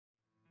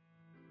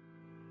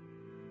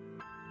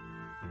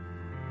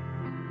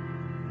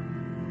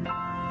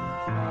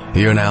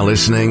You're now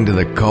listening to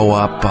the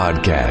Co-op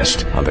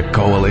Podcast on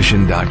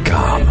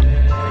thecoalition.com.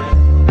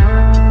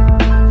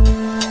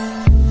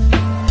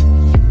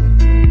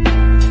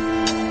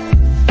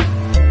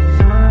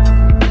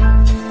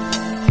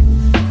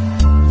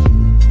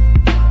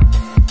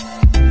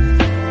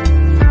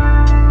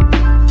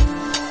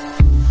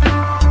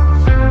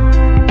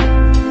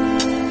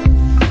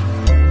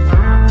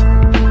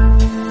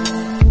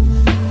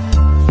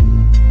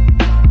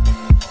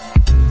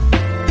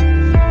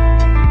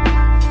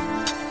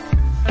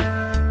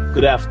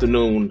 Good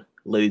afternoon,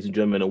 ladies and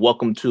gentlemen, and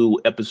welcome to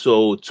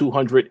episode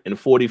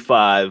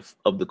 245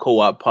 of the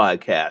Co-op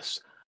Podcast.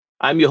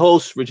 I'm your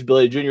host, Richard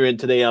Billy Jr., and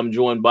today I'm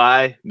joined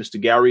by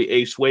Mr. Gary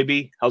A.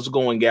 Swaby. How's it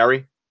going,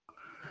 Gary?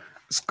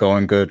 It's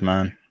going good,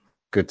 man.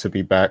 Good to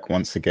be back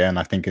once again.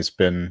 I think it's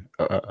been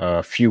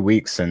a few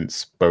weeks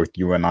since both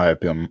you and I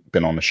have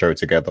been on the show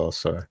together,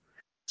 so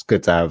it's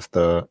good to have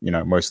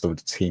most of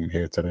the team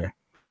here today.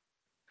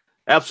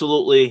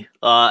 Absolutely.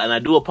 And I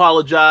do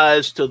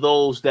apologize to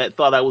those that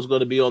thought I was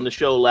going to be on the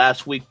show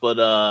last week, but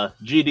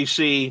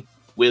GDC,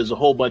 there's a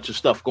whole bunch of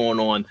stuff going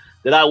on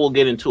that I will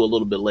get into a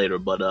little bit later,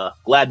 but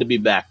glad to be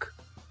back.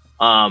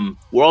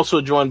 We're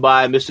also joined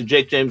by Mr.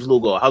 Jake James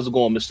Lugo. How's it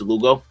going, Mr.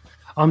 Lugo?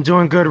 I'm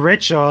doing good,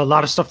 Rich. A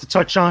lot of stuff to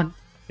touch on.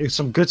 There's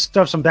some good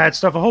stuff, some bad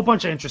stuff, a whole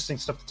bunch of interesting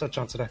stuff to touch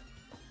on today.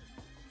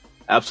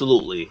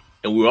 Absolutely.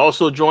 And we're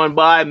also joined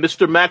by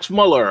Mr. Max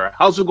Moeller.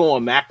 How's it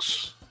going,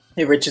 Max?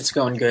 Hey, Rich, it's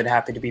going good.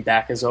 Happy to be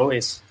back as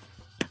always.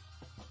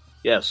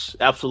 Yes,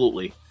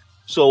 absolutely.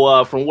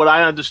 So from what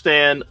I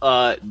understand,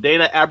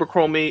 Dana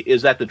Abercrombie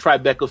is at the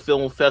Tribeca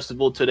Film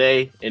Festival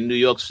today in New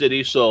York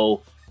City.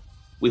 So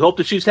we hope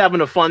that she's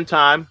having a fun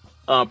time.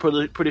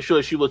 Pretty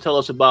sure she will tell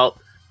us about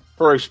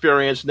her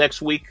experience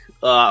next week.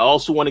 I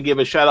also want to give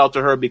a shout out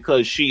to her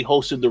because she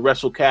hosted the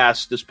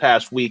WrestleCast this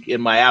past week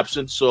in my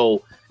absence.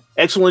 So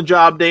excellent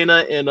job,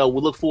 Dana, and we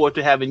look forward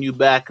to having you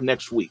back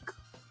next week.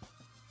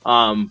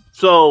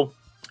 So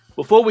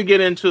before we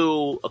get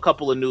into a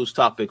couple of news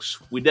topics,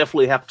 we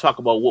definitely have to talk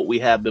about what we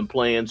have been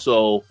playing.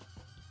 So,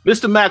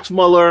 Mr. Max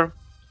Moeller,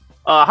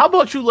 how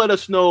about you let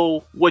us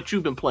know what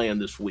you've been playing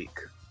this week?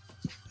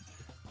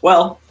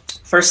 Well,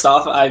 first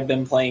off, I've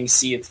been playing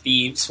Sea of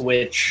Thieves,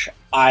 which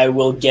I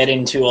will get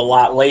into a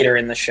lot later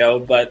in the show,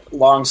 but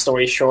long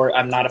story short,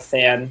 I'm not a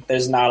fan.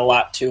 There's not a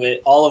lot to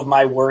it. All of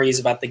my worries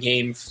about the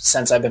game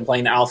since I've been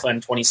playing the alpha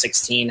in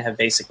 2016 have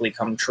basically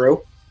come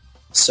true.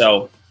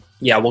 So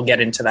yeah, we'll get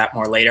into that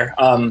more later.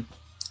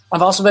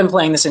 I've also been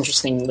playing this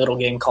interesting little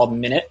game called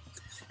Minute,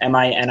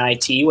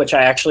 M-I-N-I-T, which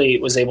I actually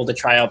was able to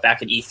try out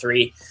back at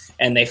E3,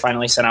 and they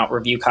finally sent out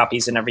review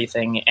copies and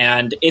everything.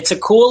 And it's a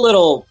cool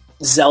little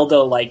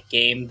Zelda-like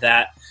game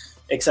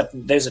except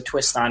there's a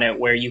twist on it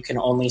where you can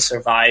only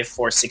survive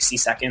for 60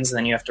 seconds, and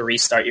then you have to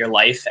restart your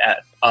life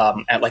at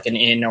like an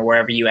inn or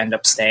wherever you end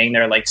up staying.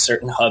 There are like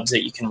certain hubs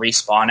that you can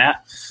respawn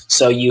at,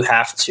 so you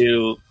have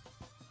to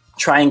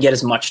try and get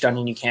as much done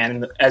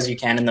as you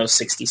can in those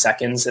 60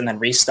 seconds and then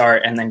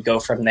restart and then go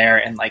from there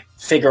and like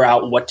figure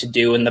out what to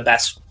do and the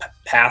best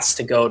paths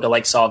to go to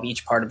like solve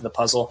each part of the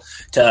puzzle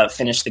to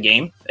finish the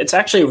game. It's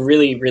actually a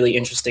really, really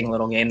interesting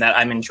little game that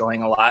I'm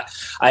enjoying a lot.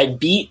 I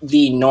beat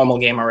the normal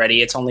game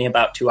already. It's only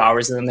about 2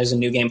 hours, and then there's a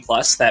new game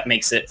plus that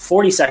makes it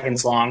 40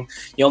 seconds long.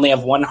 You only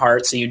have one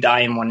heart, so you die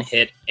in one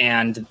hit,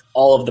 and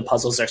all of the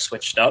puzzles are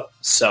switched up.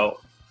 So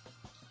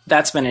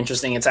that's been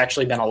interesting. It's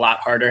actually been a lot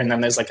harder, and then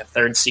there's like a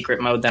third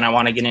secret mode that I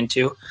want to get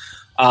into.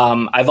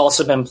 I've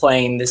also been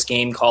playing this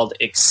game called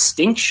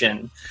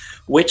Extinction,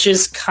 which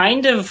is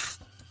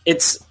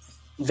it's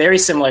very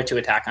similar to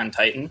Attack on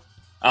Titan.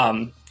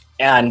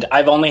 And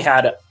I've only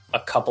had a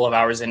couple of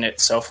hours in it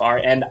so far,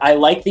 and I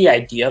like the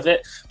idea of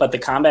it, but the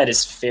combat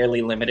is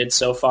fairly limited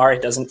so far.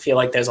 It doesn't feel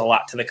like there's a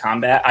lot to the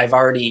combat.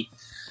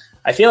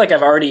 I feel like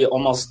I've already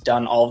almost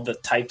done all of the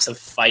types of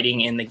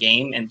fighting in the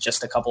game in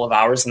just a couple of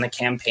hours, and the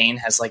campaign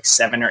has like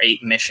 7 or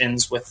 8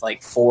 missions with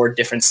like 4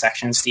 different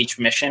sections to each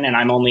mission, and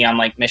I'm only on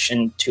like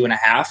mission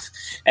 2.5,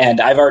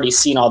 and I've already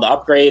seen all the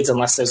upgrades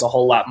unless there's a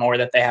whole lot more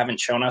that they haven't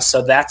shown us,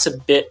 so that's a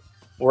bit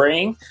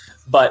worrying,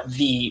 but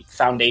the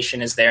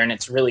foundation is there, and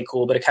it's really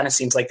cool, but it kind of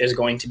seems like there's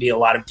going to be a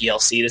lot of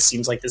DLC. This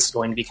seems like this is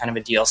going to be kind of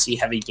a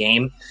DLC-heavy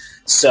game.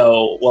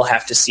 So we'll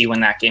have to see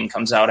when that game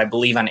comes out, I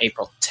believe on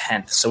April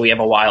 10th. So we have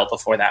a while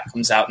before that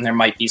comes out, and there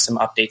might be some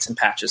updates and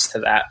patches to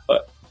that.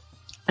 But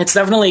it's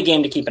definitely a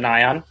game to keep an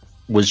eye on.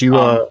 Was you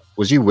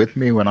with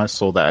me when I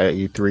saw that at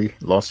E3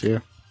 last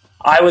year?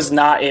 I was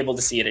not able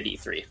to see it at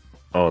E3.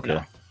 Oh, okay.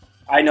 No.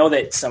 I know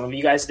that some of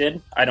you guys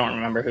did. I don't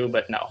remember who,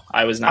 but no,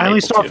 I was not. I only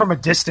saw it from a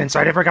distance.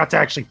 I never got to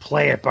actually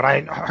play it, but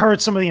I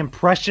heard some of the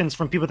impressions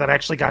from people that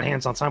actually got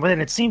hands-on time with it,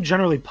 and it seemed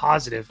generally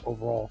positive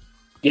overall.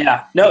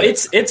 Yeah, no,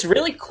 it's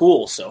really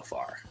cool so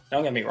far.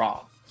 Don't get me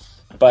wrong,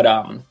 but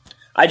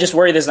I just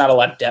worry there's not a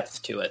lot of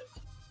depth to it.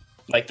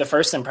 Like the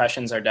first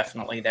impressions are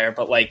definitely there,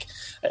 but like,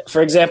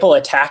 for example,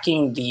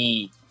 attacking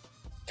the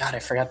God, I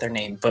forgot their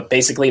name, but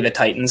basically the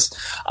Titans,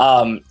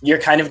 you're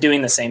kind of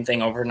doing the same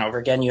thing over and over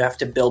again. You have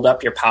to build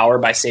up your power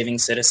by saving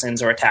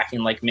citizens or attacking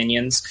like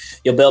minions.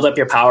 You'll build up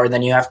your power,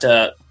 then you have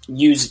to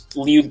you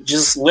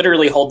just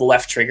literally hold the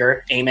left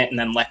trigger, aim it, and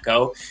then let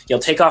go. You'll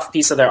take off a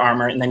piece of their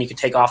armor, and then you can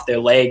take off their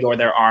leg or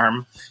their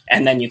arm,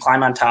 and then you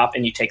climb on top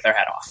and you take their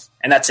head off.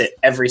 And that's it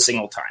every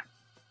single time.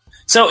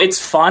 So it's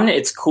fun,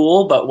 it's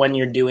cool, but when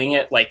you're doing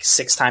it like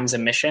 6 times a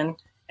mission,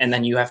 and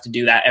then you have to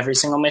do that every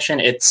single mission,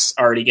 it's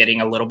already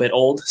getting a little bit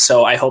old.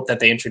 So I hope that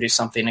they introduce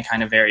something to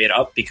kind of vary it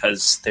up,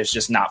 because there's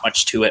just not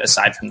much to it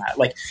aside from that.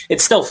 Like,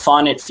 it's still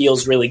fun, it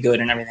feels really good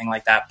and everything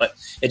like that, but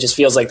it just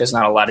feels like there's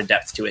not a lot of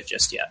depth to it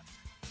just yet.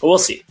 But we'll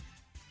see.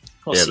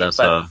 We'll see. That's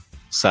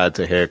sad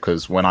to hear,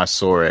 because when I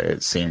saw it,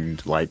 it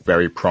seemed like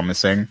very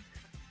promising.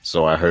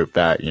 So I hope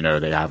that,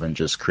 they haven't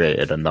just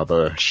created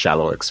another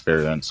shallow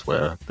experience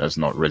where there's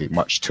not really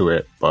much to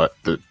it, but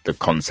the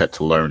concept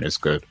alone is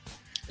good.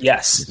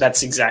 Yes,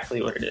 that's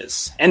exactly what it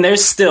is. And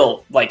there's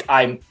still, like,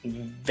 I'm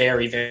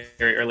very, very,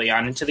 very early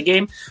on into the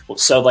game.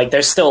 So, like,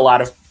 there's still a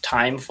lot of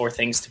time for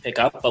things to pick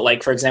up. But,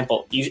 like, for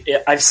example,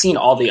 I've seen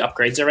all the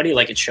upgrades already.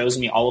 Like, it shows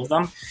me all of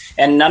them.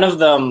 And none of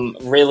them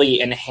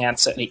really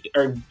enhance any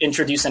or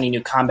introduce any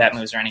new combat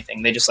moves or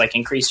anything. They just, like,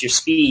 increase your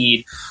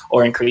speed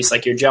or increase,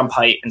 like, your jump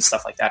height and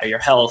stuff like that, or your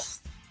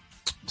health.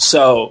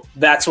 So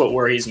that's what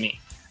worries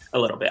me a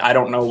little bit. I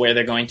don't know where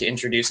they're going to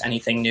introduce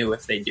anything new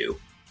if they do.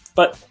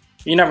 But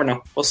you never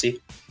know. We'll see.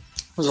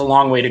 There's a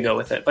long way to go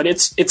with it, but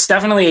it's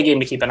definitely a game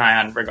to keep an eye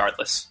on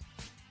regardless.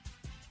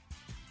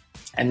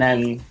 And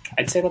then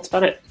I'd say that's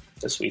about it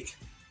this week.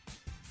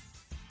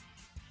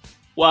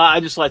 Well,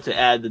 I'd just like to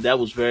add that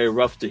was very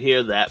rough to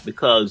hear that,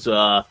 because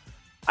I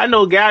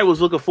know Gary was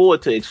looking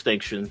forward to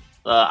Extinction.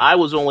 I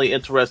was only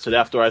interested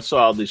after I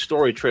saw the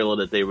story trailer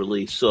that they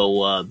released.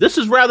 So this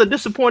is rather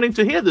disappointing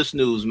to hear this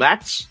news,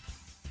 Max.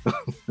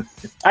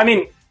 I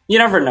mean, you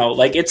never know.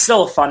 Like, it's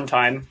still a fun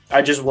time.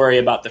 I just worry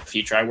about the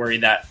future. I worry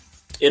that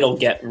it'll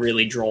get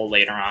really droll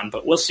later on,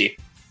 but we'll see.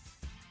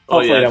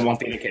 Hopefully that won't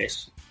be the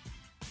case.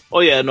 Oh,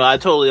 yeah, no, I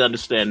totally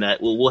understand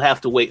that. We'll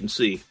have to wait and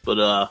see.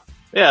 But,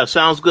 yeah,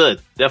 sounds good.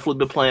 Definitely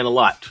been playing a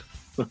lot.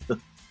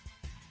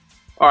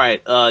 All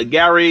right,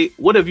 Gary,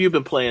 what have you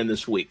been playing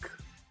this week?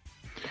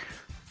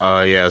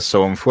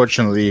 So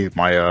unfortunately,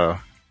 my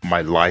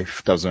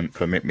life doesn't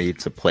permit me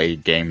to play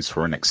games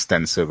for an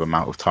extensive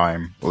amount of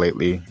time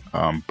lately.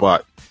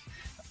 But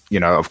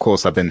of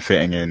course, I've been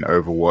fitting in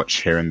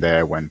Overwatch here and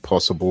there when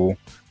possible.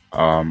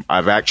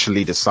 I've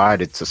actually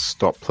decided to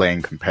stop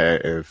playing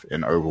competitive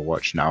in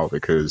Overwatch now,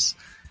 because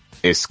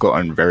it's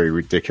gotten very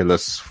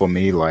ridiculous for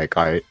me. Like,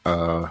 I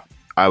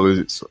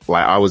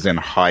was in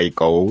high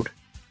gold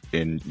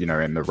in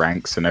the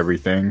ranks and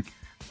everything,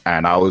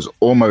 and I was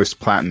almost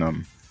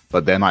platinum,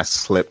 but then I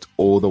slipped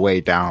all the way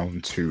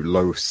down to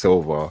low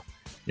silver,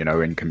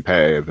 in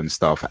competitive and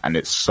stuff. And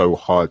it's so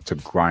hard to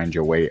grind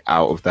your way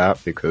out of that,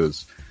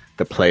 because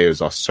the players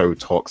are so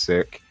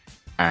toxic.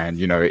 And,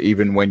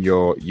 even when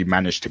you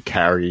manage to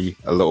carry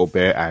a little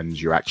bit and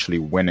you're actually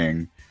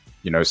winning,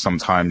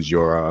 sometimes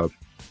your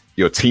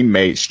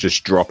teammates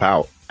just drop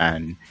out.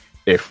 And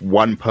if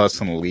one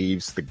person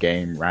leaves the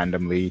game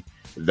randomly,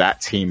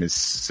 that team is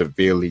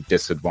severely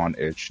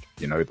disadvantaged.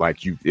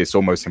 It's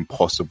almost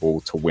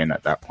impossible to win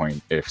at that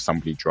point if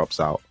somebody drops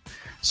out.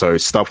 So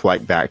stuff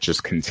like that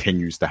just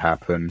continues to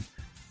happen.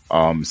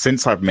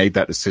 Since I've made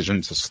that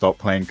decision to stop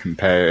playing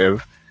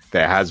competitive,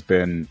 there has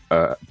been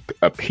a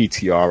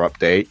PTR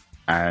update,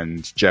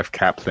 and Jeff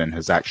Kaplan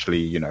has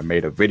actually,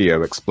 made a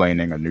video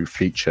explaining a new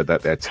feature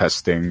that they're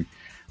testing,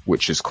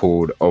 which is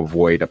called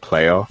Avoid a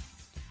Player.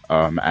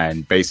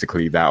 And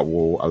basically that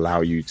will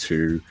allow you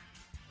to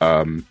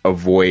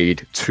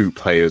avoid 2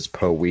 players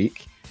per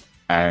week.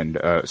 And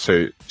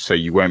so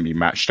you won't be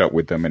matched up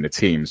with them in a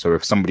team. So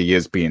if somebody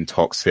is being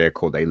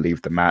toxic or they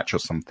leave the match or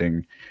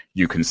something,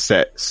 you can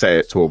set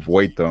it to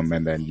avoid them,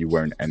 and then you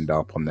won't end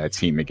up on their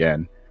team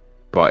again.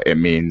 But it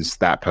means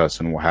that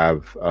person will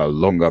have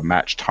longer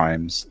match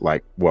times,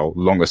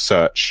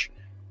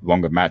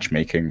 longer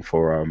matchmaking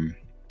for,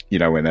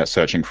 when they're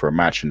searching for a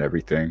match and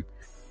everything.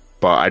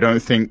 But I don't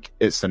think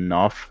it's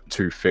enough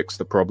to fix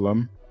the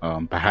problem.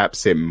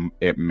 Perhaps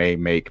it may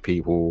make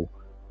people,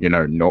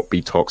 not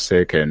be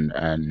toxic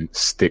and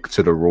stick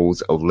to the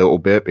rules a little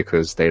bit,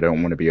 because they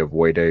don't want to be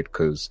avoided,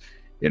 because,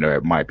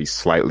 it might be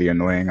slightly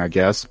annoying, I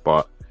guess.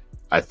 But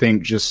I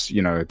think just,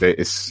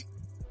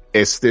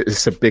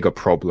 it's a bigger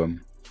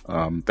problem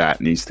that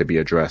needs to be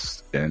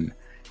addressed in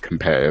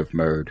competitive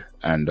mode.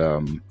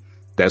 And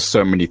there's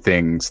so many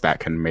things that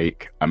can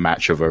make a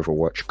match of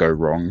Overwatch go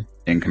wrong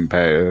in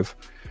competitive.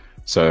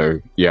 So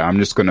yeah, I'm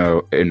just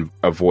gonna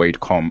avoid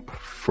comp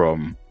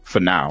for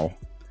now,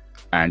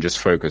 and just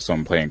focus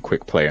on playing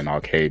quick play and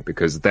arcade,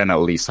 because then at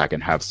least I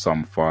can have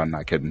some fun.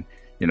 I can,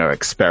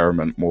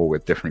 experiment more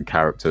with different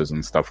characters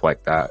and stuff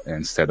like that,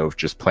 instead of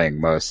just playing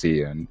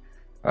Mercy and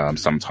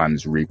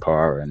sometimes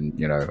Reaper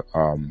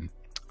and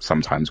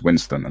sometimes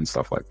Winston and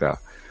stuff like that.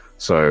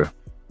 So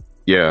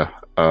yeah,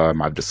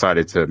 I've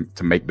decided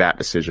to make that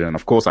decision.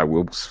 Of course, I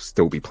will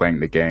still be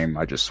playing the game.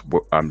 I just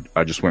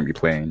won't be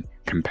playing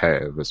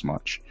competitive as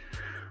much.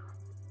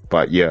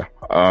 But yeah,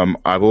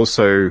 I've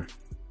also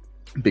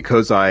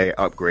because I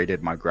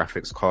upgraded my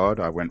graphics card,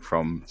 I went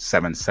from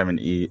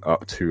 770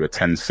 up to a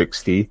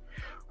 1060.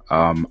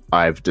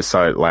 I've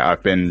decided, like,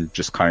 I've been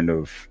just kind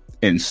of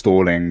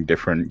installing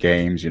different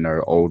games,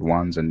 old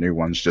ones and new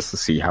ones, just to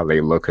see how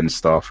they look and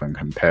stuff and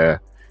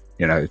compare,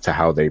 to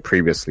how they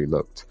previously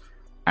looked.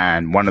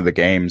 And one of the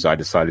games I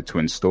decided to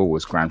install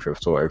was Grand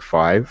Theft Auto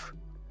 5.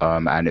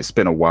 And it's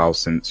been a while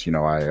since,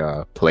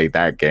 I played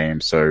that game.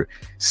 So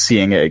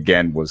seeing it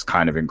again was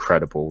kind of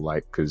incredible,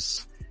 like,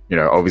 because,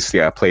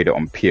 obviously I played it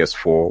on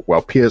PS4,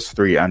 well,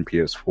 PS3 and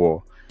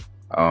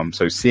PS4.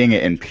 So seeing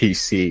it in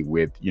PC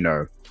with,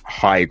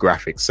 high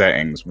graphic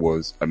settings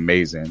was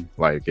amazing.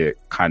 Like, it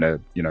kind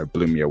of,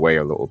 blew me away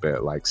a little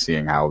bit, like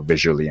seeing how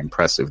visually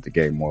impressive the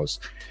game was.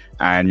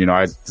 And,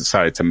 I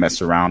decided to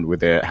mess around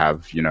with it,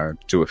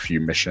 do a few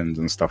missions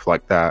and stuff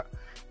like that.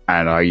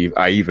 And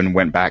I even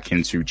went back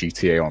into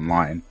GTA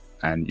Online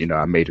and,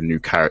 I made a new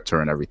character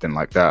and everything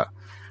like that.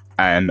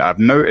 And I've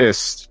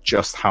noticed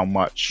just how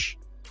much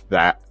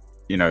that,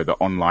 the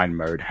online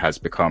mode has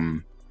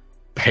become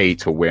pay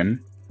to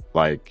win,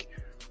 like,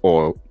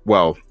 or,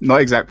 well,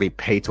 not exactly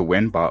pay to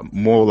win, but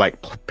more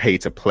like pay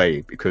to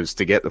play, because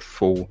to get the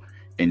full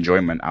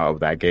enjoyment out of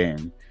that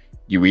game,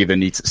 you either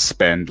need to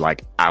spend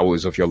like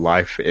hours of your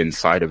life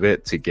inside of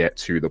it to get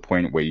to the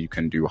point where you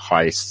can do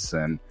heists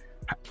and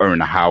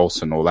own a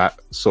house and all that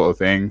sort of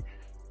thing,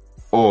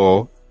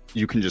 or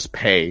you can just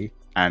pay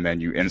and then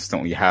you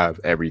instantly have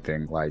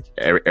everything, like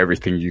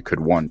everything you could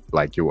want,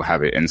 like you'll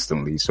have it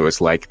instantly. So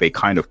it's like they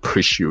kind of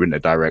push you in the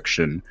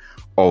direction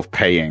of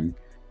paying.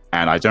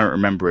 And I don't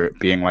remember it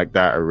being like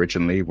that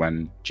originally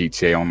when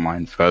GTA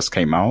Online first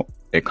came out.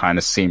 It kind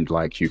of seemed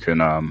like you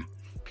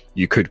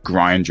could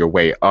grind your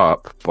way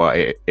up,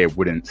 but it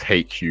wouldn't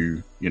take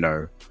you,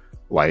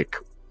 like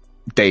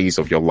days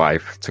of your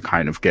life to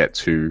kind of get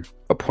to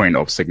a point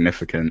of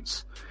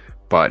significance.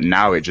 But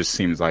now it just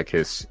seems like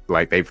it's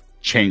like they've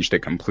changed it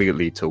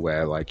completely to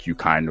where like you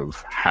kind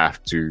of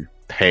have to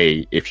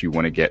pay if you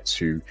want to get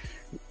to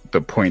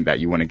the point that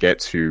you want to get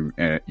to,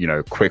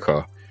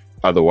 quicker.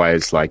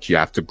 Otherwise, like, you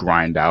have to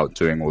grind out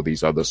doing all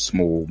these other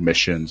small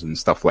missions and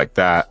stuff like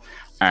that.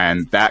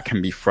 And that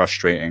can be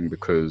frustrating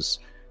because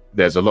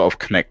there's a lot of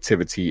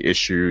connectivity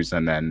issues.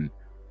 And then,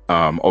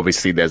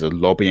 obviously there's a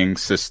lobbying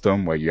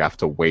system where you have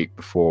to wait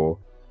before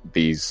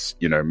these,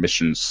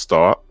 missions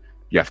start.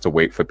 You have to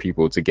wait for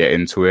people to get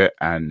into it.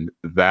 And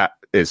that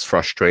is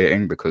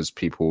frustrating because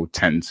people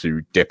tend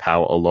to dip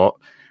out a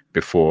lot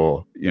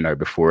before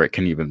it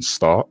can even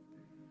start.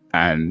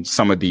 And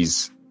some of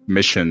these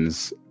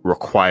missions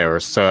require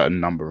a certain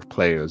number of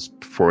players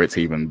before it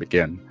to even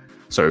begin.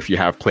 So if you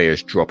have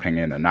players dropping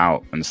in and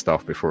out and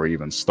stuff before it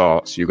even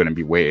starts, you're going to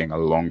be waiting a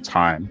long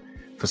time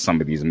for some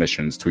of these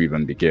missions to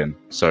even begin.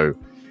 So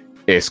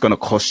it's going to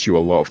cost you a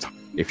lot of time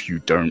if you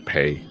don't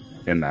pay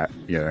in that,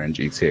 in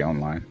GTA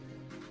Online.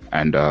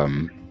 And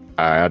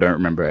I don't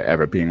remember it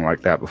ever being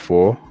like that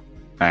before.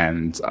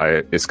 And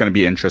it's going to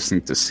be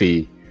interesting to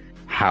see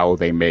how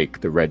they make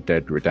the Red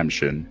Dead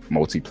Redemption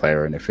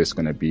multiplayer and if it's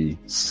going to be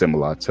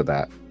similar to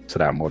that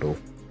model.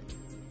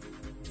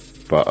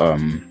 But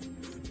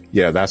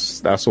yeah,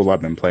 that's all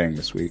I've been playing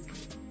this week.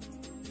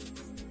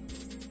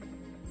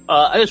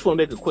 I just want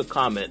to make a quick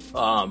comment.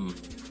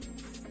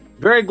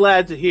 Very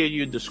glad to hear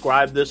you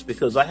describe this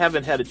because I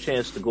haven't had a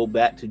chance to go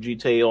back to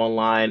GTA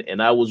Online,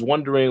 and I was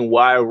wondering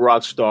why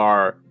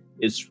Rockstar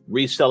is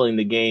reselling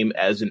the game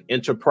as an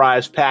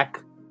enterprise pack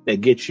that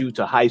gets you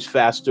to heist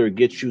faster,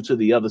 gets you to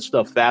the other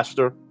stuff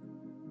faster.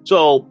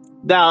 So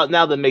now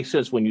that makes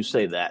sense when you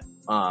say that.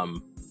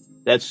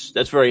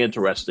 That's very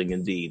interesting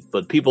indeed.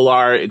 But people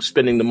are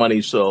expending the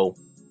money, so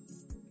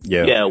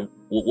yeah,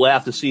 we'll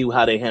have to see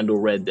how they handle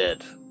Red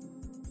Dead.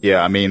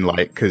 Yeah, I mean,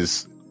 like,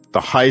 because the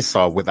heists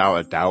are without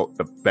a doubt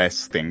the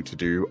best thing to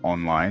do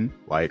online.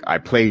 Like, I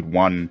played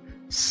one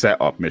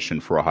setup mission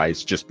for a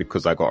heist just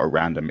because I got a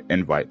random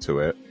invite to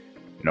it.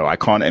 I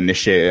can't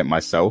initiate it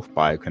myself,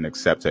 but I can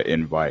accept an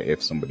invite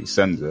if somebody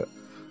sends it.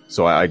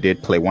 So I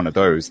did play one of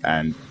those,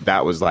 and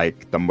that was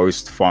like the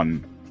most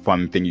fun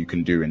thing you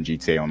can do in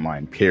GTA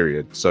Online,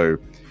 period. So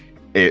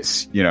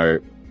it's,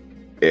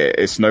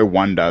 it's no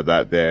wonder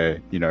that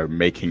they're,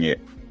 making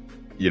it,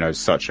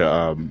 such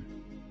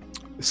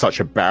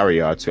a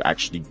barrier to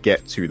actually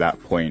get to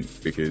that point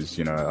because,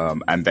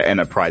 and the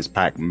enterprise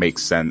pack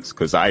makes sense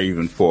because I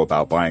even thought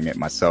about buying it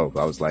myself.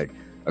 I was like,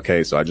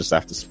 okay, so I just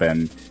have to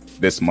spend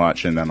this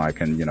much and then I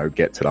can,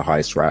 get to the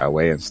heist right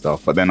away and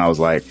stuff. But then I was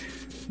like,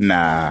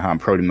 nah, I'm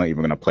probably not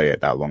even going to play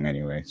it that long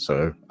anyway.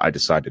 So I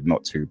decided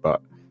not to.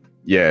 But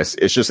yes,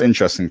 it's just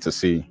interesting to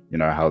see,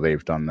 how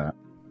they've done that.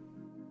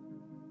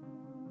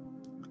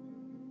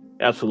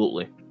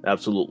 Absolutely.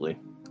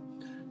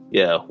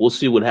 Yeah, we'll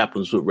see what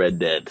happens with Red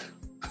Dead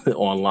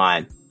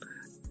Online.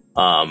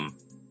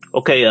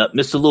 Okay,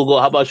 Mr. Lugo,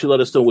 how about you let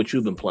us know what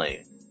you've been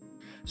playing?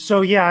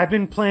 So yeah, I've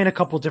been playing a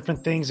couple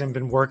different things and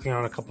been working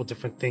on a couple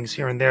different things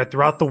here and there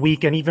throughout the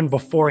week, and even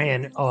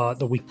beforehand,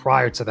 the week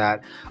prior to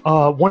that.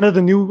 One of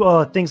the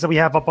new things that we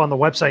have up on the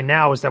website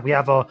now is that we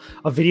have a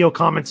video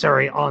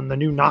commentary on the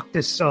new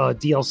Noctis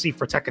DLC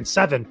for Tekken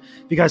 7.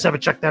 If you guys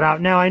haven't checked that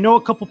out, now I know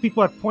a couple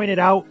people have pointed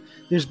out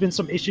there's been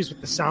some issues with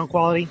the sound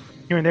quality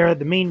here and there.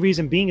 The main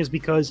reason being is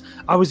because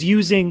I was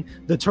using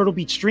the Turtle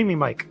Beach streaming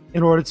mic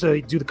in order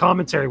to do the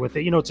commentary with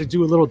it, to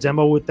do a little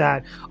demo with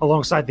that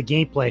alongside the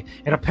gameplay.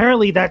 And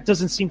apparently that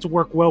doesn't seem to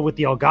work well with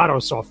the Elgato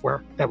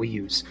software that we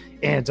use.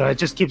 And it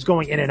just keeps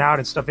going in and out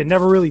and stuff. It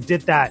never really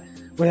did that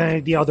with any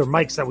of the other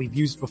mics that we've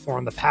used before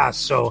in the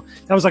past. So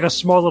that was like a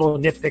small little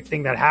nitpick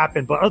thing that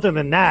happened. But other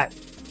than that,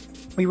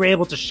 we were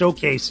able to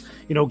showcase,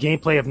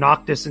 gameplay of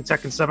Noctis in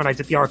Tekken 7. I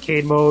did the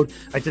arcade mode,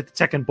 I did the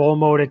Tekken Bowl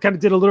mode, and kind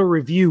of did a little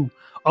review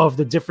of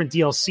the different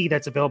DLC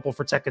that's available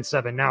for Tekken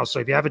 7 now. So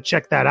if you haven't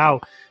checked that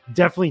out,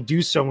 definitely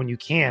do so when you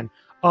can.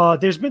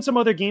 There's been some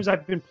other games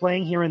I've been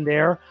playing here and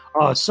there,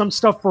 some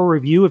stuff for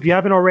review. If you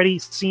haven't already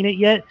seen it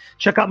yet,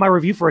 check out my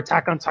review for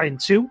Attack on Titan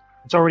 2.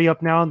 It's already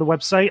up now on the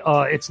website.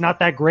 It's not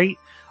that great.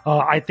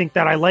 I think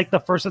that I like the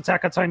first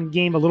Attack on Titan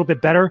game a little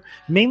bit better,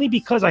 mainly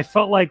because I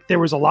felt like there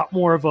was a lot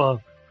more of a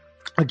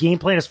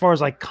gameplay as far as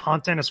like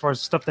content, as far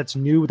as stuff that's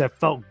new that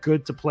felt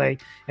good to play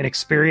and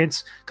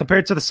experience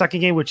compared to the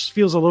second game, which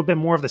feels a little bit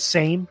more of the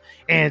same.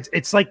 And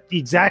it's like the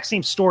exact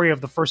same story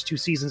of the first 2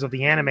 seasons of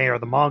the anime or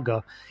the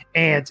manga.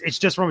 And it's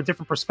just from a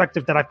different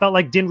perspective that I felt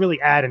like didn't really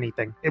add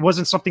anything. It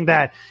wasn't something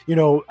that,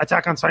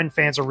 Attack on Titan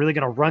fans are really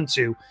going to run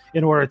to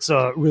in order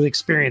to really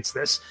experience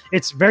this.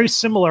 It's very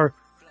similar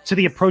to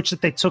the approach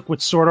that they took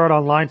with Sword Art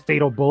Online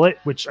Fatal Bullet,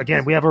 which,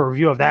 again, we have a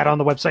review of that on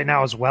the website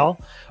now as well,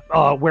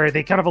 where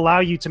they kind of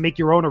allow you to make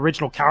your own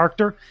original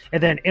character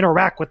and then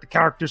interact with the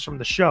characters from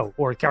the show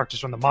or characters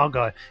from the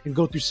manga and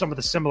go through some of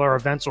the similar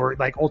events or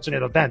like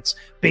alternate events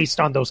based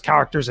on those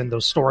characters and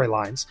those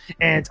storylines.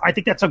 And I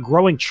think that's a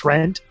growing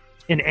trend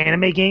in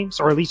anime games,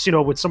 or at least,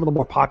 with some of the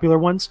more popular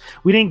ones.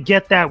 We didn't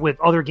get that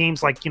with other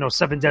games like,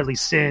 Seven Deadly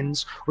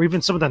Sins, or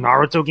even some of the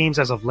Naruto games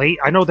as of late.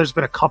 I know there's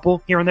been a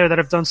couple here and there that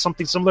have done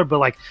something similar,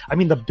 but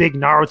the big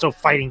Naruto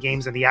fighting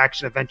games and the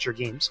action adventure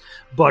games.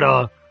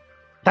 But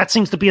that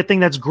seems to be a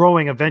thing that's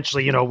growing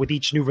eventually, with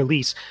each new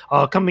release,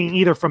 coming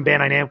either from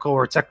Bandai Namco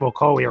or Tecmo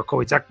Koei or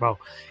Koei Tecmo.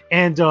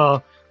 And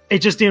it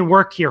just didn't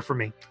work here for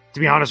me, to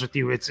be honest with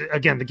you. It's,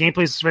 again, the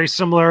gameplay is very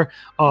similar,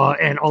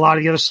 and a lot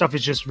of the other stuff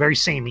is just very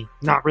samey,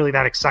 not really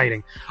that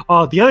exciting.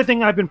 The other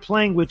thing I've been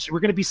playing, which we're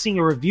going to be seeing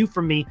a review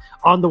from me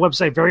on the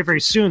website very, very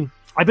soon,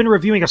 I've been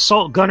reviewing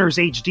Assault Gunners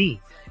HD,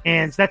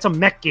 and that's a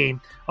mech game.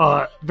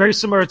 Very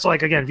similar to,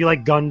 again, if you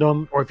like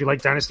Gundam or if you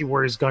like Dynasty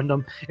Warriors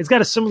Gundam, it's got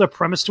a similar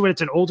premise to it.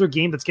 It's an older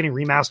game that's getting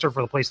remastered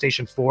for the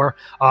PlayStation 4.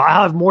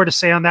 I'll have more to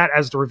say on that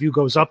as the review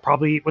goes up,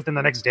 probably within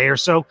the next day or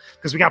so,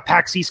 because we got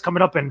PAX East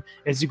coming up, and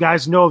as you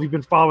guys know, if you've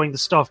been following the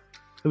stuff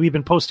that we've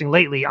been posting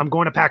lately, I'm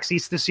going to PAX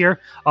East this year.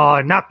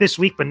 Not this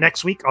week, but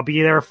next week. I'll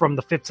be there from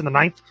the 5th to the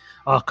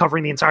 9th,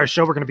 covering the entire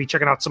show. We're going to be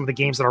checking out some of the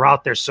games that are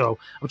out there, so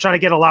I'm trying to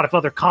get a lot of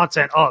other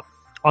content up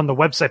on the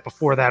website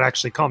before that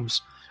actually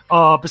comes.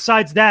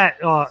 Besides that,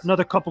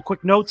 another couple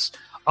quick notes.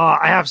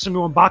 I have some new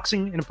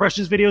unboxing and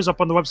impressions videos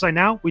up on the website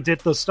now. We did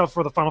the stuff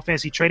for the Final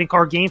Fantasy trading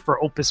card game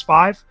for Opus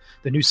 5,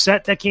 the new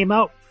set that came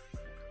out.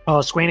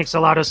 Square Enix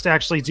allowed us to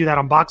actually do that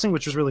unboxing,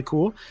 which was really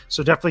cool.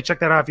 So definitely check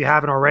that out if you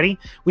haven't already.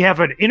 We have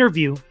an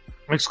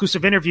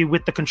exclusive interview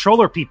with the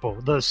controller people,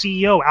 the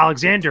CEO,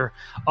 Alexander,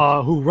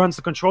 who runs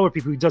the controller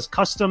people, who does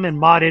custom and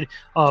modded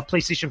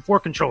PlayStation 4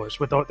 controllers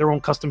with their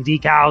own custom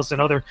decals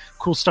and other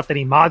cool stuff that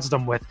he mods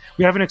them with.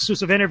 We have an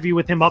exclusive interview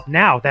with him up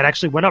now that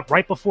actually went up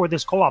right before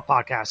this co-op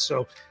podcast.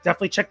 So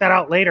definitely check that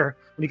out later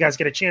when you guys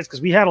get a chance,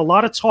 because we had a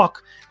lot of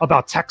talk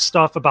about tech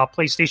stuff, about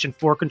PlayStation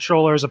 4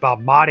 controllers,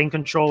 about modding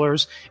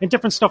controllers, and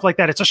different stuff like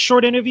that. It's a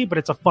short interview, but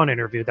it's a fun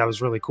interview. That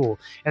was really cool.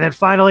 And then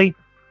finally,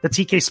 the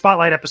TK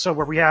Spotlight episode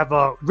where we have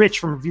Rich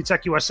from Review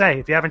Tech USA.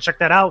 If you haven't checked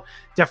that out,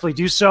 definitely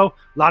do so.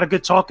 A lot of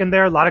good talk in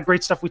there. A lot of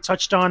great stuff we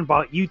touched on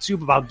about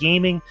YouTube, about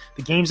gaming,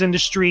 the games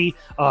industry,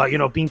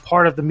 being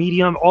part of the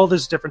medium, all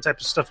this different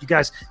types of stuff you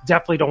guys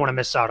definitely don't want to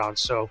miss out on.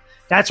 So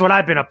that's what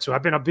I've been up to.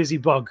 I've been a busy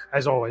bug,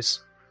 as always.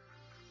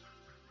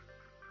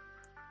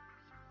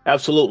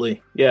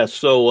 Absolutely. Yeah.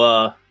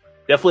 So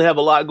definitely have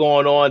a lot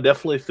going on.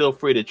 Definitely feel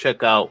free to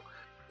check out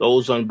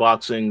those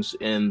unboxings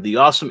and the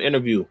awesome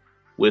interview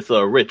with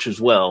Rich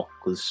as well,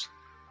 because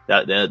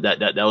that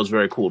was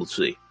very cool to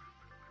see.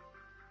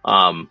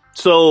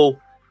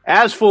 So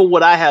as for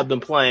what I have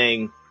been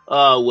playing,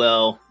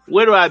 well,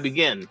 where do I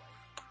begin?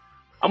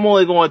 I'm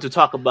only going to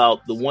talk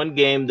about the one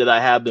game that I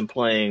have been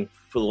playing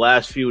for the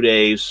last few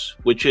days,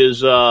 which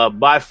is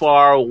by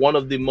far one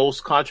of the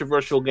most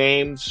controversial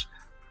games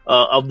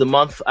of the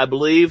month, I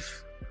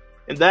believe,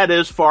 and that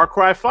is Far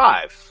Cry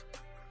 5.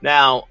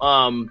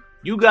 Now,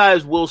 you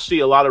guys will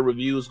see a lot of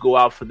reviews go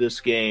out for this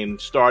game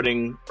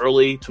starting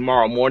early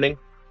tomorrow morning.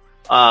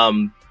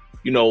 I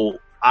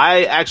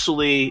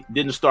actually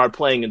didn't start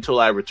playing until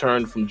I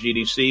returned from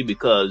GDC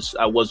because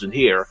I wasn't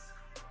here.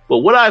 But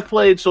what I've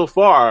played so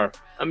far,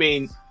 I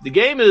mean, the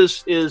game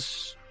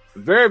is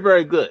very,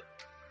 very good.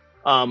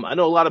 I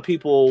know a lot of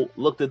people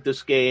looked at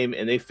this game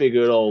and they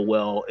figured, oh,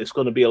 well, it's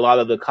going to be a lot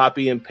of the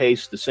copy and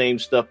paste, the same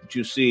stuff that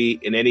you see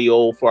in any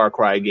old Far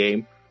Cry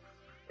game.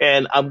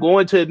 And I'm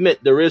going to admit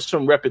there is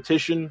some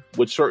repetition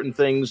with certain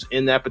things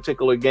in that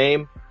particular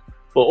game.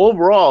 But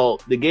overall,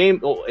 the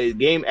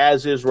game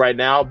as is right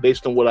now,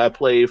 based on what I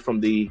played from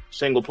the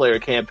single-player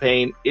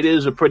campaign, it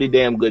is a pretty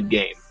damn good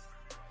game.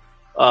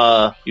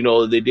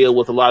 They deal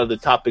with a lot of the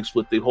topics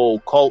with the whole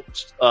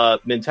cult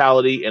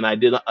mentality, and I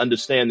did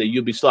understand that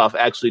Ubisoft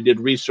actually did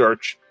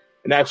research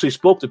and actually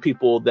spoke to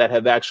people that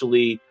have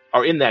actually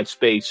are in that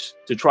space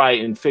to try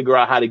and figure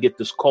out how to get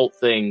this cult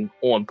thing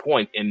on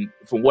point. And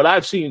from what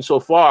I've seen so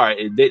far,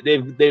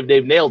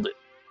 they've nailed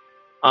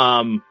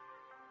it.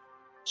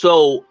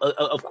 So,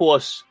 of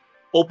course,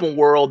 open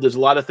world, there's a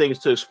lot of things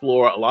to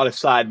explore, a lot of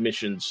side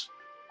missions.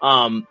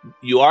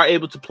 You are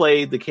able to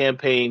play the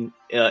campaign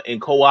in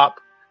co-op.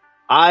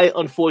 I,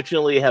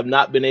 unfortunately, have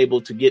not been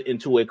able to get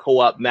into a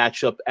co-op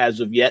matchup as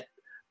of yet.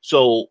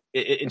 So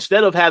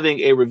instead of having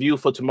a review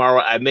for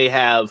tomorrow, I may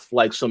have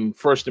like some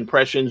first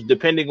impressions,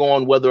 depending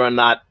on whether or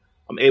not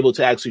I'm able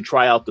to actually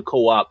try out the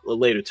co-op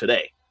later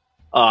today.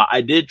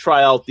 I did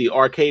try out the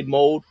arcade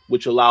mode,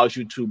 which allows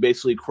you to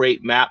basically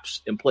create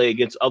maps and play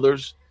against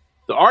others.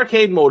 The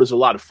arcade mode is a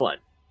lot of fun.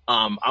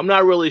 I'm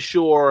not really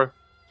sure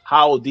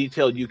how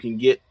detailed you can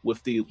get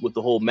with the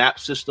whole map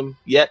system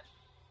yet,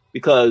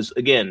 because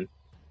again,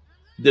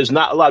 there's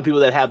not a lot of people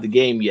that have the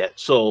game yet.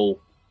 So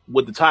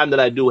with the time that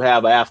I do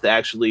have, I have to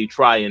actually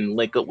try and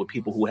link up with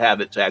people who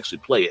have it to actually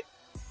play it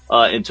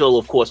until,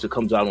 of course, it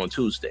comes out on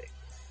Tuesday.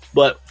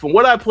 But from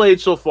what I played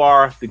so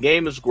far, the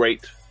game is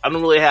great. I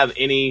don't really have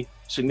any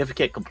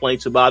significant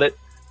complaints about it.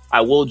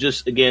 I will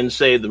just, again,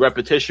 say the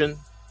repetition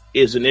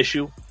is an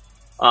issue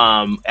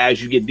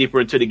as you get deeper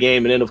into the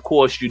game. And then, of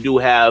course, you do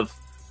have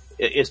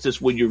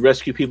instance when you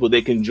rescue people,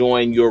 they can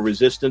join your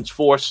resistance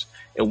force.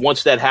 And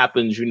once that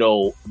happens,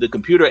 the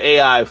computer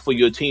AI for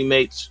your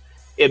teammates,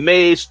 it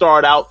may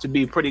start out to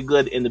be pretty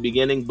good in the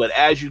beginning, but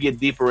as you get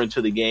deeper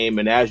into the game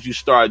and as you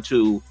start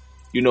to,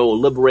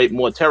 liberate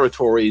more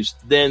territories,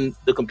 then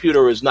the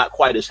computer is not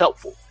quite as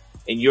helpful.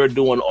 And you're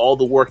doing all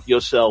the work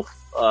yourself,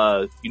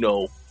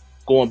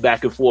 going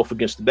back and forth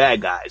against the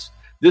bad guys.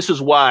 This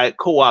is why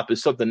co-op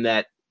is something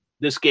that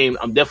this game,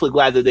 I'm definitely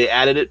glad that they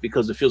added it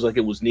because it feels like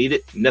it was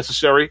needed,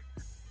 necessary.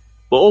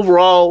 But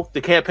overall,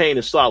 the campaign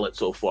is solid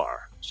so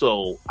far.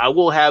 So I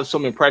will have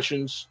some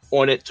impressions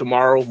on it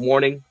tomorrow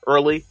morning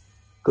early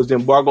because the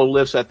embargo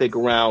lifts, I think,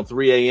 around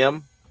 3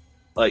 a.m.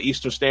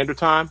 Eastern Standard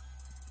Time.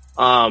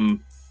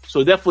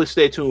 So definitely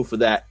stay tuned for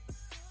that.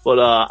 But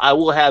I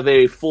will have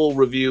a full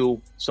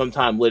review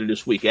sometime later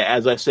this week.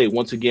 As I say,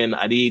 once again,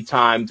 I need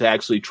time to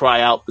actually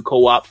try out the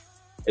co-op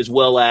as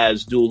well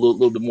as do a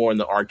little bit more in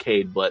the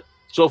arcade. But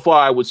so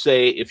far, I would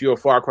say if you're a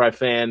Far Cry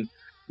fan,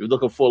 you're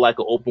looking for like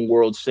an open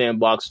world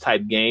sandbox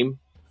type game,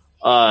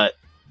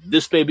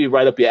 this may be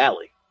right up your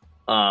alley.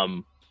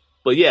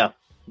 But yeah,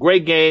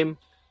 great game.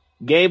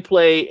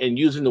 Gameplay and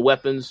using the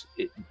weapons,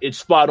 it's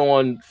spot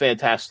on,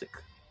 fantastic.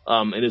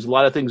 And there's a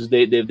lot of things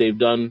they've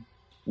done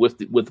with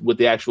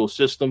the actual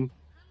system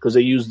because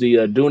they use the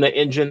Duna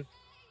engine.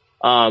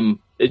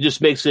 It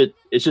just makes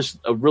it's just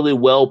a really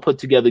well put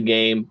together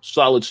game,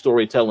 solid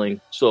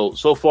storytelling.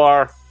 So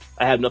far,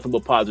 I have nothing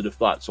but positive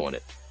thoughts on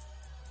it.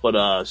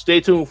 But stay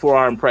tuned for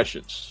our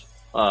impressions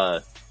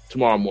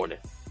tomorrow morning.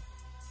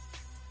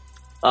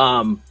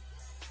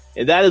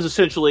 And that is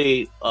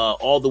essentially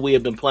all that we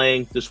have been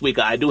playing this week.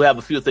 I do have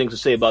a few things to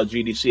say about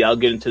GDC. I'll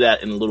get into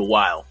that in a little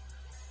while.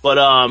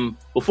 But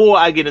before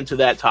I get into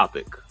that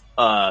topic,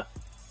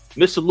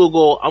 Mr.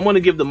 Lugal, I'm going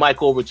to give the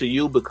mic over to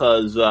you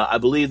because I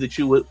believe that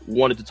you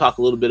wanted to talk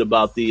a little bit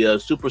about the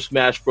Super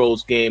Smash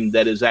Bros. Game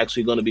that is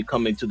actually going to be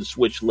coming to the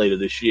Switch later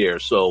this year.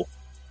 So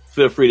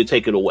feel free to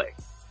take it away.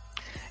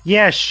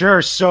 Yeah,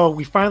 sure. So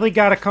we finally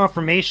got a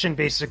confirmation,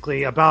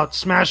 basically, about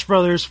Smash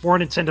Brothers for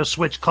Nintendo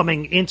Switch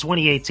coming in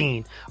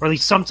 2018, or at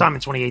least sometime in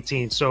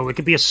 2018. So it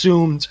could be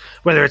assumed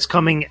whether it's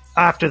coming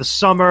after the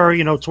summer,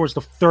 towards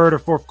the third or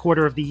fourth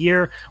quarter of the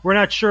year. We're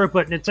not sure,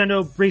 but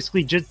Nintendo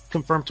basically just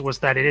confirmed to us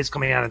that it is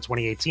coming out in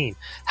 2018.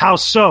 How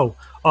so?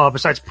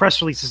 Besides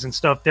press releases and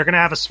stuff, they're going to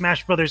have a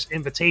Smash Brothers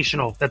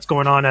Invitational that's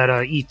going on at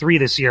E3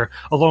 this year,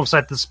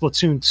 alongside the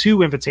Splatoon 2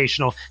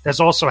 Invitational that's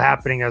also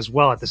happening as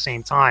well at the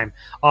same time.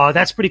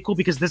 That's pretty cool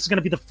because this is going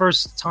to be the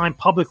first time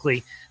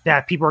publicly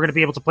that people are going to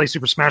be able to play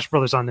Super Smash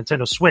Brothers on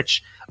Nintendo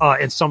Switch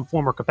in some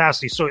form or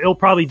capacity. So it'll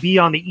probably be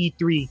on the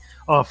E3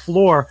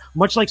 floor,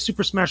 much like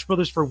Super Smash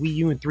Brothers for Wii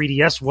U and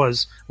 3DS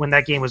was when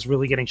that game was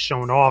really getting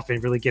shown off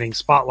and really getting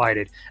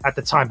spotlighted at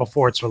the time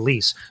before its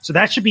release. So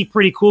that should be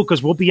pretty cool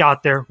because we'll be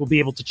out there. We'll be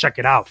able to check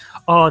it out.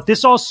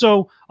 This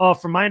also,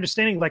 from my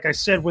understanding, like I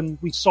said, when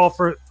we saw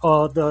for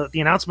the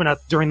announcement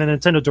during the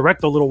Nintendo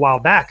Direct a little while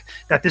back,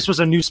 that this was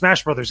a new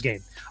Smash Brothers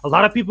game. A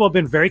lot of people have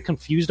been very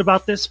confused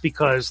about this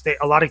because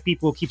a lot of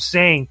people keep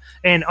saying,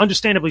 and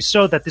understandably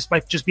so, that this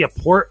might just be a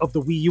port of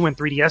the Wii U and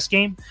 3DS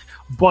game.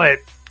 But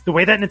the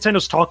way that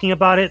Nintendo's talking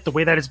about it, the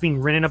way that it's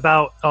being written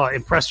about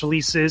in press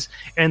releases,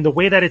 and the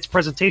way that its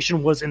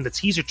presentation was in the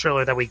teaser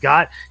trailer that we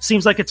got,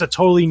 seems like it's a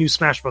totally new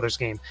Smash Brothers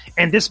game.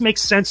 And this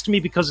makes sense to me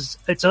because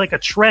it's like a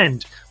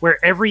trend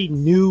where every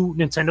new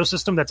Nintendo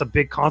system that's a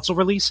big console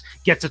release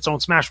gets its own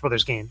Smash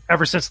Brothers game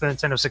ever since the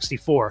Nintendo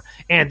 64.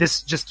 And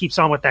this just keeps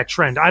on with that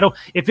trend.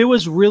 If it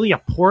was really a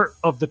port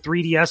of the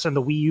 3DS and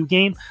the Wii U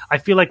game, I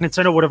feel like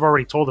Nintendo would have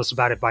already told us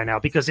about it by now,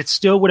 because it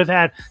still would have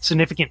had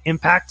significant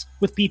impact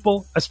with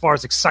people as far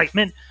as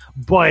excitement,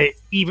 but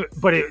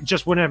it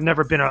just wouldn't have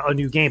never been a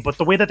new game. But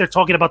the way that they're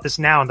talking about this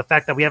now, and the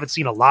fact that we haven't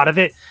seen a lot of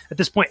it at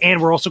this point,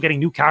 and we're also getting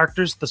new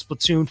characters, the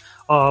Splatoon,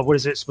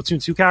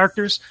 Splatoon 2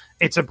 characters,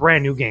 it's a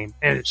brand new game.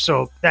 And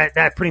so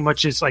that pretty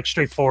much is like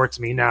straightforward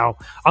to me now.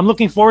 I'm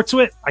looking forward to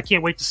it. I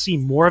can't wait to see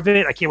more of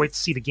it. I can't wait to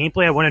see the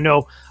gameplay. I want to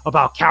know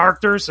about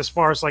characters as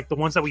far as like the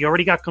ones that we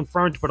already got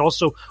confirmed, but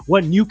also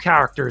what new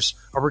characters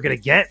are we going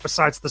to get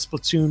besides the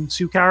Splatoon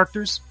 2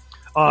 characters?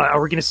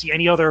 Are we going to see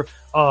any other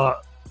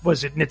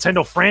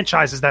Nintendo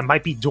franchises that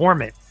might be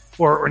dormant,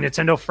 or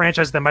Nintendo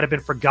franchises that might have been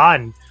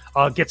forgotten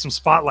get some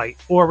spotlight?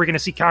 Or are we going to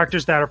see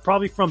characters that are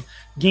probably from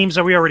games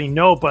that we already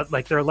know, but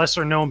like they're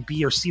lesser known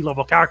B or C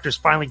level characters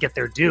finally get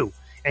their due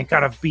and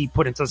kind of be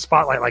put into the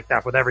spotlight like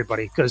that with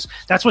everybody? Because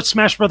that's what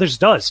Smash Brothers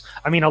does.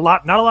 I mean,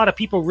 not a lot of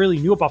people really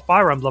knew about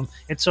Fire Emblem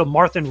until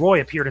Marth and Roy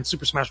appeared in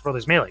Super Smash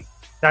Brothers Melee.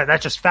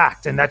 That's just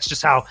fact, and that's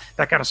just how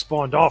that kind of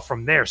spawned off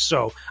from there.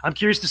 So I'm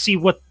curious to see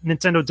what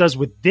Nintendo does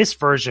with this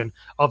version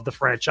of the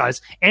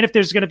franchise, and if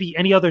there's going to be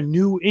any other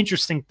new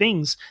interesting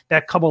things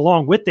that come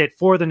along with it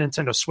for the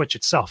Nintendo Switch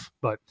itself.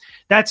 But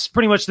that's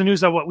pretty much the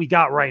news of what we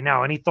got right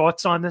now. Any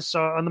thoughts on this,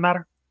 on the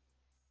matter?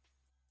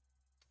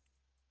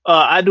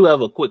 I do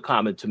have a quick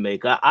comment to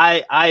make.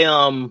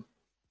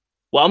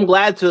 Well, I'm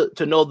glad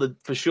to know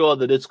that for sure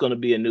that it's going to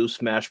be a new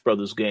Smash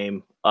Brothers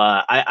game.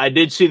 I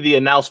did see the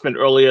announcement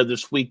earlier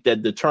this week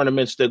that the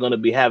tournaments they're going to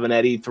be having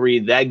at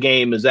E3, that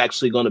game is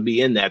actually going to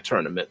be in that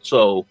tournament.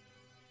 So,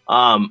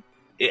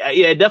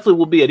 it definitely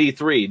will be at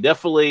E3.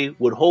 Definitely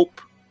would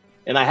hope,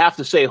 and I have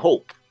to say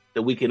hope,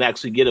 that we can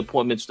actually get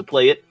appointments to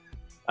play it.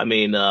 I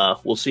mean,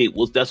 we'll see.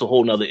 That's a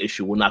whole nother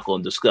issue we're not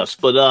going to discuss.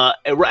 But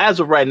as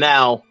of right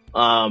now,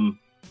 I'm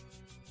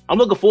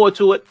looking forward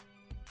to it.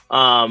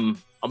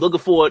 I'm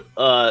looking forward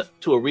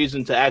to a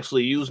reason to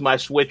actually use my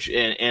Switch,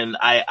 and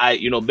I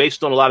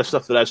based on a lot of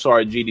stuff that I saw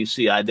at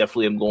GDC, I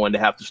definitely am going to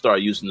have to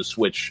start using the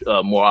Switch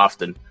more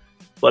often.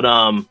 But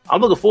I'm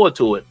looking forward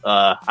to it.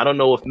 I don't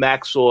know if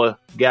Max or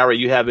Gary,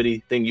 you have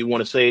anything you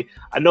want to say.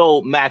 I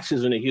know Max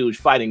isn't a huge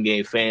fighting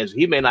game fan, so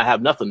he may not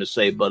have nothing to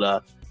say,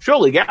 but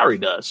surely Gary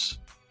does.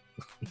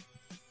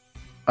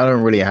 I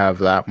don't really have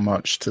that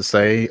much to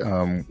say.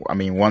 I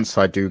mean, once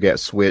I do get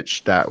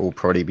Switch, that will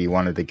probably be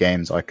one of the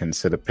games I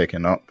consider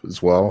picking up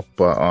as well.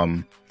 But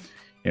I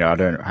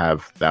don't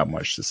have that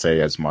much to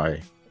say, as my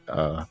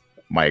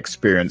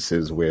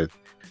experiences with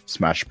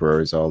Smash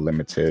Bros are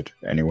limited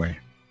anyway.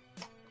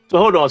 So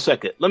hold on a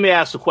second. Let me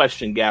ask a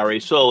question, Gary.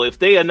 So if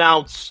they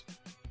announce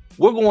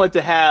we're going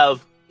to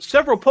have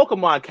several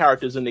Pokemon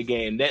characters in the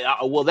game,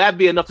 will that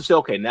be enough to say,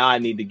 okay, now I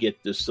need to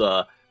get this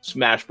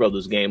Smash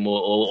Brothers game,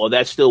 or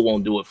that still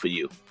won't do it for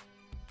you?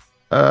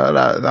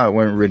 That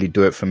won't really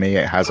do it for me.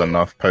 It has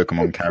enough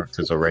Pokemon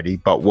characters already.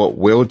 But what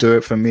will do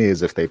it for me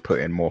is if they put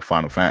in more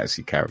Final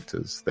Fantasy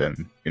characters.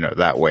 Then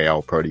that way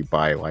I'll probably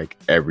buy like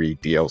every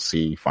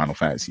DLC Final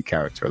Fantasy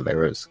character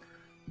there is.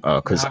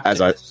 Because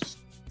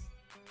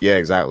yeah,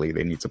 exactly.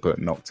 They need to put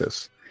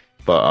Noctis.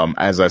 But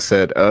as I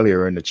said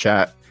earlier in the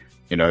chat,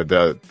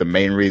 the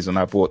main reason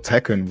I bought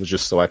Tekken was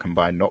just so I can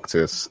buy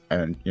Noctis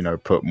and,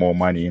 put more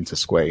money into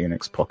Square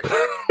Enix pocket.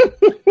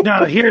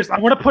 Now, I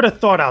want to put a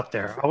thought out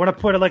there. I want to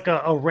put like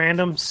a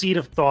random seed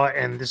of thought,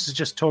 and this is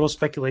just total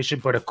speculation,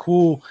 but a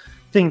cool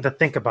thing to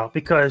think about,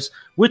 because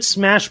with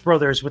Smash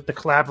Brothers, with the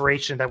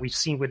collaboration that we've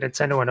seen with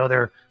Nintendo and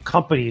other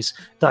companies,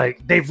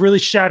 like they've really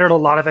shattered a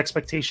lot of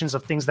expectations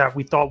of things that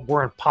we thought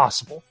weren't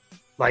possible.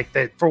 Like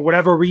that, for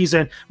whatever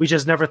reason, we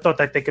just never thought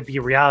that they could be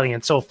a reality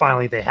until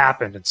finally they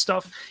happened and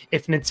stuff.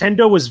 If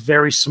Nintendo was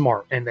very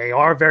smart, and they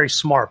are very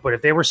smart, but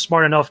if they were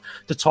smart enough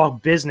to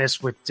talk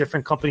business with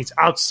different companies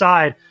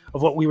outside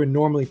of what we would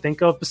normally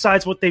think of,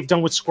 besides what they've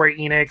done with Square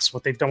Enix,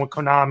 what they've done with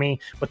Konami,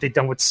 what they've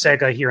done with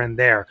Sega here and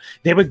there,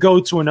 they would go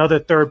to another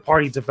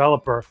third-party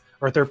developer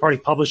or a third-party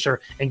publisher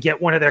and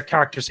get one of their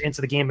characters into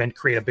the game and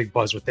create a big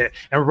buzz with it.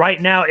 And right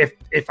now,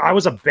 if I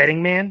was a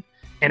betting man,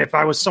 and if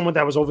I was someone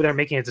that was over there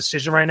making a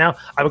decision right now,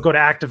 I would go to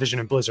Activision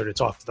and Blizzard to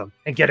talk to them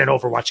and get an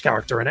Overwatch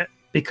character in it.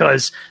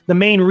 Because the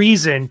main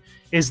reason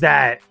is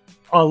that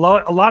a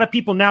lot of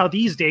people now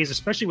these days,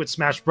 especially with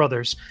Smash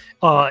Brothers,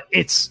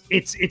 it's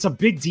a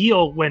big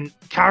deal when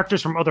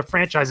characters from other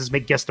franchises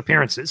make guest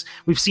appearances.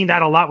 We've seen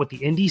that a lot with the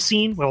indie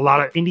scene, with a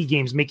lot of indie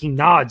games making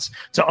nods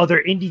to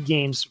other indie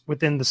games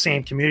within the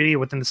same community,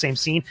 within the same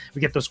scene.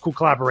 We get those cool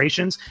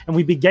collaborations, and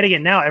we've been getting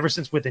it now ever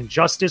since with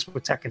Injustice,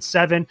 with Tekken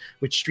 7,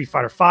 with Street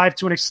Fighter 5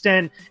 to an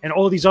extent, and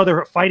all these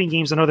other fighting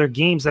games and other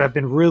games that have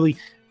been really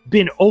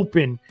been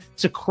open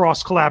to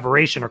cross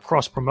collaboration or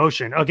cross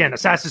promotion. Again,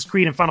 Assassin's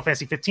Creed and Final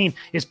Fantasy 15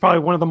 is probably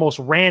one of the most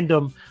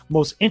random,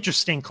 most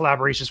interesting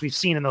collaborations we've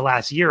seen in the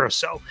last year or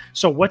so.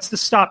 So what's to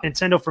stop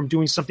Nintendo from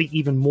doing something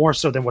even more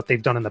so than what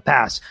they've done in the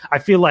past? I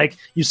feel like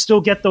you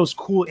still get those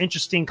cool,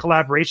 interesting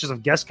collaborations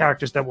of guest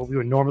characters that what we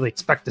would normally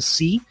expect to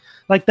see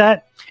like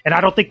that. And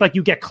I don't think like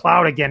you get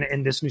Cloud again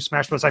in this new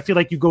Smash Bros. I feel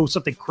like you go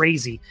something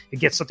crazy. You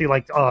get something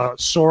like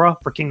Sora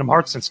for Kingdom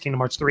Hearts, since Kingdom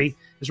Hearts 3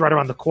 is right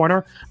around the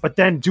corner. But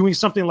then doing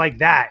something like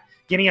that,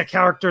 getting a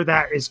character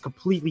that is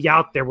completely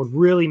out there would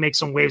really make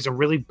some waves and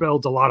really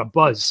build a lot of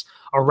buzz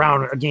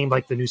around a game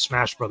like the new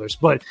Smash Brothers.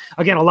 But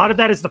again, a lot of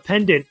that is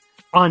dependent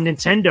on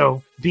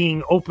Nintendo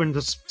being open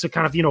to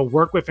kind of,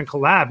 work with and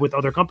collab with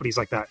other companies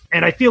like that.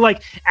 And I feel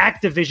like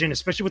Activision,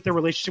 especially with their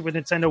relationship with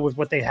Nintendo, with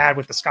what they had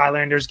with the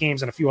Skylanders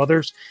games and a few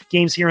others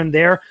games here and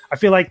there, I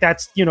feel like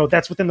that's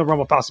within the realm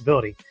of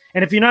possibility.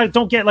 And if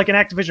don't get like an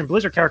Activision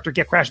Blizzard character,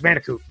 get Crash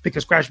Bandicoot,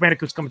 because Crash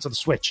Bandicoot's coming to the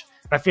Switch.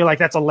 I feel like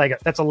that's a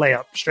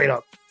layup, straight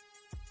up.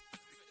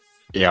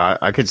 Yeah,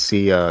 I could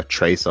see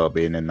Tracer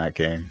being in that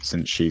game,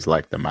 since she's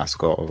like the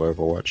mascot of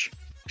Overwatch.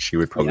 She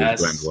would probably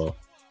blend well.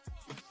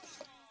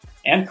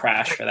 And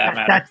Crash, for that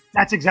matter.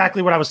 That's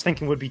exactly what I was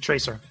thinking would be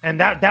Tracer.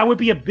 And that would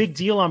be a big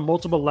deal on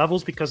multiple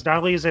levels, because not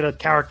only is it a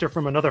character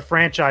from another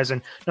franchise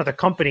and another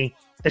company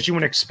that you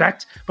wouldn't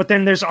expect, but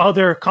then there's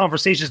other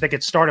conversations that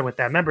get started with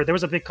that. Remember, there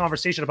was a big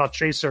conversation about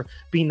Tracer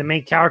being the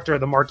main character,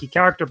 the marquee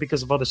character,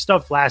 because of other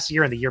stuff last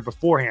year and the year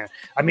beforehand.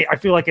 I mean, I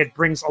feel like it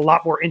brings a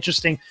lot more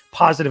interesting,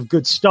 positive,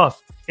 good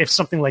stuff if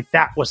something like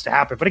that was to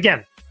happen. But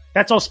again,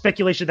 that's all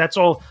speculation. That's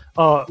all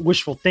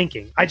wishful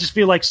thinking. I just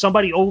feel like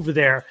somebody over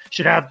there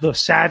should have the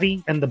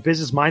savvy and the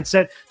business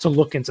mindset to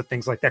look into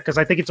things like that, because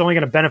I think it's only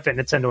going to benefit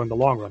Nintendo in the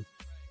long run.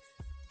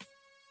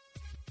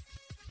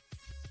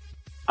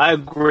 I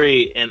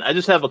agree, and I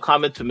just have a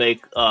comment to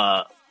make.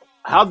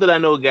 How did I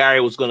know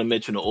Gary was going to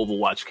mention an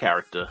Overwatch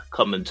character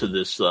coming to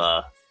this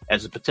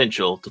as a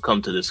potential to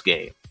come to this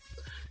game?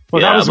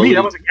 Well, that was me.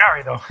 That wasn't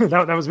Gary, though.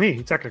 that was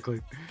me, technically.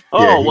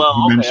 Oh, yeah, well,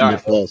 you mentioned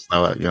it first.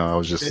 I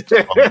was just.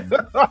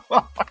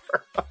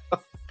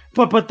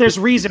 But there's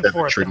reason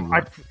for it.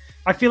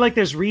 I feel like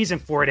there's reason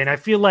for it, and I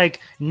feel like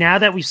now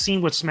that we've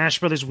seen what Smash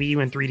Brothers Wii U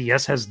and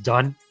 3DS has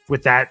done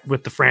with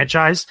the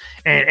franchise,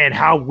 and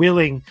how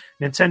willing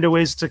Nintendo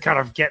is to kind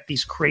of get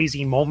these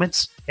crazy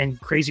moments and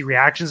crazy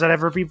reactions out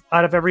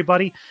of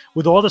everybody,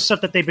 with all the stuff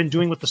that they've been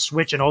doing with the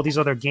Switch and all these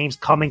other games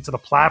coming to the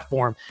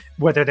platform,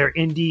 whether they're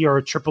indie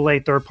or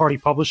AAA third-party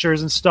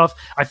publishers and stuff,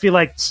 I feel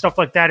like stuff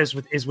like that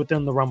is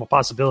within the realm of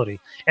possibility,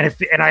 and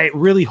I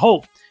really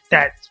hope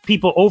that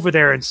people over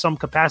there in some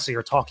capacity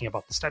are talking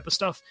about this type of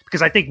stuff,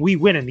 because I think we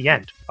win in the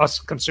end, us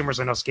consumers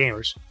and us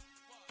gamers.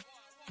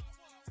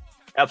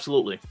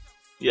 Absolutely.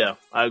 Yeah,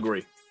 I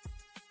agree.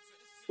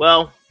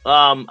 Well,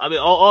 I mean,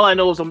 all I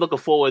know is I'm looking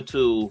forward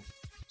to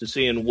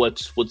seeing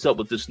what's up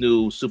with this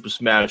new Super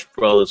Smash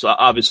Bros.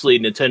 Obviously,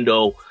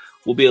 Nintendo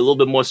will be a little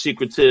bit more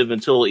secretive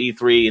until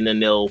E3, and then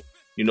they'll,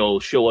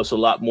 show us a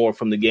lot more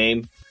from the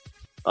game.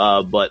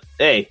 But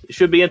hey, it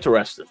should be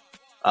interesting.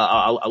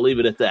 I'll leave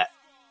it at that.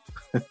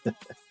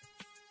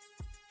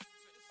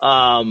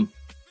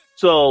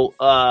 So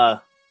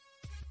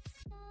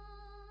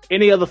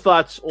any other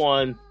thoughts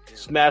on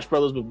Smash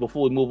Brothers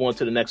before we move on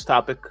to the next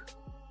topic?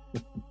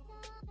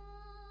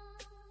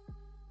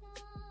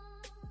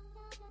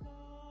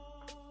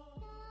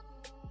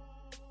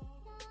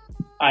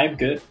 I'm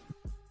good.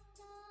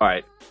 All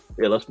right.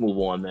 Yeah, let's move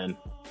on then.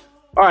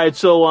 All right,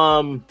 so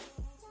I'm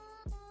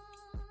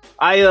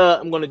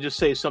going to just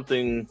say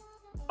something.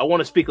 I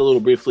want to speak a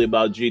little briefly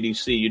about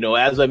GDC.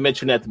 As I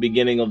mentioned at the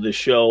beginning of the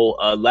show,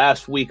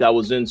 last week I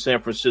was in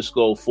San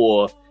Francisco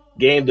for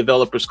Game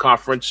Developers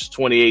Conference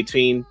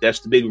 2018. That's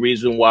the big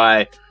reason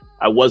why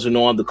I wasn't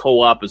on the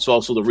co-op. It's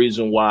also the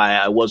reason why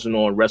I wasn't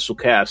on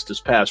WrestleCast this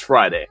past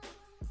Friday.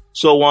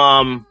 So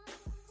I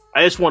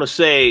just want to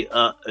say,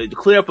 to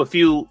clear up a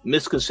few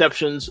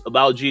misconceptions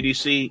about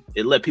GDC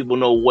and let people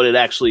know what it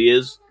actually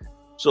is.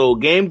 So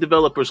Game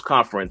Developers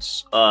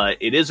Conference,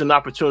 it is an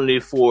opportunity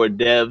for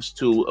devs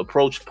to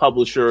approach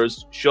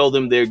publishers, show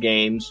them their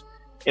games,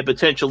 and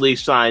potentially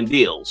sign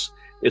deals.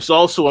 It's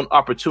also an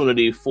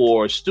opportunity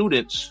for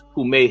students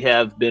who may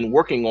have been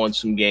working on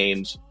some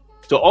games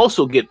to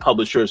also get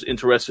publishers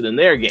interested in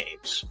their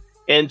games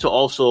and to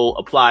also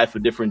apply for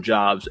different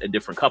jobs at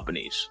different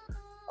companies.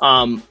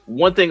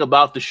 One thing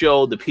about the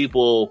show that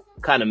people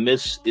kind of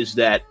miss is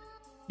that,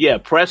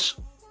 press,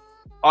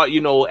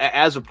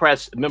 as a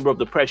member of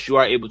the press, you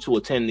are able to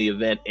attend the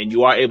event and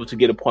you are able to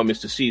get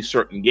appointments to see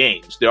certain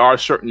games. There are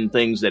certain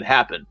things that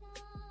happen.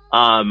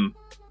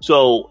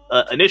 So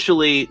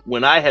initially,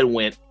 when I had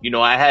went,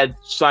 I had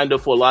signed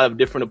up for a lot of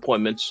different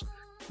appointments,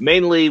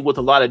 mainly with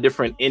a lot of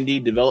different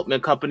indie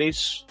development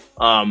companies.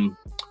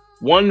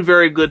 One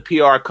very good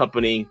PR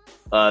company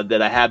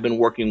that I have been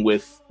working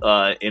with,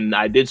 and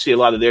I did see a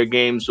lot of their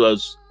games,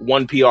 was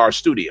One PR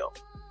Studio.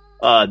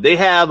 They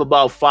have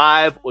about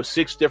 5 or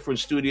 6 different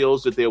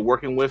studios that they're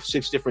working with,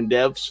 6 different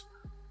devs.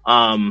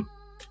 And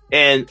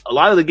a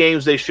lot of the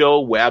games they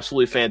show were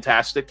absolutely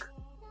fantastic.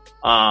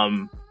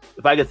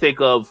 If I could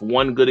think of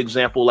one good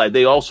example, like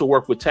they also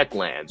work with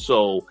Techland.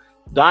 So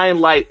Dying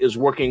Light is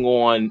working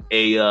on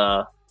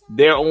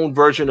their own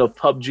version of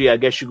PUBG, I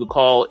guess you could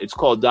call it. It's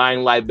called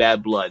Dying Light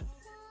Bad Blood.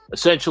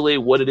 Essentially,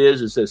 what it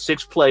is that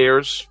 6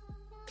 players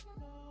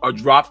are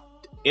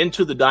dropped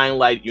into the Dying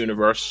Light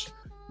universe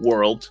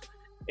world,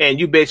 and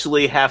you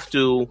basically have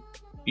to,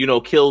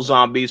 kill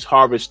zombies,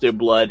 harvest their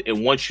blood,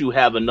 and once you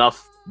have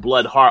enough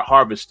blood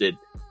harvested,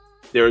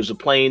 there is a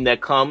plane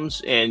that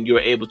comes and you're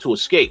able to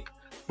escape.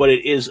 But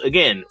it is,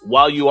 again,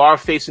 while you are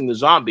facing the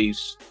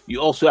zombies, you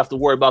also have to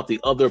worry about the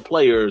other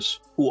players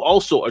who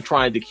also are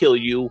trying to kill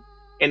you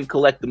and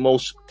collect the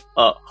most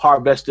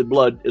harvested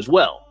blood as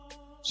well.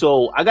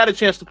 So I got a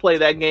chance to play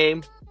that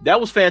game. That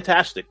was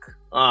fantastic.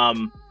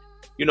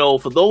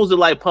 For those that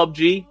like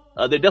PUBG,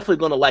 they're definitely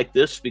going to like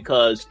this,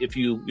 because if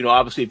you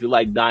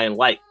like Dying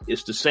Light,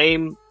 it's the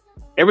same.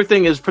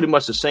 Everything is pretty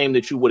much the same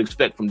that you would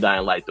expect from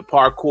Dying Light. The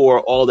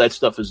parkour, all that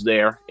stuff is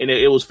there, and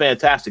it was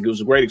fantastic. It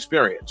was a great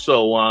experience.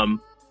 So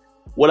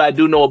what I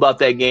do know about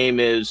that game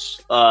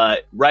is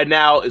right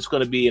now it's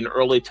going to be in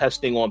early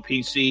testing on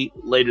PC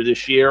later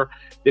this year.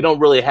 They don't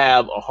really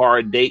have a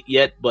hard date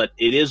yet, but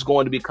it is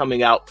going to be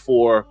coming out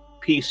for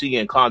PC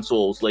and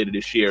consoles later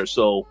this year.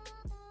 So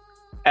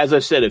as I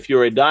said, if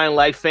you're a Dying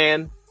Light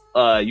fan,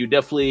 you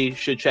definitely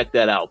should check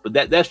that out.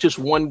 But that's just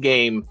one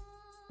game,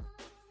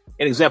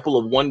 an example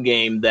of one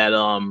game that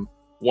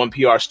One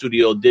PR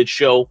Studio did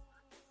show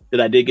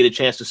that I did get a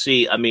chance to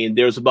see. I mean,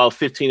 there's about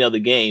 15 other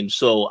games.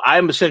 So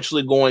I'm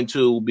essentially going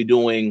to be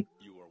doing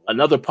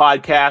another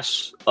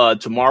podcast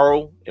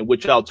tomorrow, in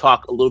which I'll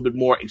talk a little bit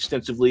more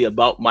extensively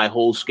about my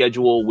whole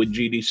schedule with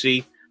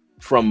GDC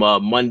from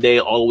Monday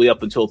all the way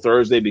up until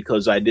Thursday,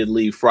 because I did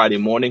leave Friday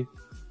morning.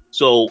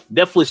 So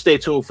definitely stay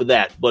tuned for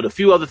that. But a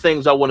few other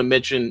things I want to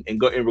mention in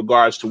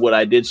regards to what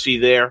I did see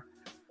there.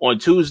 On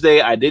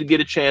Tuesday, I did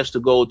get a chance to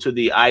go to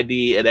the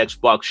ID at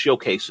Xbox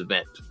Showcase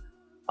event.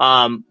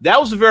 That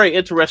was a very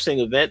interesting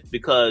event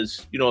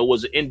because, it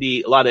was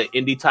a lot of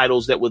indie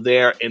titles that were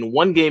there. And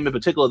one game in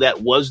particular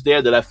that was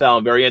there that I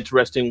found very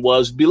interesting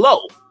was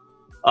Below.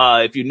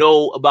 If you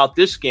know about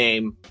this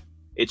game,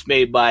 it's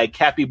made by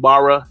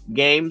Capybara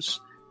Games.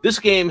 This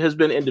game has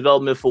been in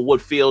development for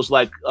what feels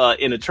like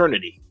an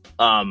eternity.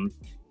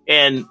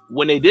 And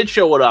when they did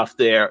show it off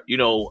there,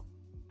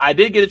 I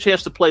did get a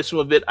chance to play some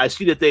of it. I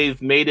see that they've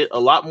made it a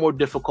lot more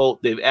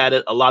difficult. They've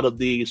added a lot of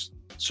these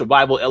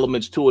survival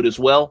elements to it as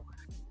well.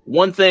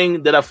 One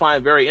thing that I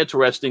find very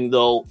interesting,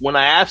 though, when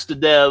I asked the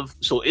dev,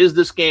 so is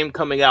this game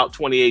coming out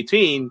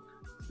 2018?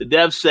 The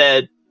dev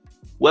said,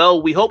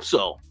 well, we hope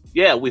so.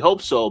 Yeah, we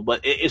hope so. But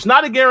it's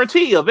not a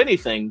guarantee of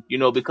anything,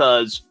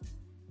 because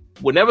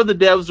whenever the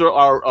devs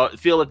are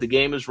feel that the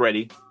game is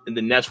ready, and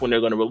then that's when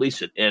they're going to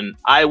release it. And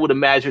I would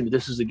imagine that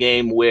this is a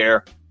game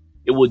where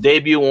it will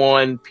debut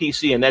on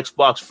PC and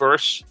Xbox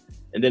first,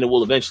 and then it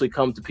will eventually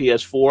come to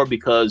PS4,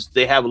 because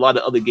they have a lot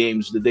of other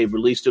games that they've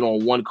released it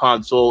on one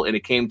console and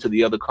it came to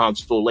the other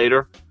console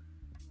later.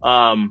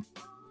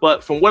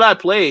 But from what I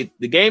played,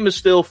 the game is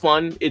still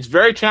fun. It's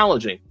very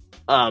challenging.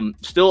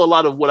 Still a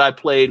lot of what I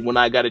played when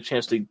I got a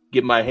chance to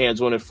get my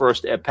hands on it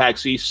first at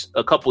PAX East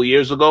a couple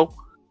years ago.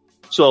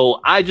 So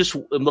I just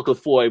am looking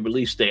for a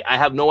release date. I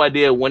have no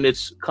idea when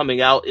it's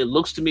coming out. It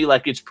looks to me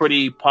like it's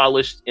pretty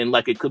polished and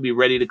like it could be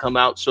ready to come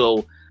out.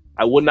 So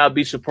I would not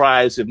be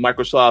surprised if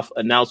Microsoft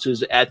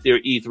announces at their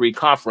E3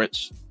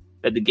 conference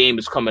that the game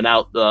is coming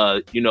out,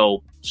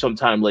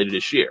 sometime later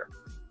this year.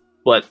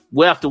 But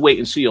we'll have to wait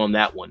and see on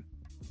that one.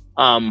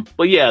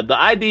 But yeah,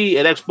 the ID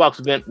at Xbox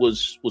event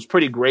was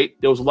pretty great.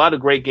 There was a lot of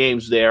great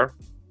games there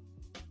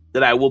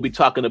that I will be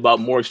talking about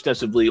more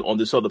extensively on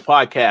this other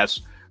podcast.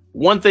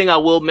 One thing I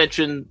will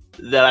mention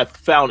that I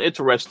found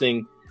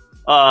interesting,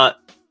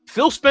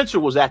 Phil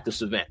Spencer was at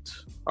this event.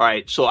 All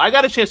right. So I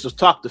got a chance to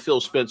talk to Phil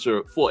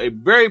Spencer for a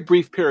very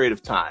brief period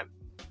of time.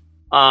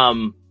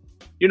 I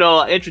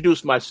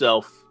introduced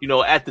myself.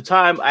 At the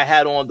time I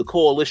had on the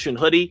Coalition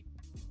hoodie,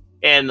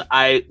 and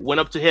I went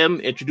up to him,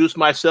 introduced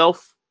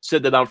myself,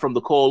 said that I'm from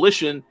the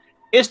Coalition.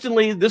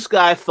 Instantly, this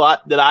guy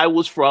thought that I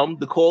was from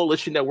the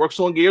Coalition that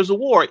works on Gears of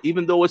War,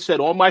 even though it said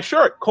on my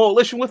shirt,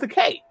 Coalition with a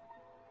K.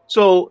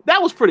 So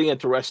that was pretty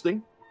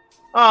interesting.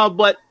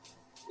 But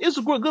it's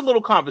a good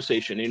little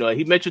conversation.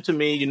 He mentioned to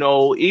me,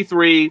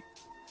 E3,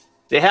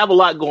 they have a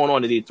lot going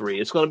on at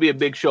E3. It's going to be a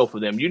big show for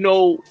them.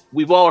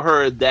 We've all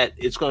heard that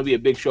it's going to be a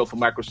big show for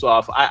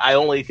Microsoft. I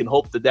only can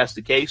hope that that's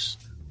the case.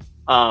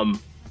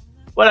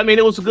 But I mean,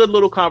 it was a good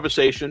little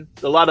conversation.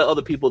 A lot of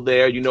other people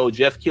there.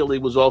 Jeff Keighley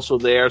was also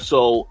there.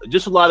 So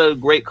just a lot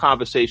of great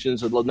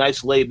conversations, a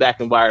nice laid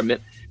back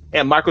environment.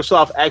 And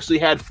Microsoft actually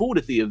had food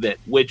at the event,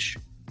 which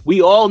we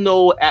all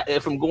know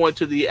from going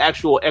to the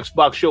actual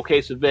Xbox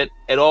Showcase event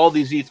at all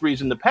these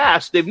E3s in the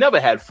past, they've never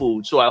had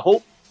food. So I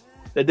hope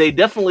that they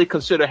definitely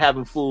consider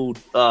having food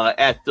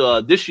at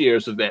this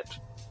year's event.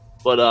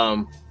 But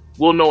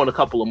we'll know in a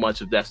couple of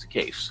months if that's the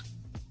case.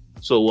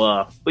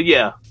 So, but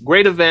yeah,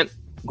 great event,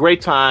 great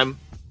time.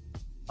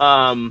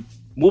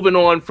 Moving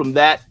on from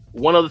that,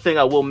 one other thing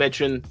I will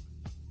mention,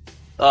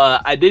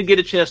 I did get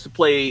a chance to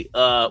play.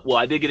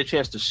 I did get a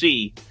chance to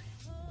see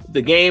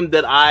the game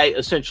that I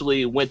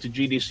essentially went to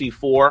GDC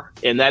for,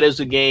 and that is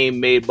a game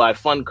made by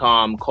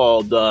Funcom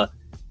called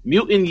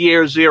Mutant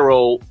Year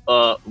Zero: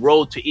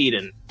 Road to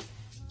Eden.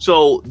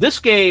 So this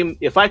game,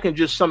 if I can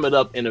just sum it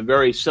up in a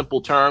very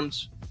simple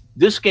terms,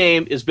 this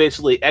game is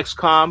basically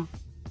XCOM,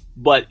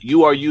 but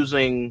you are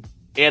using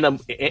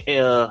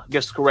I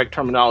guess the correct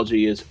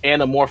terminology is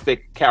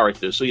anamorphic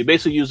characters. So you're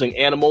basically using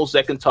animals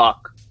that can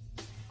talk.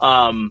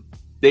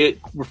 They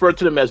refer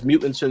to them as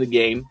mutants in the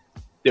game.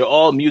 They're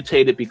all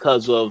mutated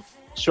because of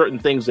certain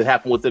things that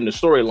happen within the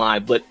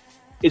storyline, but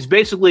it's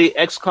basically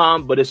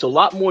XCOM, but it's a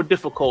lot more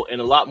difficult and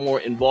a lot more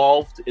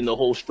involved in the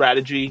whole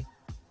strategy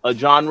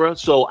genre.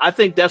 So I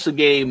think that's a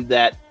game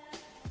that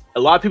a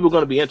lot of people are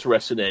going to be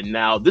interested in.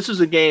 Now, this is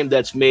a game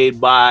that's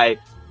made by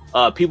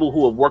people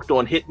who have worked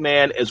on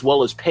Hitman as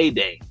well as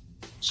Payday.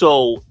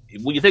 So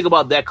when you think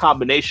about that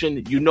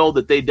combination, you know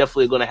that they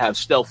definitely are going to have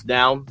stealth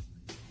down.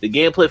 The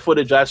gameplay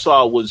footage I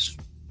saw was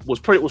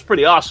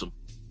pretty awesome.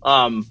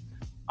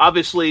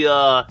 Obviously,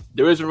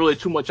 there isn't really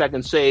too much I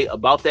can say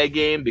about that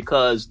game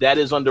because that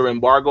is under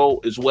embargo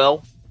as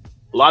well.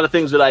 A lot of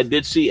things that I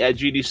did see at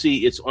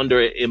GDC, it's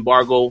under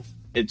embargo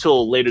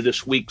until later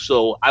this week.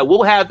 So I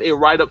will have a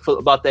write-up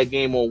about that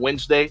game on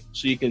Wednesday,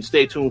 so you can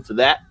stay tuned for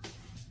that.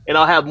 And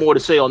I'll have more to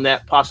say on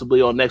that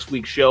possibly on next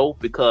week's show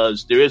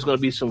because there is going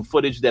to be some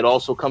footage that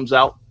also comes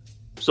out.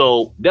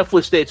 So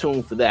definitely stay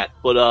tuned for that.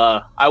 But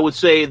I would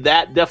say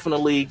that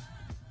definitely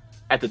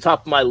at the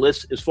top of my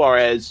list as far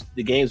as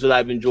the games that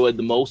I've enjoyed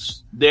the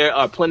most. There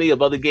are plenty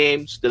of other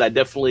games that I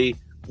definitely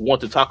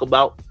want to talk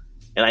about,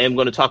 and I am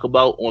going to talk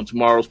about on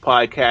tomorrow's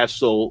podcast.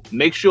 So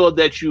make sure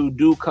that you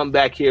do come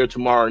back here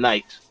tomorrow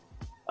night.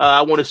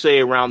 I want to say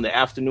around the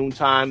afternoon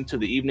time to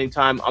the evening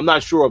time. I'm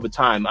not sure of a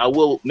time. I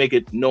will make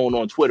it known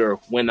on Twitter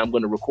when I'm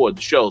going to record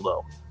the show,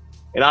 though.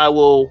 And I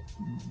will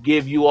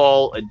give you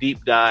all a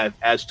deep dive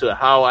as to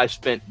how I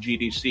spent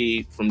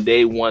GDC from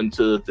day one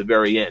to the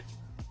very end.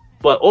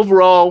 But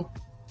overall,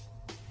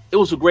 it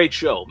was a great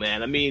show,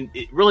 man. I mean,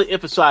 it really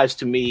emphasized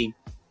to me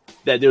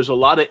that there's a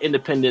lot of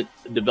independent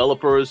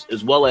developers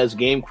as well as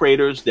game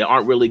creators that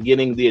aren't really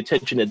getting the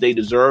attention that they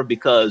deserve,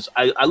 because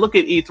I look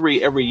at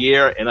E3 every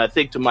year and I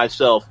think to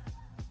myself,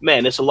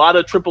 man, it's a lot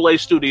of AAA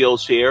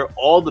studios here,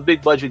 all the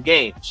big budget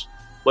games.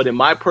 But in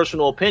my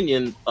personal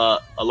opinion,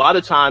 a lot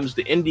of times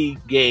the indie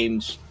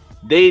games,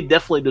 they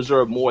definitely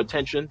deserve more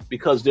attention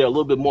because they're a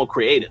little bit more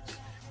creative.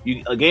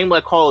 A game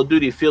like Call of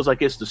Duty feels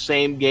like it's the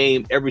same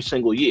game every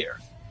single year,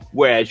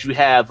 whereas you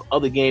have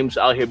other games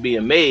out here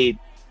being made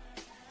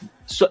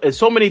in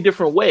so many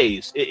different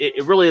ways.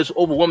 It really is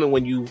overwhelming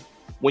when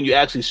you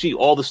actually see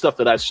all the stuff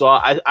that I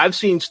saw. I've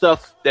seen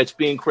stuff that's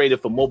being created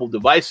for mobile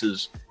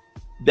devices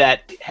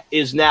that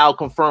is now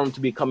confirmed to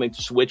be coming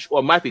to Switch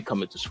or might be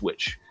coming to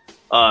Switch.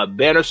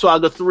 Banner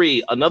Saga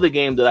 3, another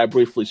game that I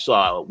briefly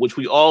saw, which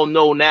we all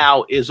know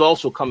now is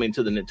also coming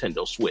to the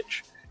Nintendo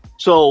Switch.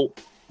 So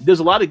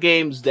there's a lot of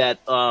games that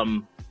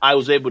I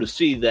was able to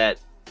see that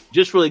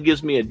just really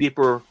gives me a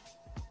deeper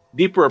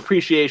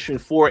appreciation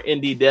for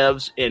indie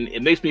devs, and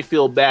it makes me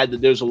feel bad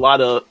that there's a lot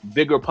of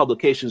bigger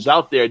publications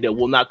out there that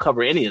will not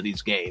cover any of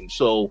these games.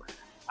 So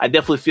I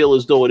definitely feel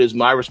as though it is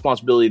my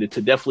responsibility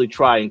to definitely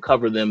try and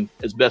cover them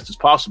as best as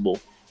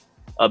possible,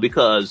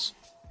 because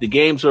the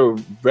games are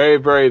very,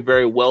 very,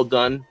 very well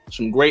done.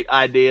 Some great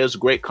ideas,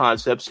 great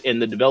concepts,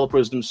 and the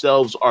developers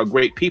themselves are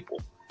great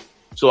people.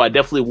 So I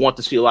definitely want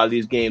to see a lot of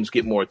these games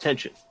get more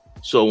attention.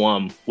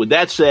 So with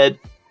that said,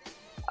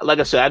 like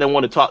I said, I didn't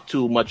want to talk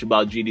too much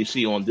about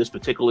GDC on this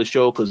particular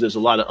show because there's a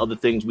lot of other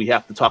things we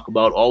have to talk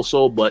about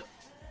also, but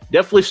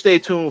definitely stay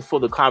tuned for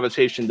the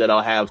conversation that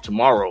I'll have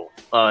tomorrow.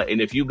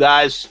 And if you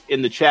guys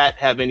in the chat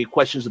have any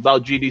questions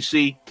about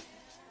GDC,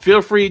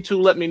 feel free to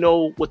let me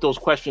know what those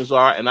questions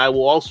are, and I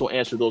will also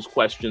answer those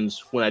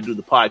questions when I do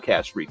the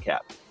podcast recap.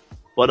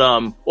 But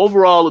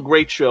overall, a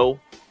great show,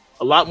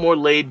 a lot more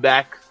laid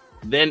back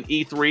than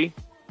E3.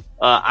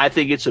 I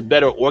think it's a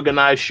better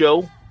organized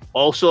show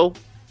also.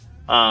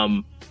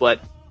 But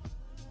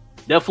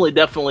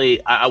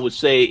definitely, I would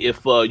say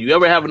if you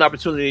ever have an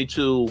opportunity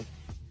to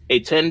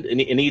attend an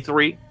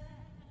E3,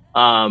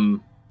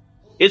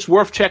 it's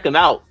worth checking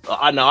out.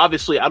 Now,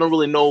 obviously, I don't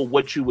really know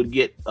what you would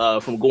get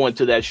from going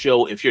to that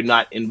show if you're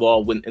not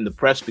involved in the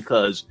press,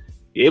 because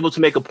you're able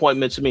to make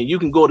appointments. I mean, you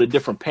can go to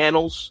different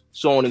panels,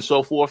 so on and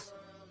so forth,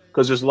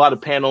 because there's a lot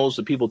of panels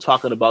of people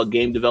talking about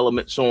game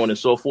development, so on and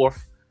so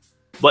forth.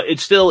 But it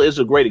still is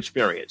a great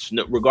experience,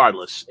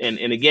 regardless. And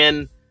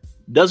again,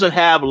 doesn't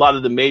have a lot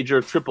of the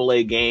major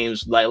AAA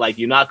games. Like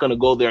you're not going to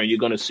go there and you're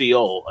going to see,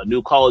 a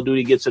new Call of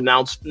Duty gets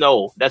announced.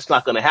 No, that's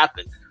not going to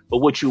happen. But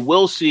what you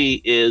will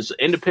see is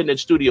independent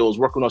studios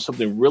working on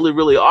something really,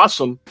 really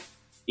awesome.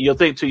 You'll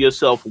think to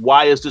yourself,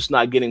 why is this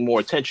not getting more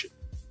attention?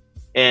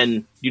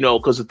 And,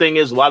 because the thing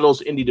is, a lot of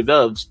those indie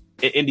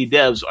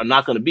devs are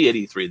not going to be at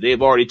E3.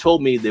 They've already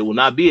told me they will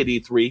not be at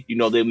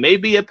E3. They may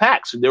be at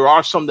PAX. There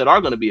are some that are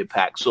going to be at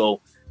PAX.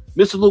 So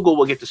Mr. Lugo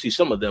will get to see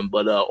some of them.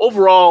 But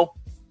overall,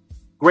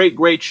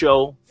 great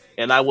show.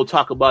 and I will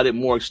talk about it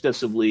more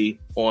extensively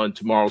on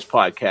tomorrow's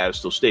podcast.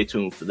 So stay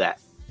tuned for that.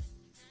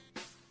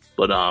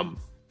 But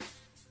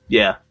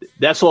yeah,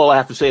 that's all I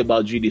have to say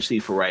about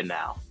GDC for right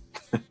now.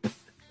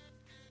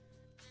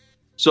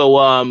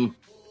 So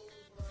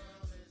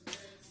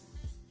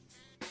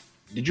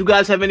did you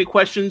guys have any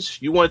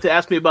questions you wanted to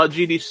ask me about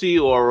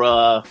GDC,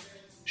 or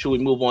should we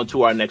move on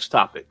to our next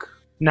topic?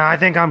 No, I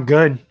think I'm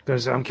good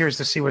because I'm curious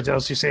to see what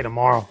else you say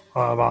tomorrow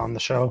about on the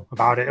show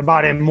about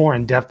it more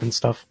in depth and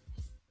stuff.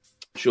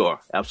 Sure,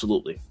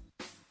 absolutely.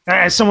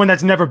 As someone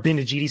that's never been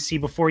to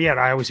GDC before yet,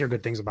 I always hear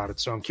good things about it,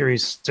 so I'm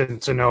curious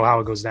to know how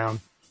it goes down.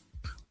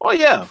 Oh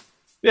yeah.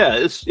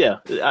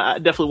 I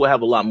definitely will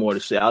have a lot more to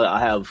say. I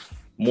have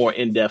more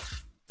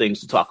in-depth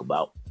things to talk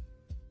about.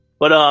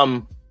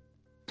 But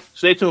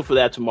stay tuned for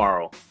that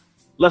tomorrow.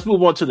 Let's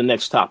move on to the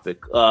next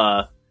topic.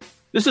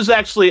 This is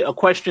actually a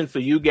question for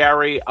you,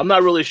 Gary. I'm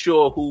not really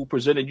sure who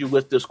presented you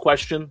with this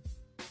question,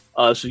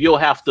 so you'll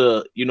have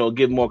to,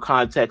 give more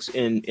context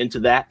into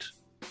that.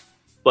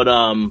 But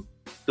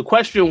the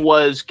question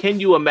was,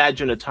 can you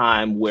imagine a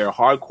time where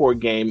hardcore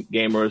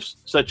gamers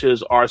such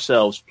as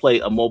ourselves play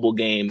a mobile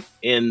game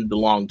in the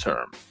long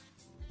term?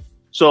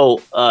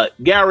 So,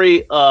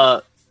 Gary,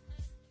 talk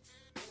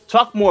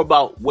more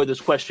about where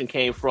this question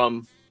came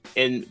from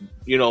and,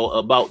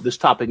 about this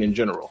topic in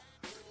general.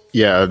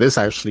 Yeah, this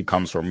actually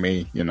comes from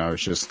me.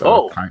 It's just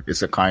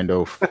it's a kind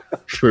of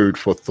food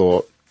for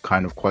thought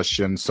kind of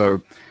question.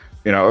 So,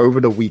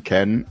 over the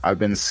weekend, I've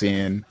been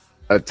seeing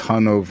a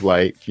ton of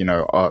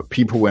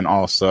people in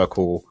our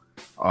circle,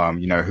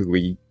 who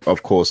we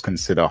of course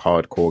consider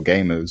hardcore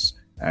gamers,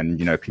 and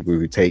people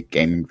who take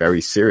gaming very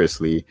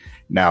seriously.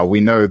 Now we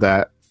know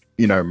that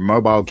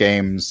mobile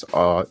games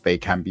they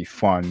can be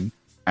fun,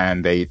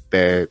 and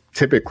they're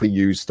typically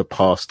used to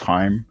pass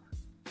time.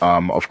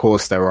 Of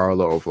course, there are a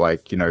lot of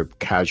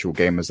casual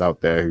gamers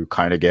out there who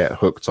kind of get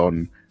hooked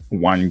on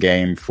one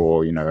game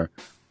for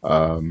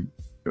an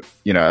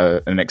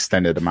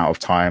extended amount of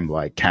time,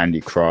 like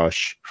Candy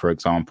Crush, for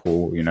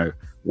example,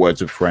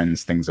 Words with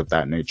Friends, things of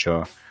that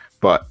nature.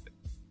 But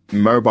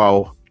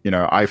mobile,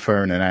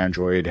 iPhone and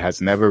Android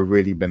has never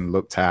really been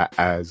looked at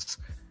as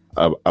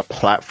a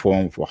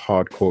platform for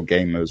hardcore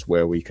gamers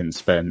where we can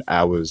spend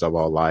hours of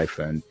our life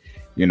and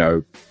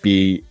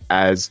be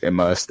as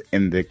immersed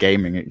in the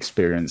gaming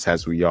experience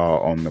as we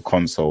are on the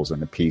consoles and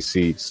the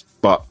PCs.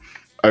 But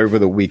over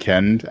the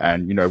weekend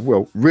and,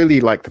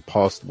 really like the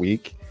past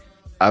week,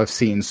 I've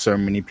seen so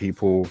many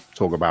people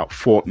talk about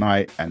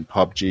Fortnite and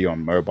PUBG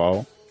on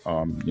mobile.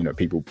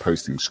 People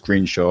posting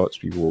screenshots,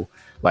 people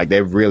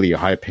they're really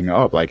hyping it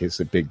up like it's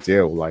a big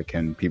deal.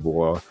 And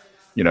people are,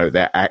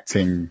 they're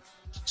acting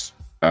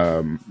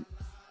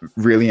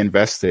really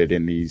invested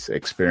in these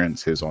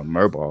experiences on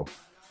mobile.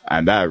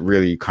 And that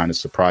really kind of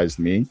surprised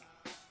me.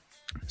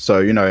 So,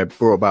 it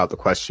brought about the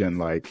question,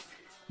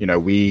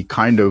 we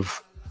kind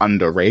of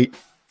underrate,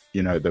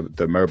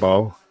 the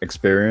mobile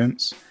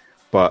experience.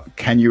 But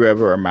can you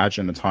ever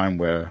imagine a time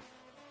where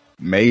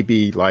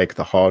maybe the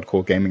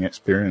hardcore gaming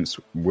experience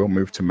will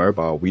move to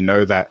mobile? We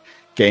know that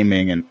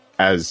gaming and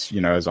as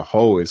a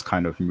whole is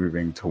kind of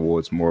moving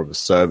towards more of a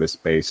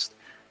service-based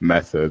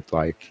method,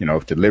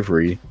 of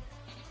delivery.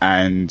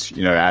 And,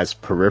 as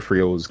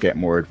peripherals get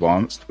more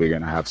advanced, we're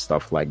going to have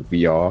stuff like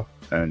VR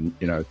and,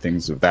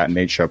 things of that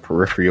nature,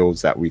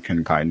 peripherals that we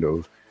can kind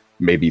of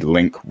maybe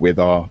link with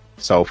our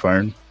cell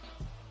phone.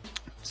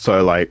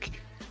 So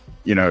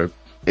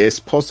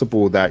it's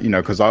possible that,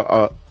 because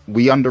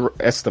we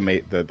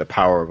underestimate the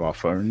power of our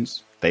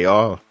phones. They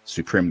are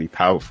supremely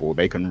powerful.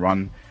 They can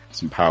run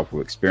some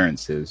powerful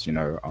experiences,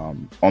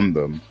 on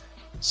them.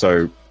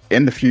 So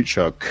in the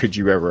future, could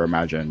you ever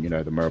imagine,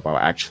 the mobile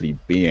actually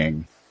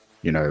being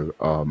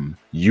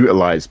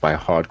utilized by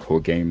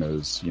hardcore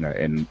gamers,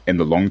 in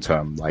the long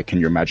term? Can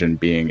you imagine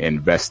being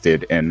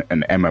invested in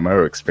an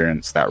MMO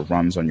experience that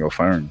runs on your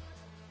phone,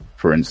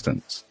 for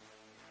instance?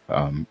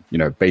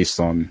 Based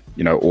on,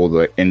 all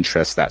the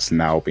interest that's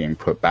now being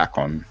put back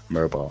on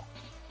mobile.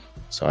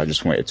 So I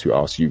just wanted to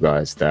ask you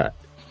guys that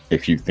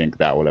if you think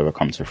that will ever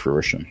come to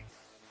fruition.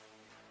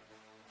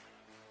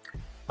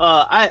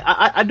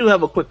 I do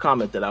have a quick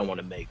comment that I want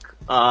to make.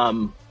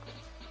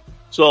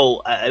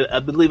 So I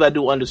believe I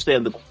do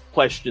understand the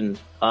question.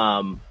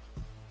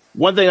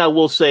 One thing I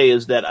will say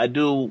is that I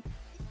do,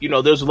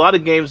 there's a lot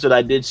of games that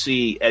I did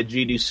see at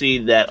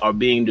GDC that are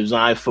being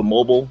designed for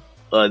mobile.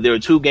 There are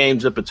two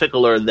games in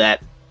particular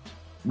that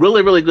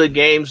really, really good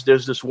games.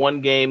 There's this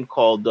one game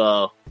called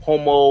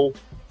Homo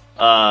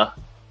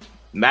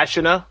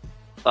Machina.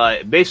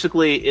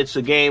 Basically, it's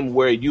a game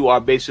where you are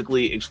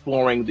basically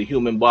exploring the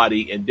human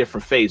body in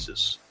different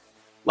phases.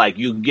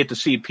 You get to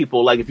see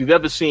people, if you've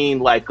ever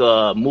seen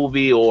a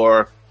movie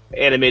or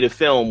animated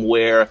film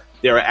where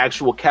there are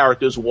actual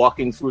characters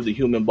walking through the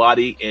human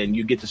body and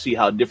you get to see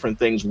how different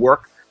things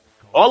work.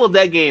 All of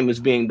that game is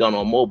being done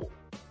on mobile.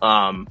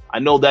 I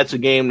know that's a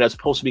game that's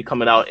supposed to be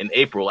coming out in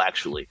April,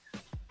 actually.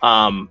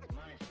 The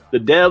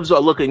devs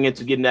are looking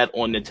into getting that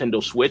on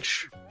Nintendo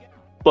Switch.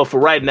 But for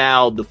right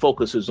now, the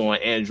focus is on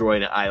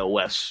Android and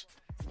iOS.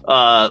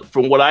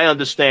 From what I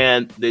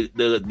understand,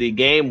 the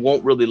game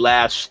won't really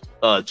last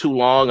too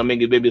long. I mean,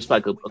 maybe it's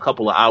like a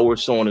couple of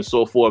hours, so on and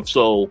so forth.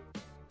 So,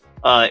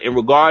 in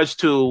regards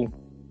to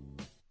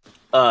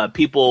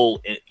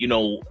people,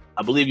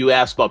 I believe you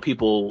asked about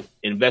people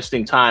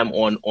investing time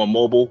on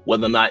mobile,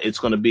 whether or not it's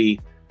going to be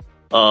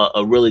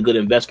a really good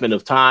investment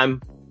of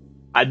time.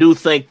 I do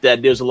think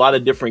that there's a lot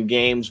of different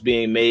games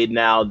being made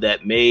now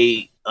that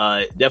may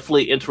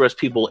definitely interest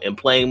people in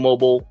playing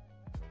mobile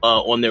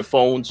on their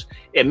phones.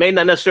 It may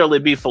not necessarily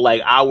be for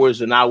like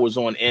hours and hours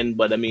on end,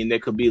 but I mean, there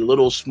could be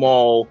little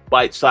small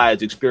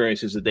bite-sized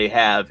experiences that they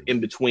have in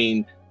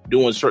between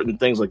doing certain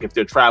things, like if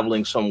they're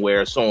traveling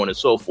somewhere, so on and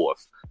so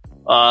forth.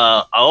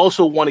 I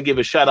also want to give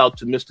a shout out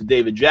to Mr.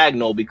 David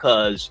Jagno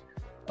because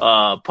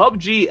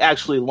PUBG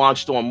actually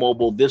launched on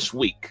mobile this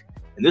week.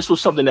 And this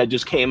was something that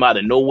just came out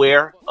of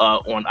nowhere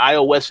on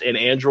iOS and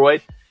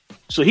Android.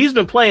 So he's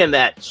been playing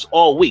that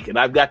all week, and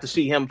I've got to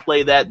see him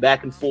play that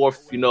back and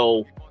forth, in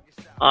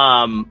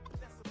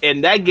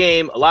that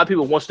game, a lot of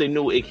people, once they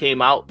knew it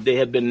came out, they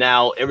have been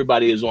now,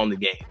 everybody is on the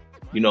game.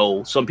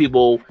 Some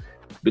people,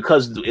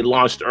 because it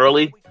launched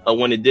early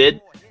when it did,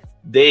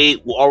 they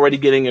were already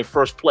getting in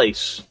first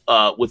place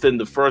within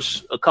the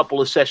first a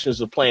couple of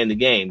sessions of playing the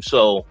game.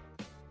 So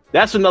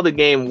that's another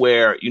game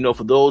where,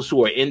 for those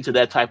who are into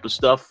that type of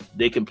stuff,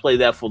 they can play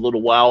that for a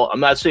little while.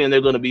 I'm not saying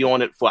they're going to be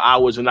on it for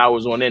hours and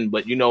hours on end,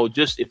 but,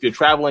 just if you're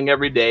traveling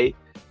every day,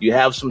 you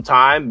have some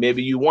time,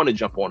 maybe you want to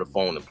jump on the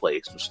phone and play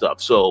some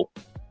stuff. So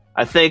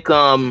I think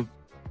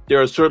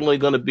there are certainly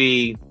going to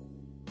be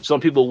some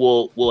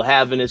people will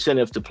have an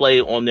incentive to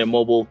play on their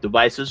mobile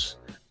devices.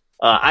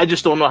 I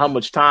just don't know how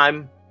much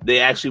time they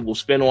actually will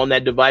spend on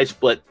that device,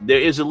 but there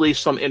is at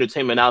least some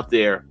entertainment out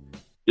there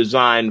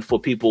designed for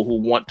people who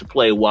want to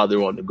play while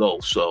they're on the go.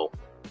 So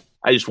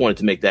I just wanted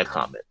to make that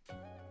comment.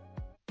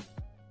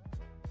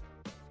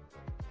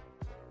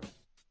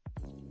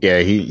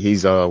 Yeah,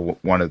 he's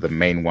one of the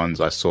main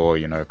ones I saw,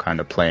 kind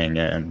of playing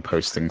it and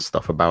posting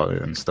stuff about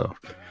it and stuff.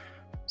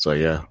 So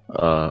yeah,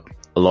 a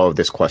lot of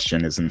this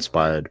question is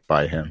inspired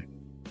by him.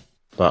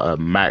 But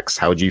Max,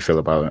 how do you feel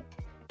about it?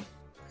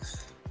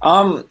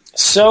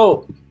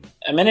 So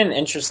I'm in an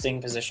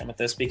interesting position with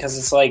this because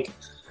it's like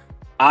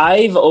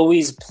I've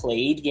always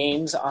played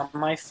games on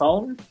my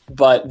phone,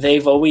 but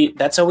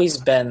that's always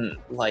been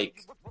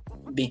like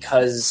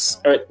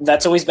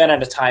that's always been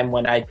at a time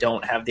when I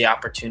don't have the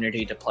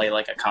opportunity to play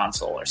like a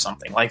console or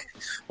something. Like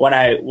when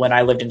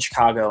I lived in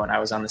Chicago and I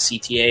was on the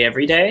CTA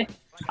every day,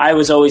 I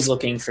was always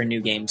looking for new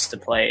games to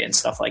play and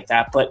stuff like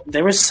that. But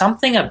there was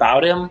something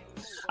about him.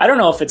 I don't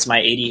know if it's my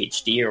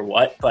ADHD or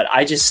what, but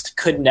I just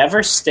could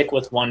never stick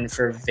with one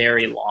for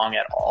very long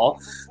at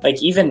all.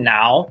 Like even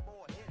now,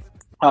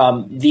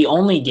 the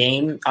only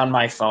game on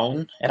my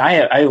phone, and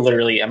I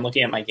literally, I'm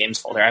looking at my games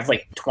folder. I have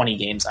like 20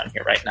 games on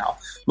here right now.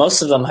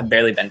 Most of them have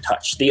barely been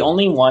touched. The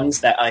only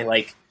ones that I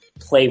like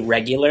play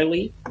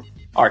regularly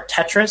are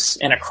Tetris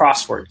and a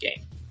crossword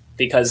game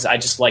because I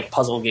just like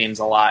puzzle games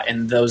a lot.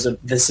 And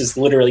this is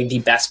literally the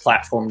best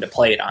platform to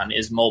play it on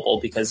is mobile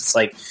because it's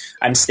like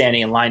I'm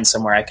standing in line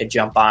somewhere. I could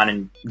jump on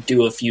and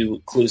do a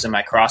few clues in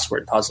my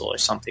crossword puzzle or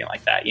something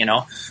like that.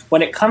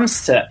 When it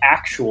comes to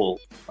actual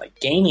like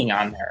gaming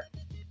on there,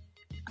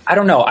 I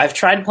don't know. I've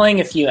tried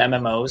playing a few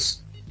MMOs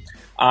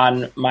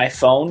on my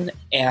phone,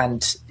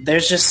 and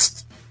there's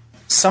just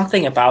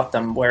something about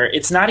them where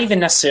it's not even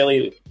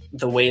necessarily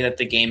the way that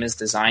the game is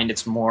designed.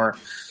 It's more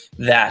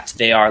that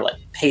they are like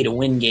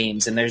pay-to-win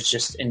games, and there's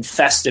just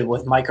infested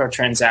with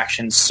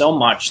microtransactions so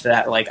much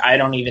that like I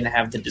don't even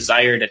have the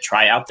desire to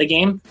try out the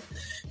game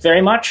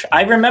very much.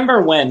 I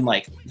remember when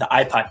like the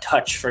iPod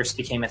Touch first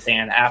became a thing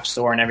and the App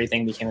Store and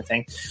everything became a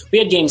thing. We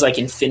had games like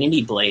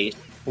Infinity Blade,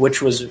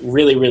 which was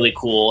really, really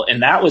cool.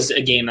 And that was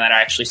a game that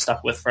I actually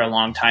stuck with for a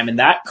long time. And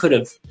that could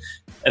have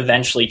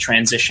eventually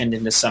transitioned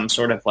into some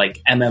sort of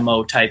like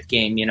MMO type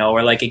game,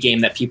 or like a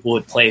game that people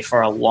would play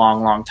for a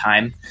long, long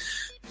time.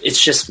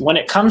 It's just when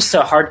it comes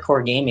to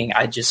hardcore gaming,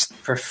 I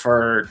just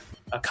prefer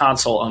a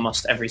console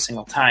almost every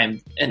single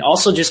time. And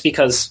also just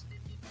because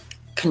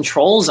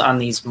controls on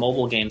these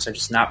mobile games are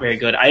just not very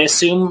good. I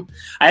assume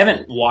I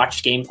haven't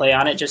watched gameplay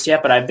on it just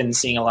yet, but I've been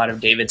seeing a lot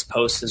of David's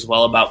posts as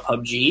well about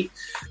PUBG.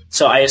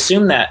 So I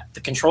assume that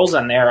the controls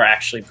on there are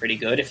actually pretty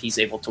good if he's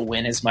able to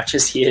win as much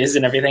as he is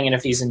and everything. And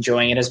if he's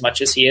enjoying it as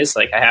much as he is,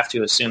 like I have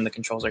to assume the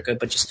controls are good,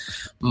 but just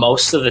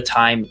most of the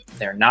time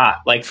they're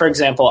not. Like, for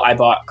example, I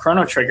bought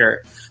Chrono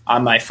Trigger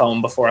on my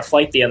phone before a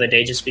flight the other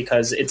day, just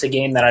because it's a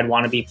game that I'd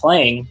want to be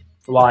playing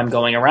while I'm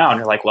going around.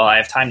 Or like, well, I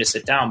have time to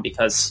sit down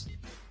because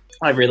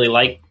I really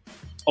like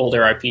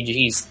older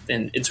RPGs,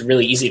 and it's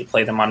really easy to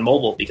play them on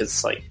mobile because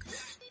it's like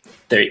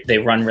they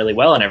run really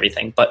well and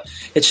everything. But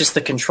it's just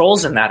the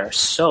controls in that are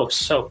so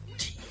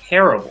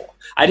terrible.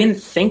 I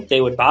didn't think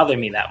they would bother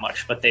me that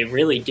much, but they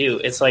really do.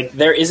 It's like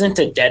there isn't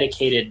a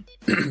dedicated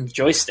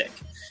joystick.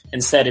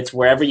 Instead, it's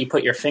wherever you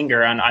put your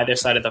finger on either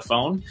side of the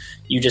phone,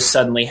 you just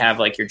suddenly have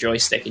like your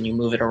joystick and you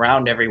move it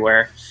around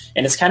everywhere.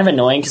 And it's kind of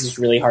annoying because it's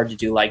really hard to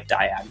do like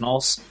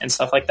diagonals and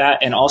stuff like that.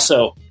 And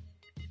also,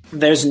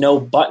 there's no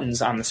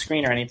buttons on the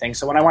screen or anything.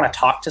 So when I want to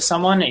talk to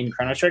someone in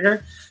Chrono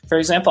Trigger, for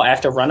example, I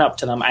have to run up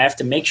to them. I have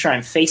to make sure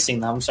I'm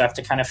facing them. So I have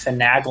to kind of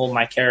finagle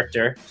my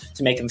character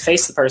to make them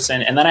face the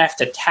person. And then I have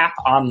to tap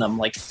on them,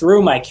 like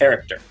through my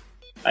character.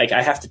 Like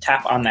I have to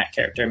tap on that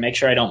character and make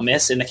sure I don't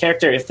miss. And the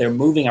character, if they're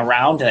moving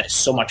around, that is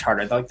so much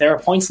harder. Like there are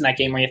points in that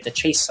game where you have to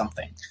chase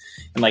something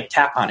and like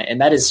tap on it. And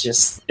that is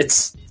just,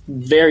 it's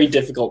very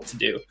difficult to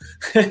do.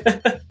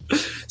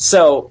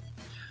 So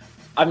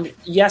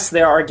yes,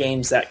 there are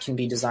games that can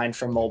be designed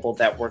for mobile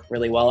that work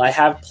really well. I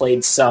have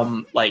played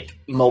some like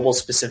mobile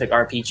specific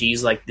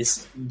RPGs like the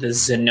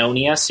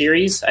Xenonia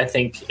series. I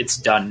think it's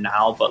done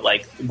now, but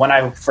like when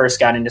I first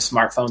got into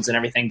smartphones and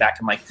everything back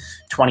in like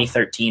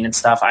 2013 and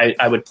stuff,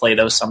 I would play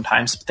those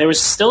sometimes. But there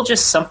was still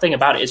just something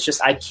about it. It's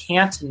just I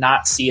can't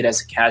not see it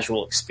as a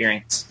casual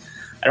experience.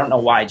 I don't know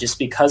why, just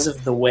because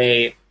of the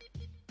way...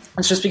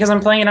 It's just because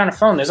I'm playing it on a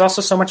phone. There's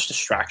also so much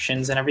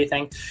distractions and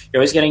everything. You're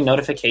always getting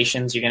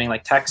notifications. You're getting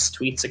like texts,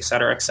 tweets,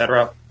 etc.,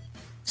 etc.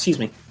 Excuse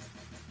me.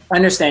 I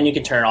understand you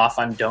can turn it off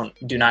on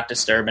do not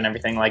disturb and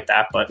everything like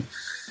that, but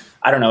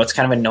I don't know. It's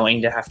kind of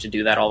annoying to have to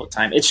do that all the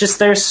time. It's just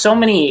there's so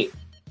many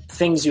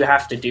things you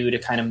have to do to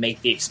kind of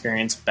make the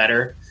experience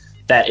better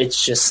that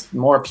it's just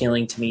more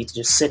appealing to me to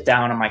just sit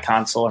down on my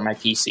console or my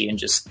PC and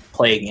just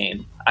play a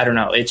game. I don't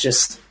know. It's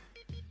just...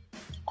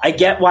 I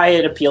get why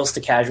it appeals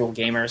to casual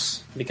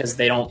gamers because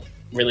they don't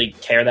really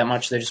care that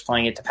much. They're just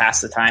playing it to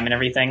pass the time and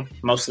everything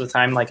most of the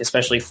time, like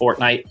especially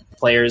Fortnite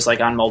players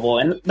like on mobile.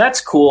 And that's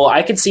cool.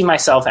 I could see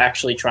myself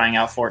actually trying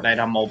out Fortnite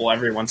on mobile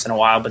every once in a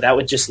while, but that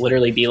would just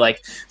literally be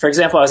like, for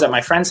example, I was at my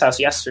friend's house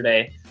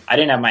yesterday. I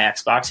didn't have my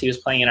Xbox. He was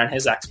playing it on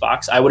his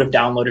Xbox. I would have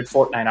downloaded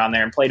Fortnite on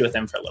there and played with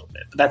him for a little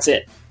bit. But that's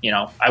it. You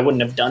know, I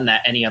wouldn't have done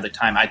that any other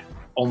time. I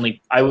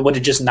would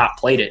have just not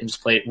played it and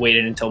just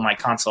waited until my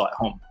console at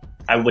home.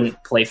 I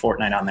wouldn't play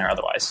Fortnite on there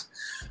otherwise.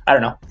 I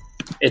don't know.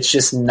 It's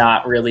just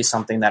not really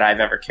something that I've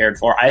ever cared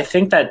for. I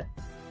think that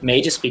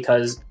may just be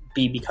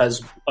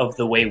because of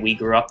the way we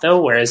grew up,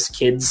 though, whereas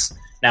kids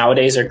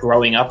nowadays are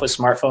growing up with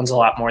smartphones a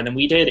lot more than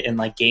we did, and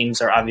like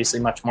games are obviously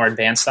much more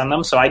advanced on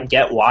them. So I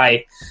get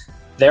why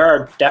there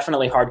are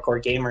definitely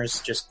hardcore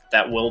gamers just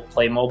that will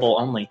play mobile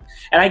only.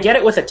 And I get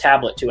it with a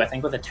tablet, too. I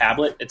think with a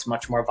tablet, it's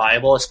much more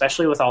viable,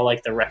 especially with all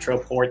like the retro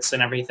ports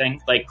and everything.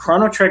 Like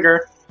Chrono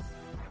Trigger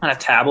on a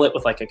tablet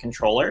with like a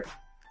controller,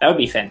 that would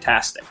be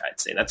fantastic.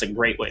 I'd say that's a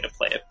great way to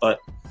play it. But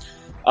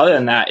other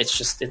than that,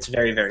 it's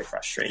very, very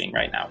frustrating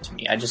right now to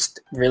me. I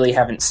just really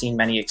haven't seen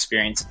many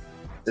experiences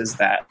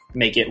that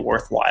make it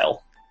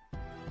worthwhile.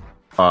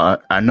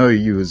 I know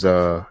you was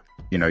a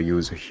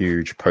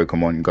huge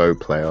Pokemon Go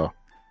player.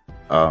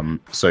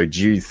 So do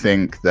you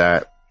think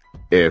that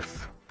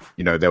if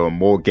there were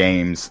more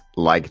games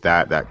like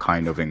that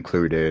kind of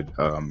included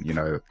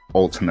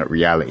alternate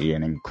reality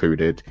and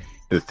included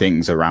the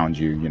things around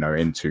you,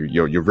 into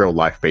your real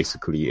life,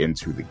 basically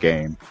into the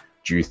game,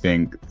 do you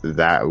think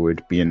that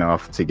would be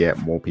enough to get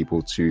more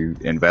people to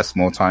invest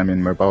more time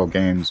in mobile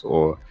games?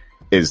 Or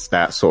is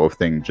that sort of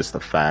thing just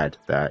a fad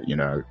that,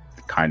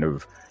 kind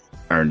of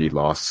only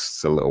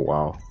lasts a little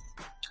while?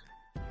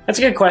 That's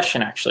a good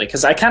question, actually,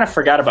 because I kind of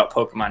forgot about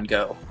Pokemon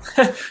Go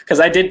because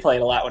I did play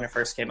it a lot when it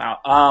first came out.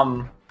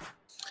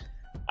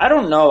 I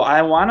don't know.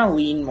 I want to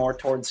lean more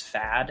towards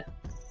fad.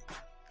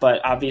 But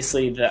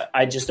obviously,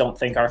 I just don't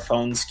think our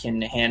phones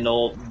can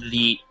handle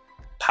the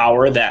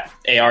power that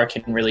AR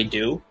can really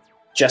do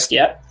just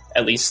yet,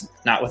 at least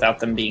not without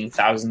them being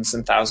thousands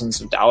and thousands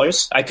of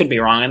dollars. I could be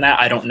wrong on that.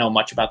 I don't know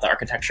much about the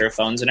architecture of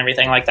phones and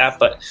everything like that.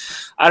 But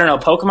I don't know.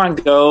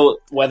 Pokemon Go,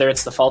 whether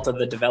it's the fault of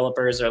the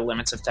developers or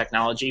limits of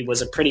technology,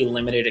 was a pretty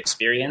limited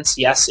experience.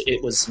 Yes,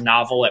 it was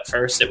novel at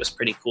first. It was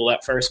pretty cool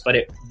at first, but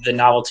the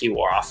novelty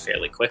wore off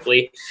fairly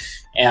quickly.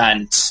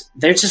 And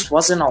there just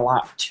wasn't a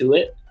lot to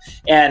it.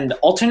 And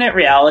alternate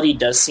reality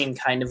does seem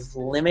kind of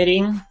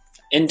limiting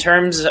in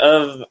terms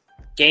of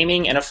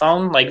gaming in a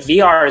phone. Like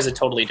VR is a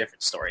totally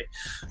different story.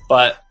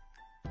 But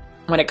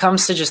when it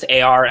comes to just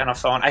AR and a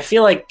phone, I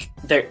feel like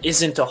there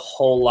isn't a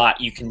whole lot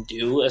you can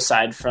do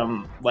aside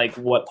from like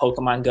what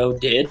Pokemon Go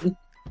did.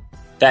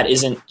 That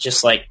isn't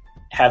just like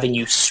having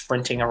you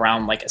sprinting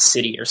around like a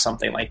city or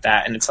something like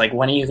that. And it's like,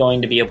 when are you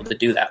going to be able to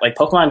do that? Like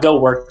Pokemon Go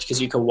worked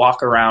because you could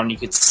walk around, you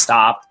could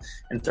stop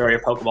and throw your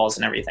Pokeballs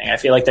and everything. I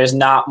feel like there's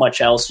not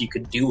much else you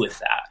could do with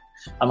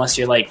that unless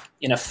you're like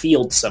in a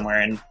field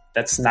somewhere, and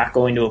that's not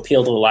going to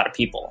appeal to a lot of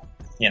people,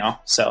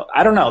 So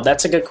I don't know.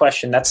 That's a good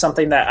question. That's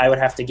something that I would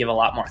have to give a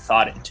lot more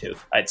thought into,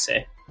 I'd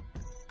say.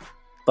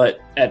 But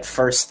at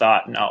first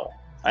thought, no.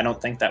 I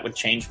don't think that would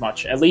change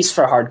much, at least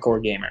for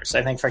hardcore gamers.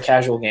 I think for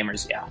casual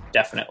gamers, yeah,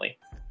 definitely.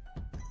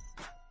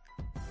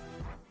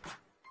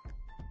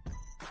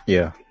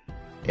 Yeah,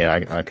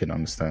 I can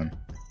understand.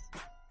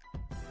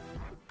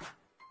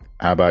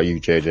 How about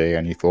you, JJ?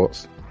 Any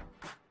thoughts?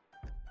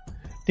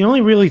 The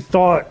only really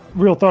thought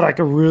real thought I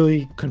could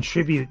really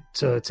contribute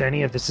to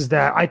any of this is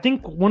that I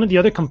think one of the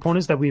other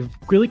components that we've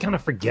really kind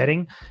of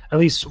forgetting, at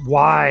least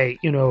why,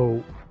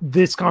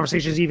 this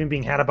conversation is even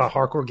being had about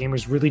hardcore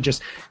gamers really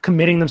just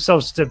committing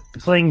themselves to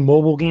playing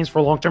mobile games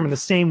for long term in the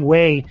same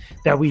way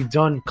that we've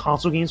done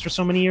console games for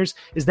so many years,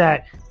 is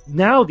that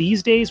now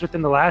these days,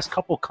 within the last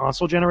couple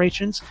console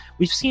generations,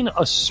 we've seen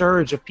a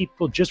surge of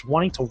people just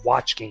wanting to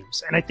watch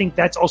games. And I think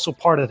that's also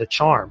part of the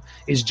charm,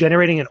 is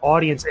generating an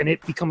audience and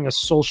it becoming a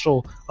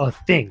social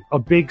thing, a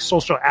big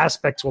social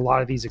aspect to a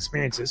lot of these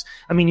experiences.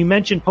 I mean, you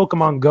mentioned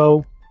Pokemon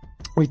Go.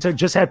 We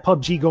just had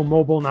PUBG Go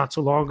Mobile not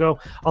so long ago.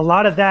 A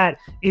lot of that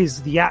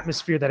is the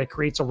atmosphere that it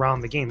creates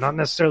around the game, not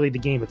necessarily the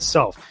game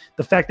itself.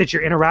 The fact that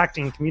you're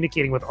interacting and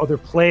communicating with other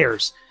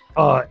players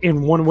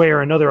in one way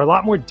or another a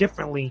lot more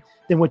differently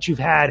than what you've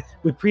had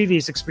with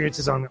previous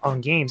experiences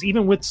on games,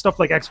 even with stuff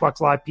like Xbox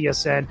Live,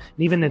 PSN, and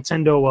even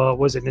Nintendo,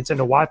 Nintendo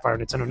Wi-Fi or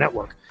Nintendo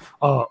Network.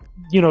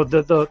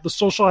 The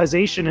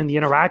socialization and the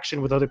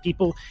interaction with other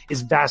people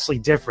is vastly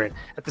different.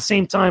 At the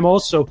same time,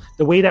 also,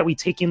 the way that we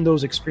take in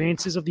those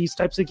experiences of these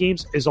types of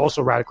games is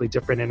also radically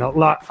different. And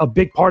a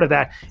big part of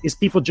that is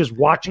people just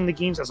watching the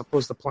games as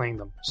opposed to playing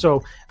them.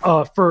 So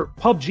for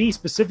PUBG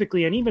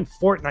specifically, and even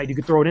Fortnite, you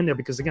could throw it in there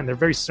because, again, they're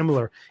very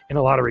similar in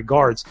a lot of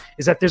regards,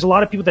 is that there's a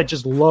lot of people that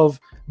just love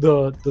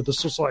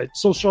the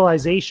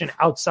socialization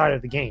outside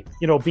of the game,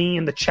 being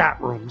in the chat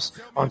rooms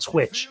on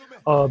Twitch,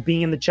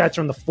 being in the chats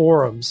or in the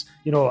forums,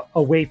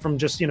 away from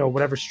just,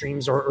 whatever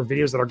streams or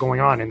videos that are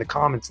going on in the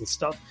comments and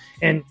stuff.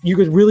 And you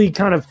could really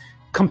kind of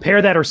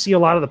compare that or see a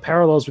lot of the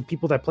parallels with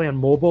people that play on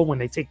mobile when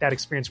they take that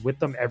experience with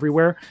them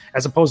everywhere,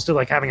 as opposed to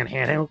like having a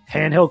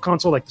handheld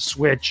console like the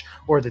Switch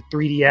or the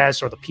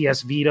 3DS or the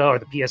PS Vita or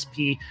the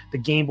PSP, the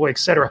Game Boy,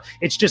 etc.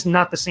 It's just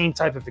not the same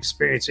type of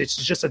experience. It's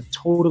just a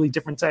totally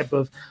different type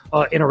of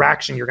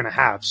interaction you're going to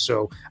have.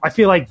 So I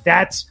feel like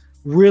that's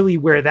really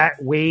where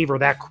that wave or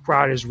that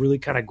crowd is really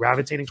kind of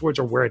gravitating towards,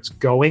 or where it's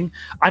going.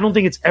 I don't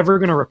think it's ever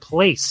going to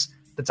replace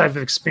the type of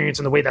experience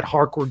and the way that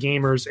hardcore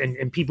gamers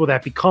and people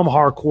that become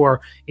hardcore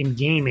in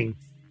gaming,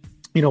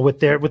 with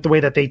the way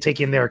that they take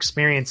in their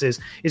experiences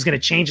is going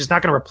to change. It's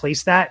not going to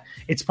replace that.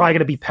 It's probably going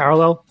to be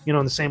parallel, in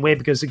the same way,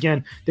 because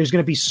again, there's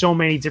going to be so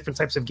many different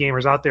types of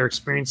gamers out there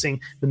experiencing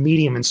the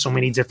medium in so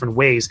many different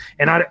ways.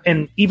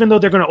 And even though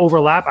they're going to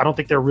overlap, I don't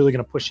think they're really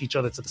going to push each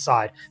other to the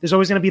side. There's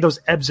always going to be those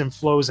ebbs and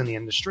flows in the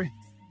industry.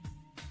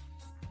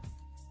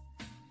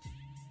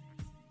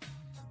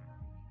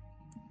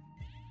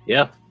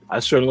 Yeah, I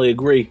certainly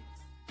agree.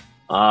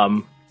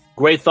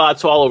 Great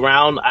thoughts all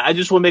around. I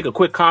just want to make a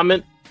quick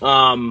comment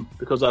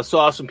because I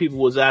saw some people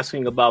was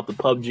asking about the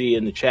PUBG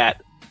in the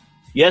chat.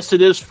 Yes,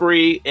 it is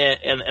free,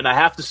 and I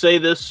have to say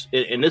this,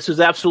 and this is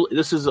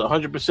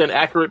 100%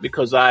 accurate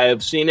because I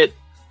have seen it,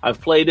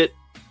 I've played it.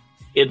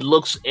 It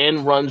looks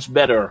and runs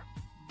better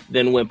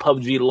than when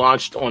PUBG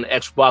launched on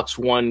Xbox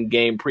One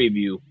game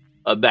preview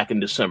back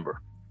in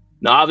December.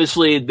 Now,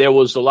 obviously, there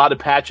was a lot of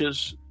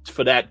patches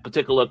for that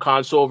particular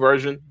console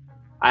version.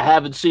 I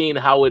haven't seen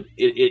how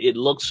it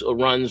looks or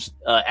runs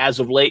as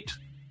of late,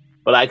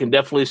 but I can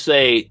definitely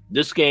say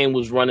this game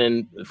was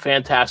running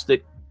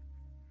fantastic.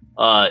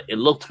 It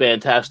looked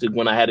fantastic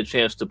when I had a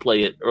chance to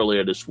play it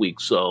earlier this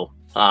week. So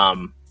I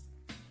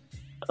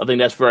think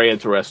that's very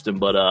interesting.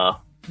 But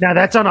now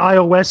that's on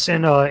iOS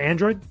and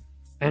Android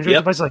yep.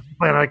 device, like you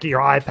play on like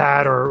your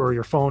iPad or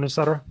your phone,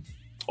 etc.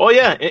 Oh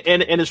yeah,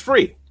 and it's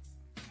free.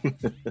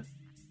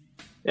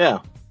 Yeah,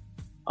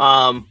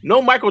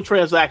 no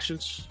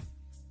microtransactions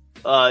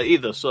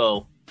either.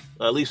 So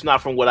at least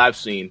not from what I've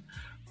seen.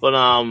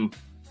 But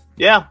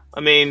yeah, I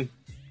mean,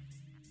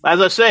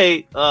 as I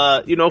say,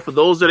 for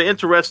those that are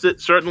interested,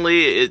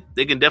 certainly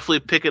they can definitely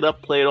pick it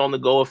up, play it on the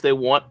go if they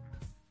want.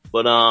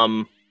 But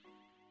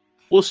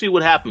we'll see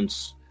what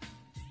happens.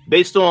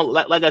 Based on,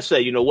 like I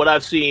said, what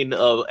I've seen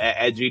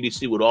at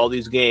GDC with all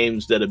these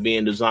games that are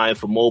being designed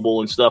for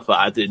mobile and stuff,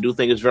 I do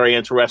think it's very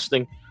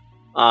interesting.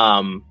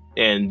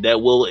 And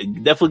that will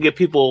definitely get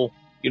people,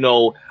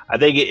 I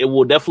think it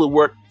will definitely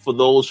work for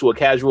those who are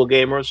casual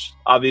gamers,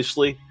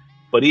 obviously.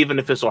 But even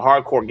if it's a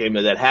hardcore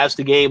gamer that has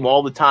the game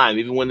all the time,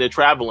 even when they're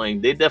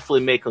traveling, they definitely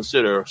may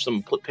consider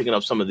picking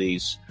up some of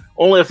these.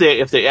 Only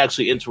if they're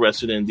actually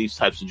interested in these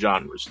types of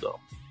genres,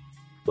 though.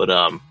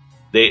 But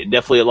they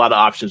definitely a lot of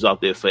options out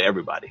there for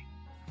everybody.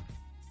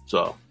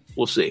 So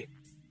we'll see.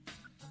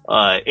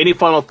 Any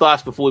final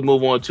thoughts before we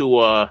move on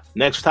to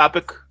next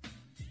topic?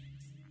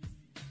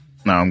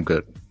 No, I'm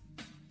good.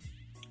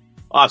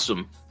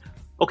 Awesome.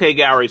 Okay,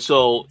 Gary.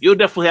 So you'll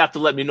definitely have to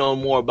let me know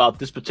more about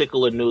this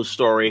particular news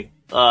story.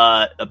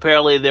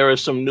 Apparently, there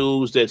is some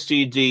news that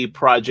CD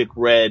Projekt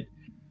Red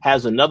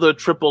has another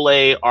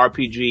AAA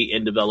RPG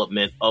in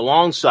development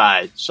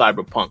alongside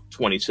Cyberpunk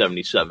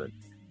 2077,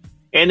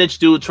 and it's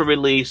due to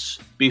release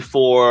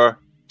before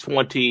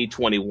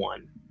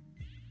 2021.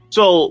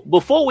 So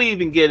before we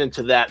even get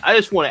into that, I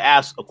just want to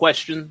ask a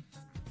question.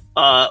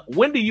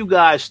 When do you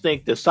guys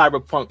think that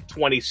Cyberpunk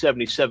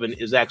 2077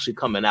 is actually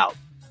coming out?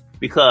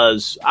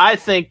 Because I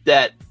think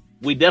that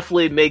we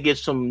definitely may get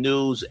some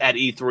news at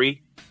E3.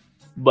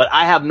 but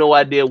I have no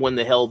idea when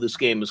the hell this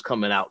game is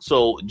coming out.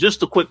 So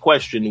just a quick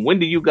question. When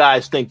do you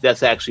guys think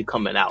that's actually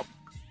coming out?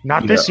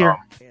 Not this year.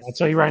 I'll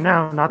tell you right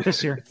now, not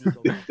this year.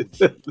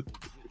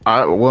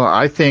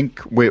 I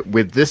think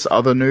with this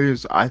other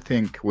news, I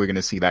think we're going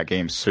to see that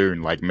game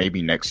soon, like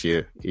maybe next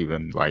year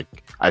even.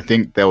 Like, I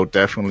think they'll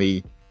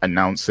definitely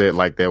announce it,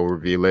 like they'll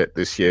reveal it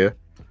this year.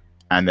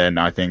 And then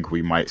I think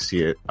we might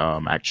see it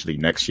actually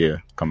next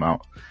year come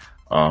out.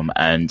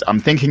 And I'm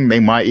thinking they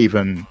might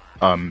even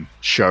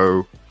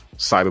show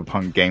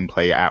Cyberpunk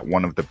gameplay at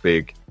one of the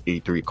big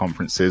E3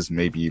 conferences,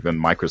 maybe even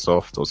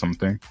Microsoft or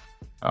something.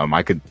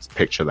 I could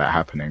picture that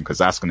happening because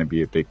that's going to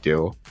be a big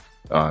deal.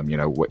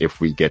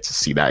 If we get to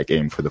see that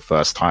game for the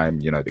first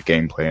time, the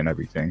gameplay and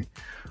everything.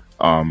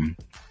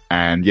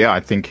 And yeah, I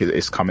think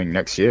it's coming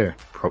next year,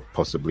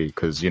 possibly,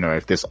 because,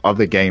 if this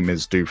other game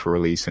is due for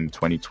release in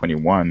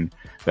 2021,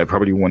 they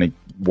probably want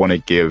to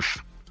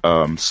give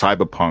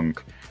Cyberpunk,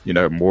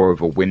 more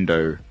of a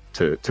window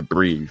to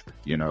breathe,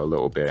 a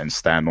little bit and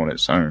stand on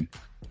its own.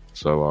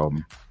 So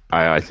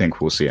I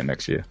think we'll see it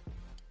next year.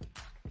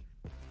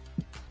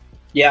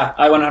 Yeah,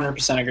 I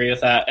 100% agree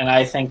with that. And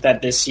I think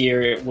that this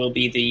year will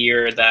be the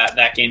year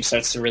that game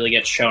starts to really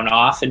get shown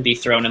off and be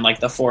thrown in like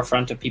the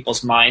forefront of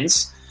people's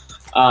minds.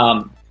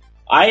 I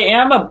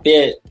am a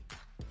bit,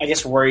 I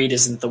guess worried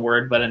isn't the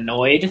word, but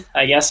annoyed,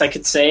 I guess I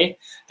could say,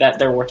 that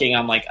they're working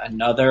on like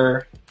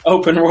another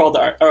open world,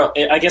 or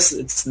I guess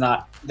it's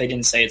not, they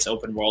didn't say it's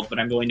open world, but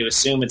I'm going to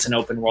assume it's an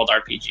open world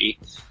RPG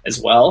as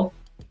well.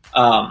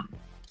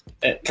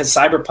 Because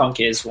Cyberpunk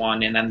is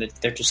one, and then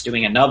they're just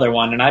doing another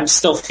one, and I'm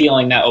still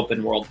feeling that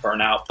open world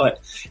burnout. But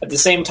at the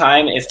same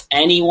time, if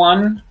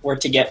anyone were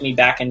to get me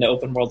back into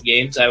open world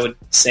games, I would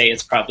say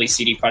it's probably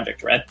CD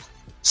Projekt Red.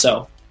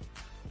 So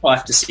we'll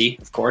have to see,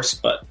 of course,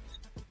 but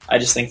I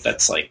just think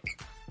that's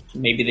like,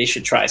 maybe they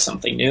should try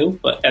something new,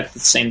 but at the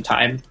same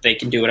time, they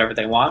can do whatever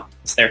they want.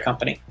 It's their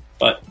company.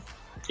 But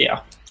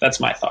yeah,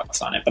 that's my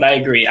thoughts on it. But I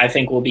agree. I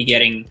think we'll be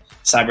getting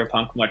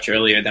Cyberpunk much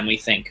earlier than we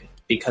think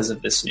because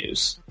of this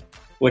news,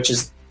 which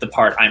is the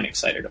part I'm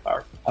excited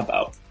about.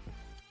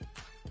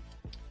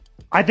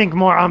 I think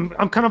more. I'm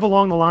kind of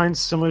along the lines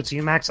similar to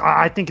you, Max.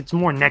 I think it's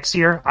more next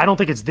year. I don't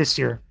think it's this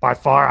year by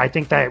far. I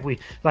think that we,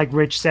 like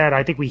Rich said,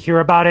 I think we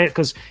hear about it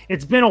because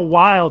it's been a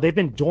while. They've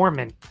been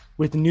dormant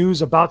with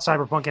news about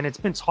Cyberpunk, and it's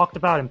been talked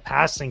about in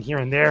passing here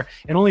and there.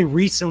 And only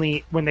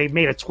recently, when they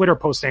made a Twitter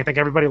posting, I think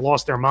everybody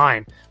lost their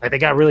mind. Like, they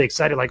got really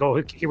excited, like,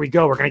 oh, here we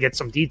go. We're going to get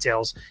some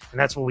details. And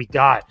that's what we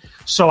got.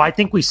 So I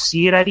think we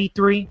see it at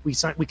E3.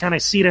 We kind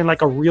of see it in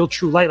like a real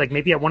true light, like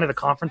maybe at one of the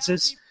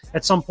conferences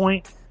at some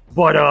point.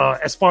 But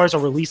as far as a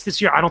release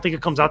this year, I don't think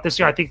it comes out this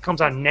year. I think it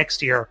comes out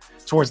next year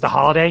towards the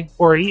holiday,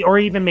 or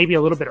even maybe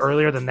a little bit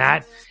earlier than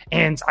that.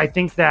 And I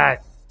think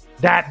that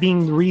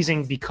being the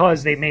reason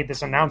because they made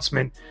this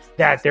announcement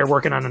that they're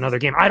working on another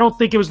game. I don't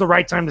think it was the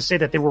right time to say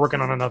that they were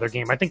working on another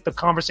game. I think the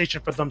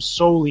conversation for them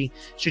solely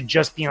should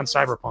just be on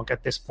Cyberpunk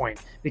at this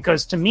point.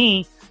 Because to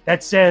me,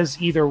 that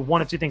says either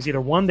one of two things. Either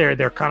one,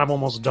 they're kind of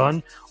almost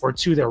done, or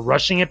two, they're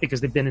rushing it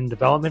because they've been in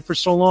development for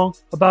so long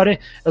about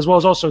it. As well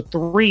as also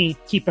three,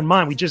 keep in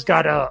mind, we just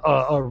got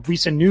a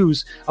recent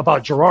news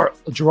about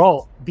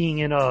Geralt being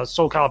in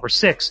Soul Calibur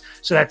 6.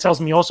 So that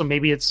tells me also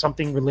maybe it's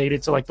something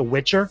related to like The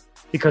Witcher,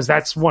 because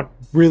that's what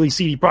really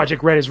CD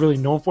Projekt Red is really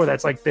known for.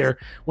 That's like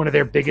one of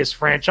their biggest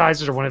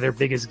franchises or one of their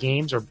biggest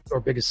games or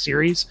biggest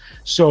series.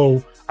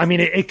 So, I mean,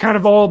 it kind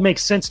of all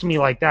makes sense to me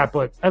like that,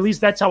 but at least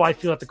that's how I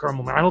feel at the current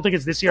moment. I don't think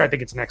it's this year. I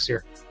think it's next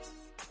year.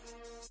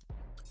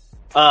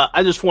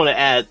 I just want to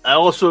add, I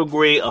also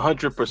agree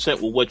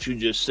 100% with what you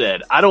just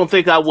said. I don't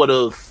think I would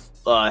have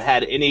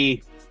had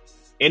any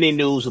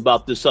news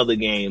about this other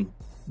game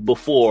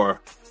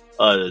before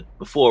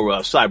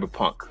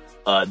Cyberpunk.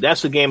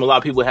 That's a game a lot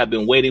of people have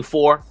been waiting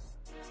for.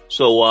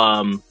 So,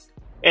 and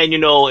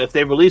if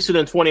they release it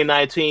in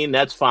 2019,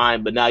 that's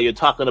fine. But now you're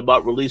talking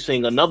about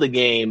releasing another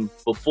game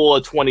before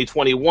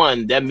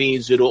 2021. That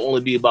means it'll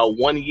only be about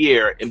 1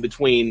 year in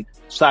between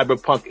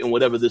Cyberpunk and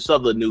whatever this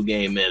other new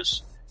game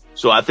is.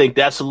 So I think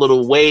that's a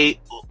little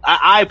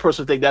I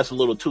personally think that's a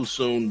little too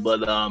soon,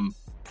 but,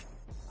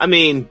 I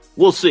mean,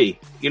 we'll see.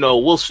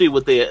 We'll see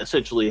what they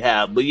essentially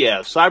have. But yeah,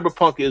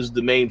 Cyberpunk is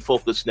the main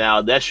focus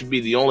now. That should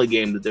be the only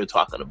game that they're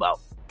talking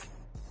about.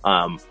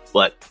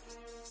 But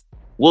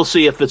we'll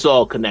see if it's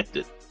all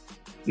connected.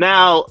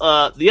 Now,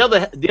 the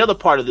other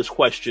part of this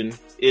question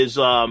is,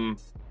 do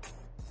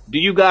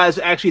you guys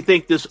actually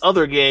think this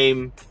other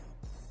game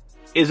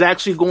is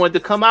actually going to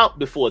come out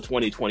before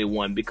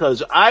 2021?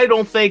 Because I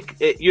don't think,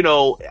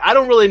 I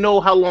don't really know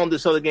how long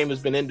this other game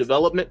has been in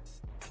development.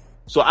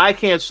 So I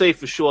can't say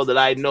for sure that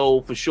I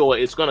know for sure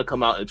it's going to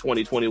come out in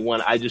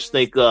 2021. I just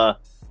think,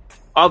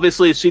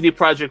 obviously, CD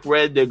Projekt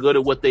Red, they're good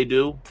at what they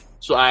do.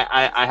 So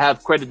I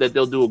have credit that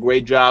they'll do a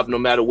great job no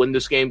matter when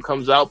this game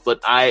comes out. But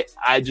I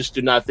just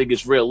do not think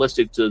it's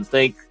realistic to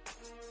think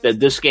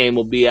that this game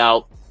will be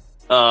out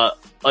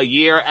a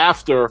year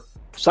after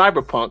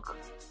Cyberpunk,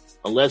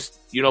 unless,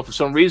 for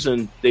some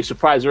reason they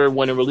surprise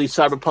everyone and release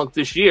Cyberpunk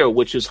this year,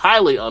 which is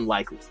highly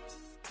unlikely.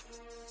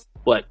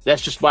 But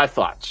that's just my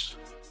thoughts.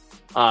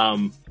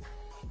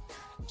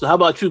 So how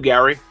about you,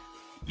 Gary?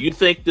 You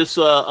think this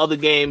other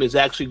game is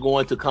actually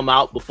going to come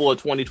out before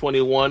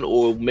 2021,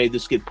 or may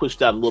this get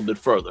pushed out a little bit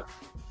further?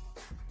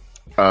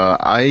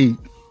 I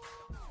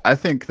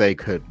think they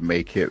could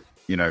make it,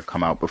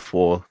 come out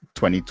before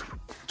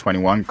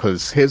 2021.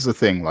 Because here's the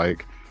thing,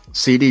 like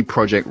CD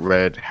Projekt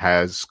Red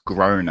has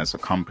grown as a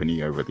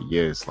company over the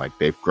years. Like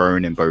they've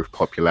grown in both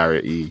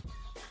popularity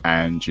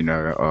and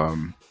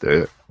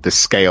the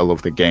scale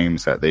of the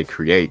games that they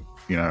create.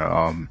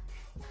 And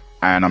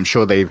I'm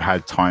sure they've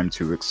had time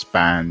to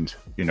expand,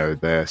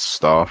 their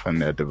staff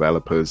and their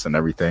developers and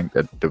everything,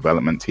 their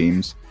development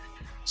teams.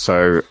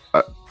 So,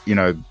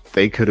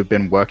 they could have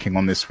been working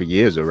on this for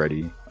years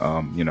already,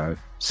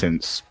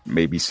 since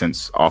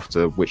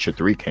after Witcher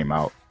 3 came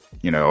out.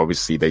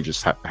 Obviously they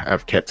just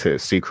have kept it a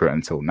secret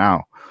until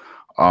now.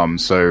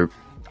 So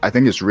I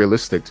think it's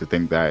realistic to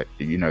think that,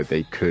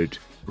 they could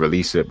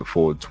release it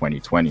before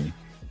 2020.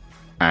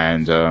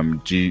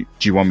 And do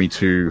you want me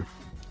to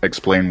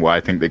explain what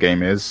I think the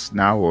game is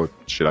now, or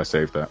should I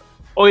save that?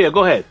 Oh yeah,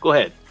 go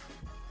ahead.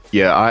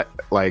 Yeah,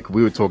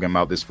 we were talking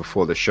about this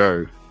before the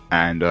show,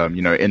 and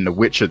in The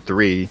Witcher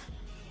 3,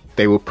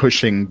 they were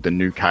pushing the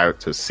new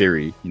character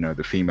Ciri,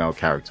 the female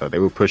character. They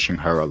were pushing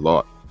her a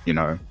lot,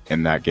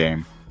 in that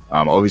game.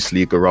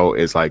 Obviously, Geralt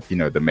is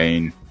the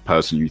main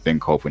person you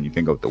think of when you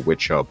think of The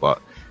Witcher,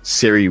 but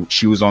Ciri,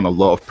 she was on a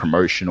lot of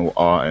promotional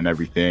art and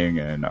everything,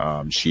 and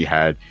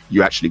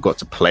you actually got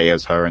to play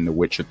as her in The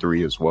Witcher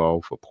 3 as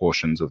well for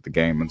portions of the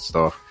game and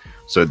stuff.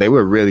 So they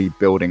were really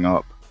building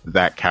up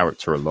that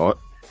character a lot.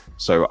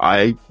 So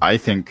I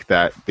think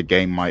that the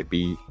game might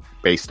be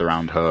based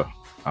around her.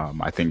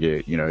 I think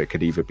it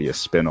could either be a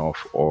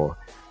spin-off or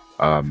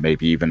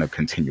maybe even a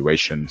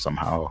continuation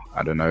somehow.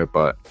 I don't know,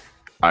 but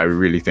I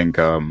really think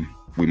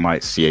we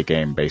might see a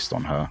game based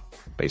on her,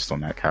 based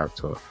on that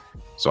character.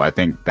 So I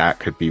think that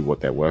could be what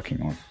they're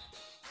working on.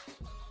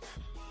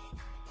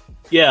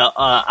 Yeah,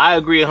 I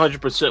agree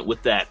 100%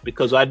 with that,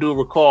 because I do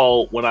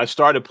recall when I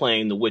started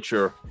playing The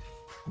Witcher,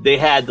 they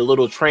had the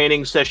little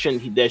training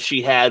session that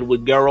she had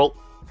with Geralt.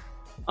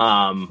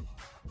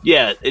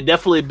 Yeah, it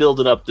definitely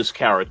building up this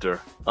character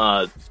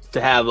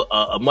to have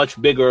a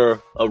much bigger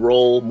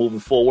role moving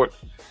forward.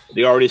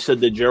 They already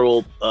said that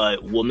Geralt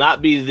will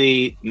not be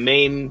the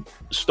main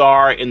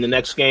star in the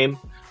next game.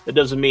 That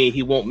doesn't mean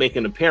he won't make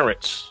an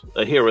appearance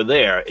here or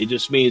there. It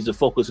just means the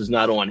focus is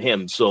not on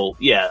him. So,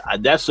 yeah,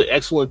 that's an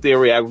excellent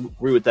theory. I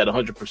agree with that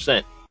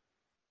 100%.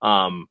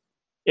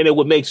 And it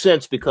would make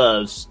sense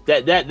because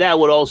that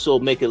would also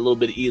make it a little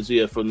bit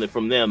easier from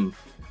them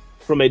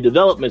from a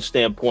development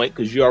standpoint,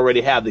 because you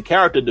already have the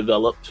character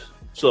developed.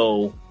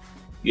 So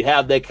you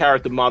have that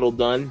character model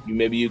done.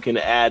 Maybe you can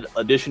add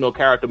additional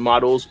character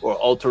models or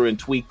alter and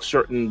tweak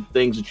certain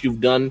things that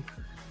you've done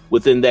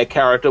within that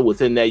character,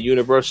 within that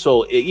universe.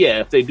 So,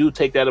 if they do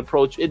take that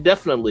approach, it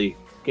definitely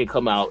can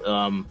come out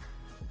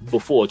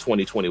before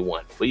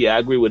 2021. But, yeah, I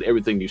agree with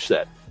everything you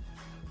said.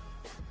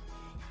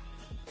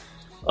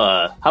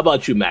 How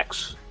about you,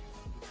 Max?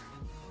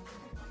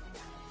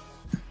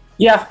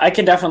 Yeah, I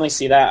can definitely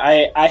see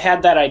that. I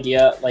had that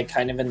idea,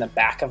 kind of in the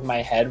back of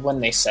my head when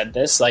they said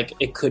this.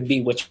 It could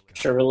be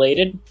Witcher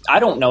related. I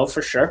don't know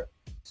for sure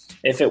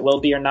if it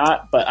will be or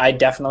not, but I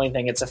definitely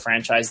think it's a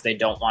franchise they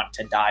don't want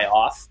to die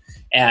off.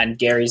 And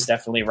Gary's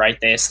definitely right.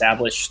 They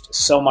established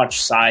so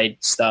much side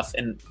stuff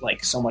and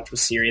so much with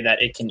Ciri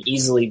that it can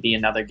easily be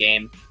another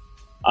game.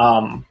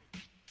 And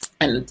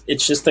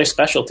it's just their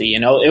specialty.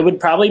 It would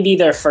probably be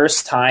their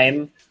first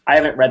time. I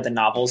haven't read the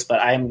novels,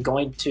 but I'm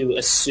going to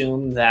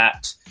assume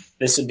that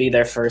this would be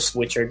their first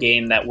Witcher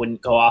game that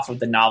wouldn't go off of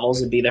the novels.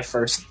 It'd be their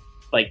first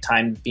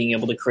time being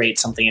able to create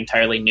something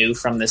entirely new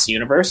from this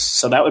universe.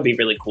 So that would be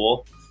really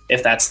cool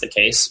if that's the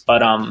case.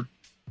 But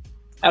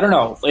I don't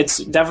know. It's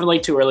definitely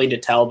too early to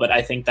tell, but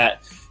I think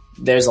that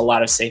there's a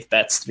lot of safe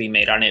bets to be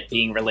made on it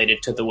being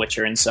related to The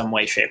Witcher in some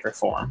way, shape, or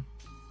form.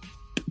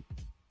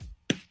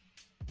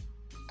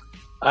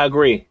 I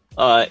agree.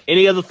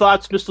 Any other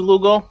thoughts, Mr.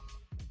 Lugo?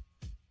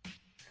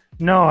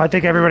 No, I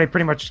think everybody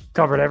pretty much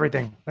covered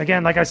everything.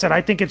 Again, like I said,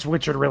 I think it's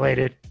Witcher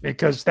related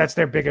because that's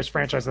their biggest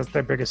franchise. That's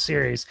their biggest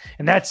series.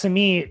 And that, to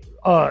me,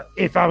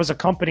 if I was a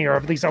company, or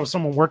at least I was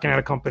someone working at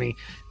a company,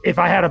 if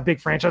I had a big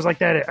franchise like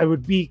that, it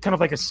would be kind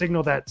of like a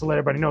signal to let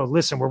everybody know,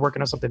 listen, we're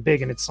working on something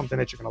big and it's something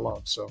that you're going to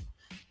love. So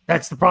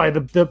that's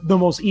probably the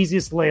most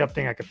easiest layup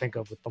thing I could think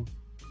of with them.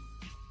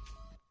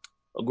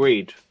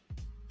 Agreed.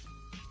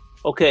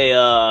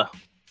 Okay,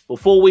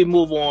 before we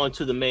move on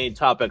to the main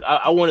topic,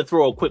 I want to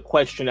throw a quick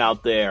question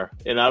out there,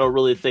 and I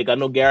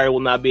know Gary will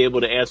not be able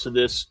to answer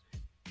this.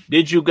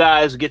 Did you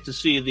guys get to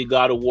see the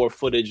God of War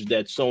footage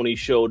that Sony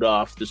showed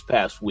off this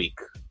past week?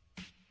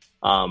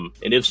 And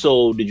if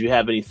so, did you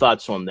have any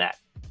thoughts on that?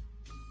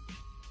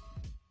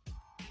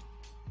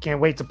 Can't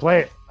wait to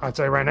play it. I'll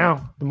tell you right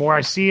now, the more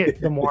I see it,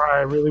 the more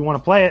I really want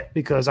to play it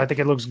because I think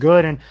it looks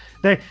good. And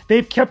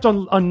they've kept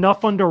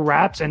enough under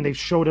wraps and they've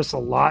showed us a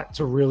lot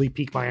to really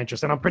pique my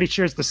interest. And I'm pretty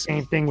sure it's the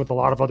same thing with a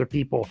lot of other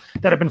people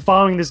that have been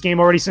following this game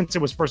already since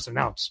it was first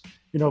announced.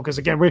 Because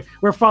again,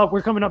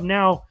 we're coming up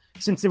now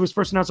since it was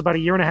first announced about a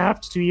year and a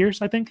half to 2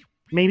 years, I think,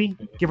 maybe,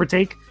 give or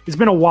take. It's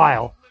been a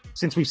while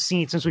since we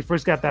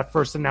first got that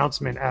first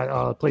announcement at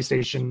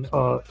PlayStation's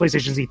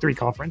E3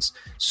 conference.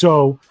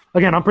 So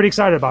again, I'm pretty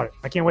excited about it.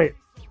 I can't wait.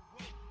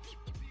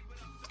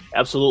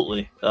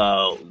 Absolutely.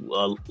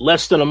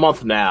 Less than a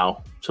month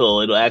now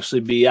till it'll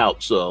actually be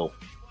out. So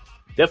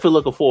definitely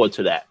looking forward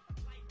to that.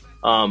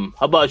 How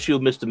about you,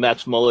 Mr.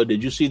 Max Moeller?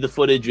 Did you see the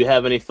footage? You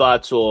have any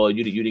thoughts, or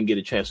you didn't get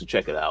a chance to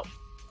check it out?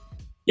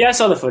 Yeah, I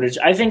saw the footage.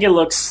 I think it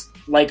looks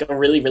like a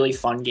really, really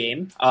fun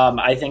game.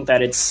 I think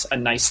that it's a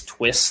nice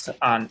twist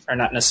on, or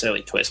not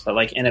necessarily twist, but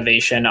like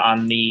innovation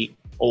on the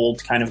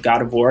old kind of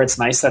God of War. It's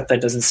nice that there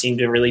doesn't seem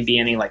to really be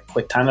any like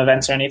quick time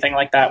events or anything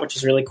like that, which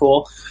is really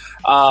cool.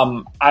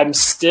 I'm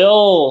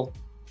still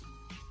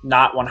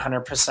not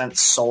 100%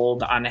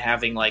 sold on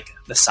having like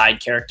the side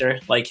character,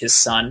 like his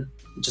son,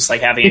 just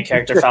like having a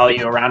character follow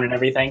you around and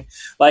everything.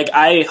 Like,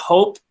 I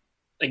hope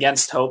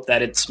against hope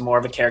that it's more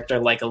of a character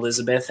like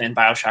Elizabeth in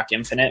BioShock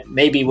Infinite,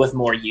 maybe with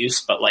more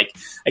use, but like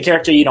a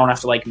character you don't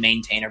have to like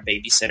maintain or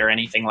babysit or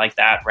anything like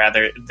that.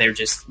 Rather, they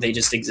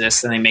just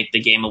exist and they make the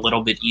game a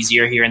little bit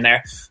easier here and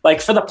there.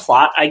 Like, for the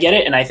plot, I get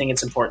it, and I think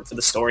it's important for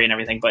the story and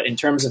everything, but in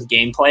terms of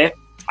gameplay,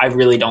 I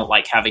really don't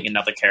like having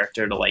another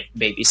character to like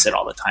babysit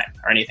all the time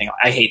or anything.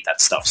 I hate that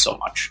stuff so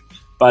much.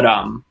 But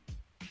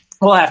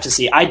we'll have to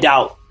see. I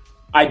doubt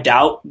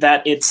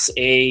that it's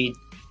a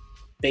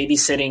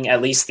babysitting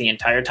at least the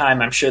entire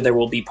time. I'm sure there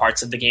will be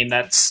parts of the game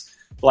that's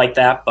like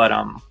that, but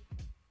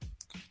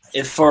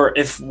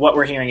if what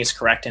we're hearing is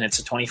correct and it's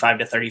a 25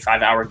 to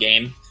 35 hour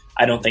game,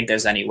 I don't think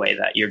there's any way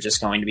that you're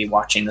just going to be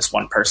watching this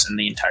one person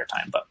the entire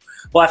time, but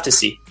we'll have to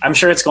see. I'm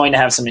sure it's going to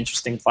have some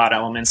interesting plot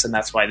elements, and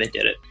that's why they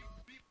did it.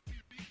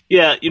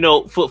 Yeah,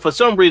 for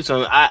some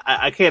reason,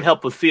 I can't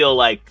help but feel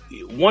like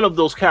one of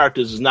those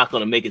characters is not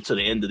going to make it to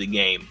the end of the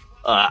game.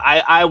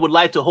 I would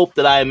like to hope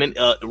that I am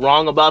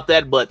wrong about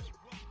that, but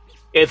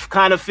it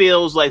kind of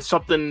feels like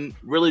something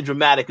really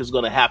dramatic is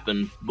going to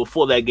happen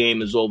before that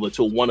game is over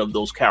to one of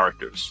those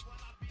characters.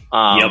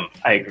 Yep,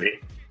 I agree.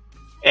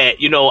 And,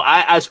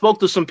 I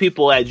spoke to some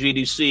people at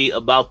GDC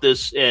about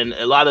this, and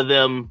a lot of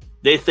them,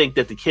 they think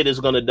that the kid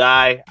is going to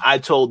die. I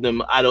told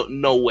them,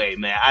 no way,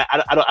 man.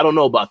 I don't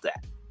know about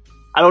that.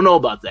 I don't know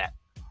about that.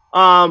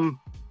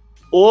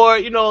 Or,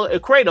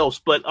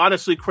 Kratos, but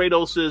honestly,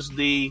 Kratos is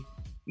the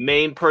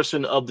main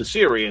person of the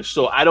series.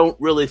 So I don't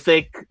really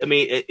think,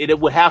 it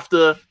would have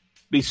to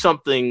be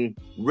something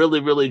really,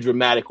 really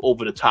dramatic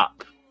over the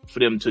top for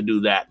them to do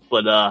that.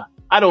 But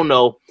I don't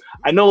know.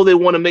 I know they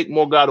want to make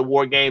more God of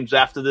War games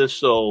after this,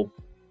 so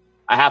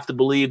I have to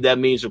believe that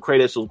means that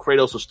Kratos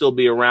will still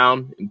be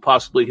around, and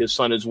possibly his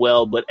son as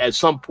well. But at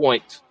some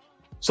point,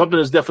 something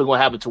is definitely going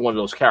to happen to one of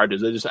those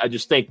characters. I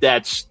just think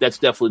that's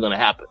definitely going to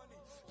happen.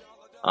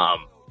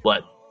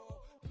 But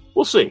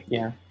we'll see.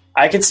 Yeah,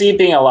 I could see it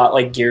being a lot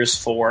like Gears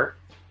 4,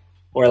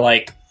 where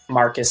like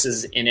Marcus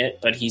is in it,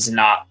 but he's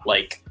not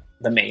like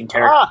the main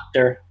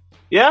character.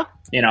 Yeah,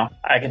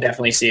 I could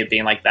definitely see it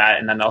being like that,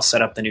 and then they'll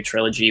set up the new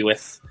trilogy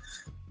with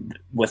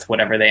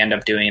whatever they end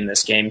up doing in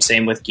this game.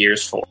 Same with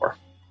Gears 4,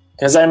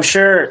 because I'm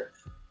sure.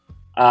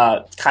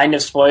 Kind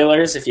of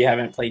spoilers if you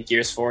haven't played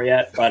Gears 4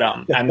 yet, but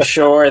I'm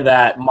sure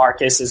that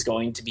Marcus is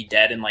going to be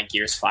dead in like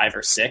Gears 5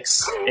 or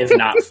 6, if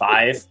not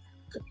 5.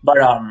 But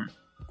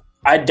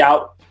I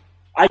doubt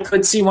I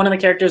could see one of the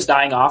characters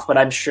dying off, but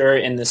I'm sure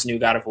in this new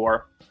God of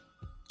War,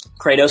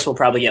 Kratos will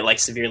probably get like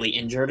severely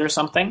injured or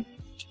something,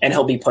 and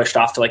he'll be pushed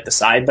off to like the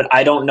side. But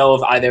I don't know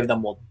if either of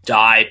them will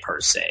die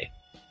per se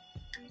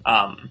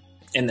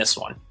in this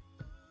one.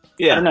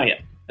 Yeah, I don't know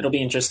yet. It'll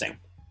be interesting.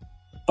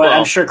 But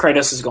I'm sure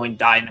Kratos is going to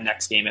die in the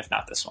next game, if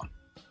not this one.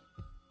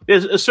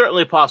 It's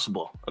certainly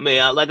possible.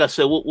 Like I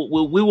said,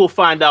 we will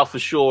find out for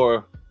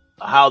sure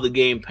how the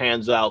game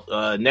pans out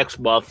next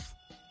month.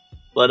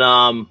 But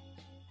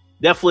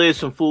definitely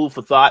some food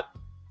for thought.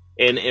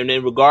 And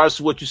in regards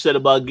to what you said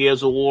about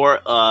Gears of War,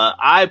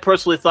 I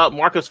personally thought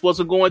Marcus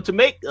wasn't going to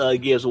make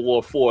Gears of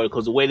War 4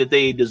 because the way that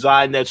they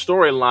designed that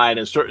storyline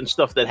and certain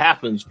stuff that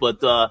happens.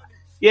 But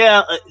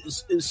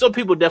some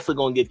people definitely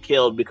going to get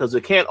killed because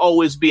it can't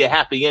always be a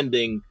happy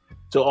ending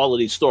to all of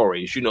these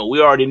stories.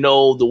 We already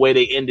know the way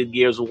they ended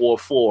Gears of War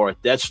 4.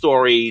 That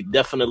story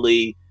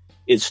definitely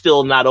is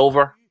still not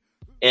over.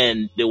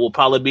 And there will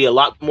probably be a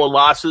lot more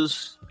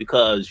losses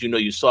because,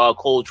 you saw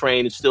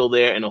Coltrane is still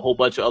there and a whole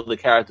bunch of other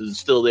characters are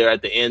still there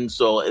at the end.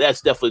 So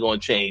that's definitely going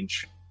to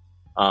change.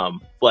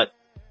 But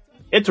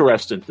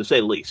interesting, to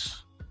say the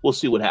least. We'll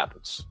see what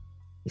happens.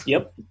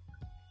 Yep.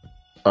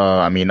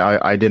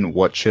 I didn't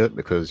watch it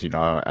because,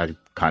 I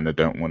kind of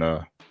don't want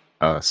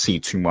to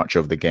see too much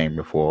of the game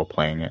before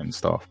playing it and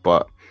stuff.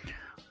 But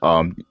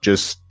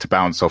just to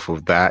bounce off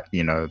of that,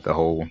 the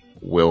whole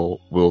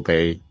will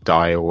they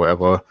die or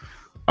whatever.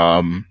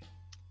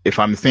 If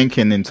I'm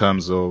thinking in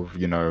terms of,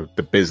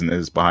 the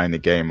business behind the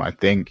game, I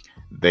think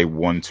they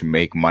want to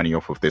make money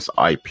off of this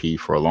IP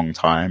for a long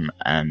time.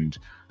 And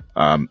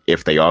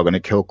if they are going to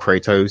kill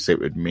Kratos, it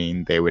would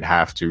mean they would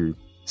have to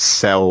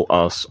sell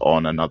us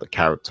on another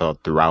character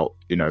throughout,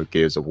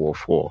 Gears of War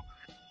 4.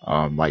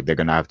 Like they're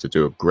gonna have to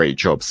do a great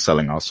job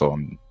selling us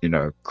on,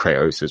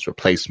 Kratos'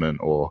 replacement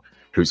or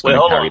who's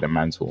gonna carry the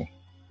mantle.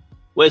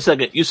 Wait a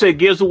second. You said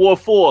Gears of War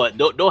 4.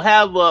 Don't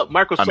have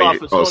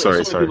Microsoft and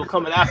Sony people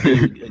coming after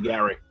you,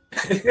 Gary.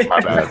 My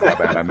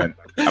bad.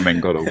 I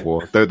meant God of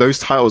War. Those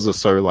titles are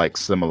so like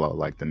similar,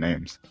 like the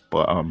names.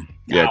 But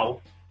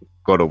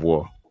God of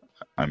War.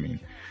 They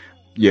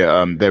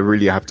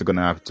really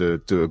gonna have to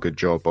do a good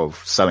job of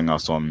selling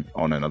us on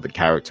another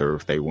character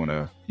if they want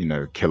to,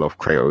 kill off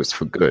Kratos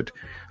for good.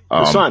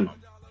 The son.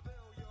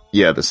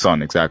 Yeah, the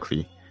son,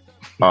 exactly.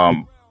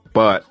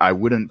 But I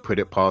wouldn't put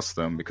it past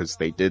them because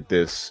they did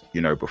this,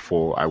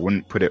 before. I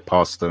wouldn't put it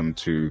past them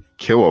to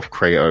kill off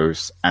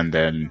Kratos and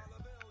then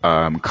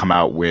come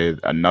out with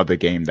another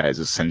game that is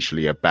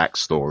essentially a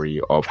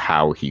backstory of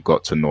how he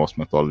got to Norse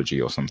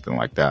mythology or something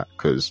like that.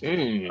 Because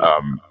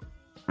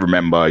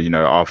remember,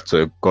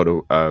 after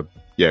God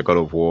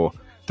of War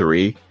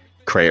 3,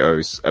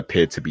 Kratos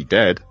appeared to be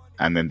dead,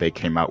 and then they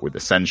came out with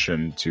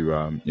Ascension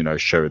to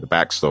show the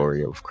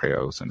backstory of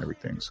Kratos and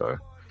everything. So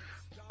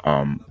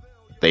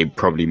they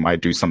probably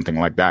might do something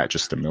like that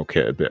just to milk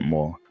it a bit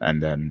more,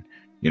 and then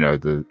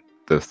the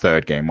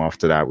third game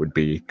after that would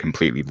be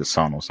completely the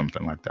son or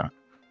something like that.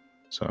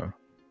 So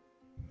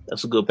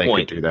that's a good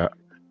point. They could do that.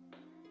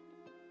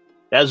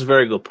 That's a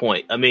very good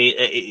point. I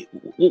mean,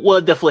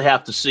 we'll definitely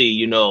have to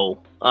see.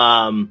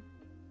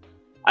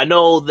 I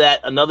know that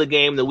another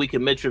game that we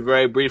can mention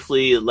very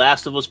briefly,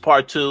 Last of Us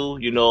Part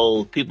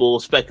 2. People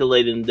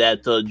speculating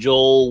that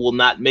Joel will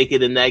not make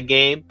it in that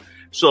game.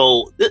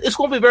 So it's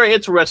going to be very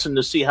interesting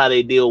to see how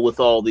they deal with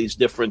all these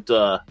different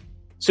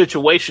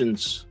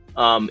situations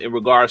in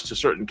regards to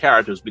certain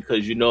characters,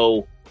 because in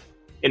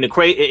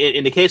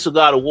the case of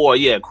God of War,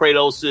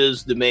 Kratos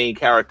is the main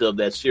character of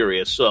that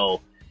series.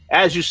 So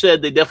as you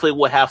said, they definitely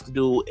will have to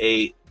do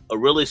a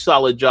really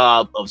solid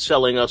job of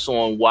selling us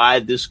on why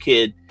this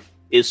kid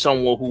is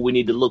someone who we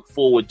need to look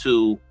forward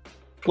to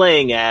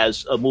playing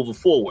as moving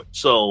forward.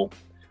 So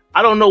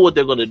I don't know what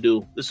they're going to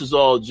do. This is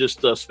all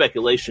just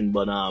speculation,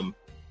 but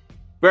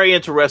very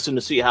interesting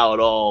to see how it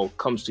all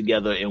comes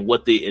together and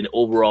what the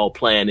overall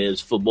plan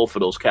is for both of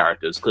those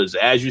characters. Because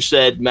as you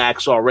said,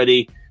 Max,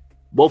 already,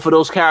 both of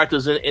those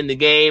characters in the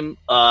game,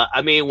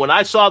 when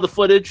I saw the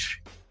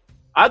footage,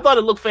 I thought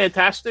it looked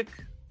fantastic.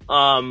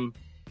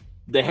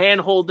 The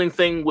hand-holding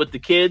thing with the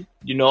kid,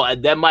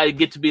 that might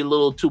get to be a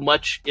little too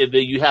much if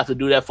you have to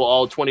do that for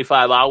all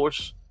 25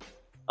 hours.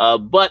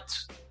 But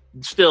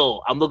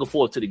still, I'm looking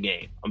forward to the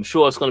game. I'm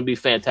sure it's going to be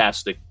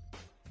fantastic.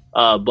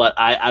 But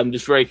I'm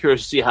just very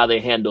curious to see how they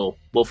handle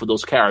both of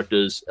those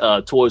characters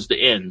towards the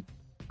end.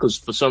 Because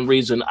for some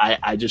reason,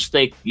 I just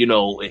think,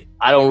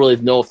 I don't really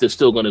know if they're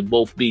still going to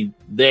both be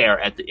there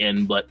at the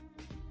end, but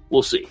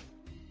we'll see.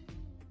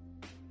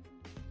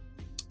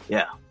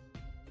 Yeah.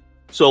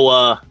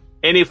 So,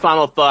 any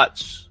final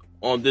thoughts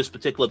on this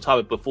particular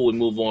topic before we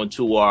move on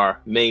to our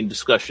main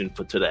discussion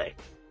for today?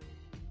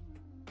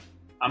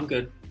 I'm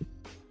good.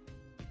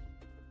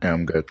 Yeah,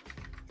 I'm good.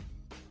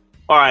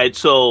 All right,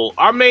 so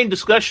our main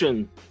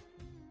discussion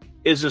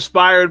is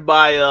inspired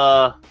by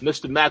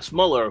Mr. Max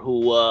Moeller,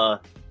 who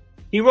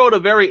he wrote a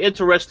very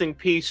interesting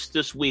piece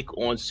this week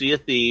on Sea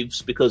of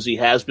Thieves because he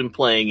has been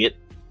playing it.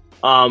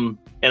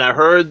 And I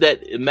heard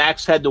that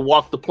Max had to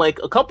walk the plank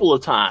a couple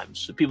of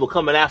times. People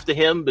coming after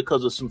him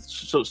because of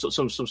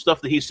some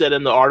stuff that he said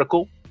in the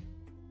article.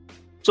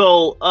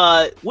 So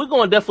we're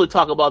going to definitely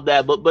talk about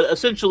that. But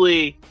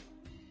essentially,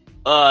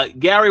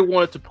 Gary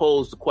wanted to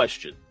pose the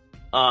question: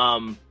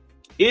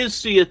 is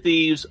Sea of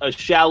Thieves a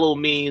shallow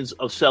means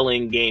of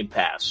selling Game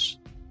Pass?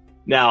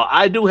 Now,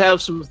 I do have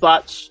some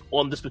thoughts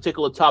on this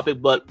particular topic,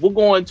 but we're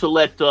going to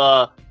let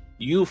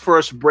you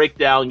first break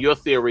down your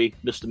theory,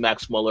 Mr.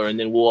 Max Moeller, and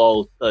then we'll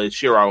all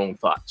share our own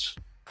thoughts.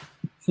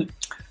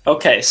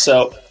 Okay,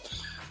 so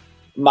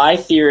my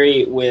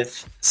theory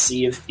with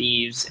Sea of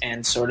Thieves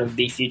and sort of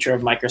the future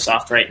of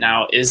Microsoft right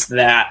now is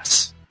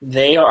that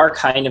they are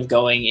kind of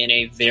going in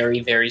a very,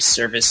 very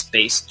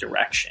service-based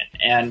direction.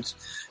 And,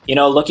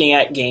 looking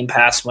at Game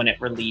Pass when it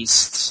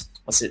released,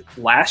 was it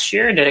last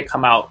year, or did it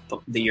come out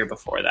the year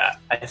before that?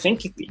 I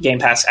think Game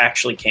Pass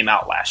actually came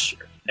out last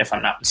year, if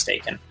I'm not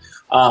mistaken.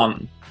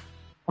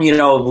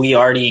 We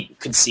already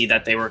could see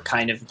that they were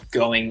kind of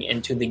going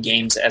into the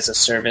games as a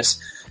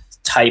service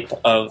type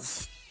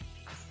of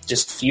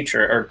just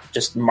future or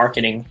just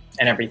marketing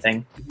and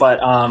everything. But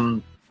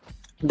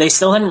they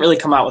still hadn't really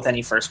come out with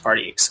any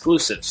first-party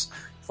exclusives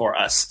for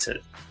us to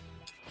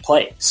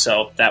play.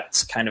 So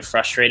that's kind of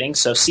frustrating.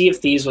 So Sea of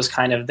Thieves was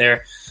kind of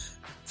their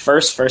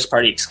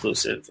first-party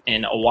exclusive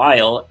in a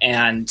while,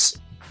 and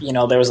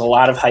there was a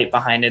lot of hype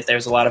behind it.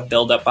 There's a lot of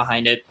build-up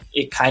behind it.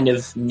 It kind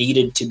of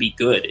needed to be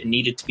good. It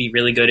needed to be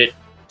really good. It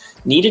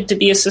needed to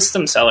be a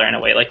system seller in a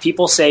way. Like,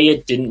 people say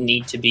it didn't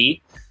need to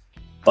be,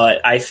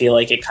 but I feel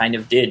like it kind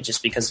of did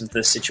just because of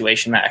the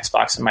situation that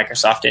Xbox and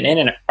Microsoft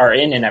are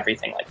in and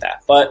everything like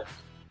that. But,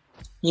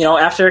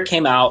 after it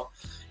came out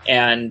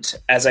And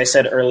as I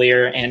said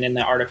earlier and in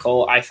the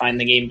article, I find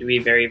the game to be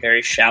very,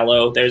 very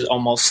shallow. There's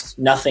almost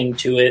nothing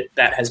to it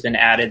that has been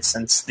added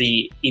since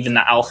even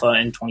the alpha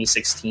in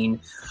 2016.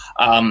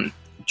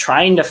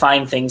 Trying to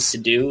find things to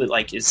do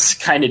is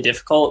kind of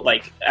difficult.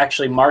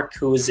 Actually, Mark,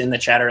 who was in the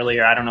chat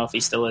earlier, I don't know if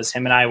he still is,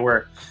 him and I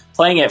were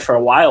playing it for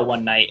a while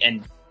one night,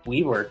 and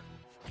we were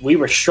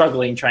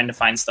struggling trying to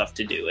find stuff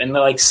to do.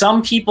 And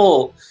some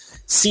people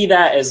see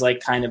that as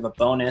kind of a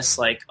bonus,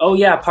 oh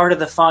yeah, part of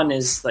the fun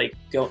is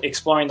go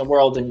exploring the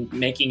world and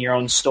making your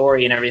own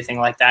story and everything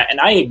like that. And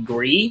I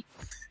agree.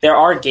 There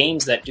are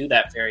games that do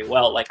that very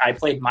well. I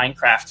played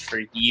Minecraft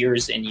for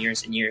years and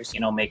years and years,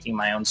 making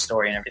my own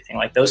story and everything.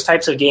 Those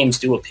types of games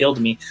do appeal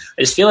to me.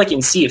 I just feel like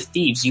in Sea of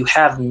Thieves, you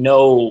have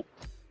no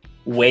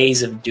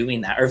ways of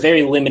doing that, or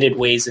very limited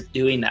ways of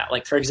doing that.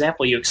 For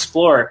example, you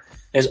explore,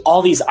 there's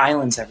all these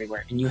islands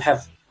everywhere, and you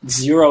have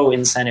zero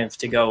incentive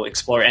to go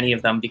explore any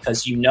of them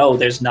because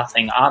there's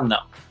nothing on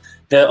them.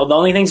 The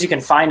only things you can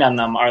find on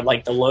them are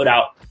the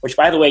loadout, which,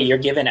 by the way, you're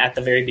given at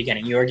the very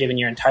beginning. You are given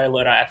your entire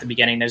loadout at the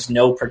beginning. There's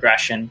no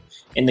progression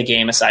in the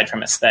game aside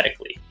from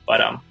aesthetically.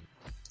 But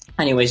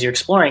anyways, you're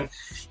exploring.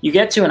 You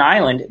get to an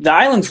island. The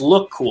islands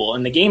look cool,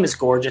 and the game is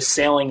gorgeous.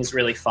 Sailing is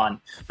really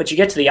fun. But you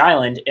get to the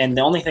island, and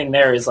the only thing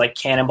there is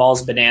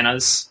cannonballs,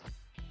 bananas,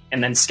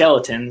 and then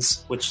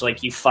skeletons, which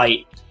you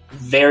fight a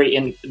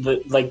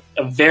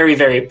very,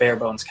 very bare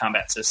bones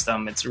combat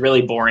system. It's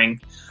really boring.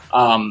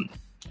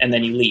 And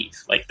then you leave.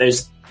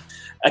 There's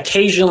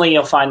occasionally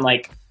you'll find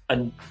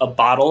a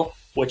bottle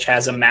which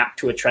has a map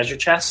to a treasure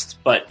chest,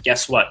 but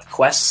guess what?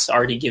 Quests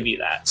already give you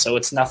that. So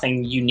it's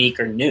nothing unique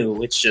or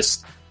new. It's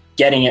just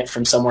getting it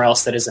from somewhere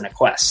else that isn't a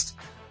quest.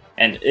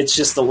 And it's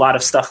just a lot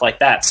of stuff like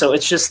that. So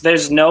it's just,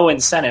 there's no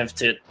incentive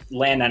to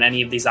land on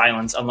any of these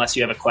islands unless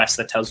you have a quest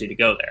that tells you to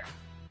go there.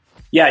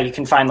 Yeah, you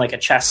can find a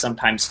chest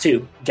sometimes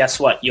too. Guess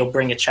what? You'll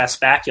bring a chest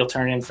back, you'll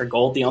turn it in for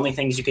gold. The only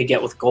things you could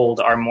get with gold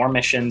are more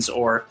missions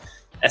or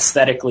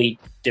aesthetically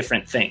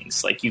different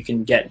things. You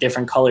can get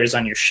different colors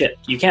on your ship.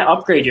 You can't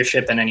upgrade your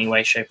ship in any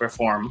way, shape, or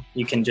form.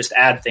 You can just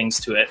add things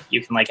to it.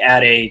 You can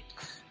add a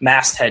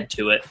masthead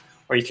to it,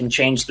 or you can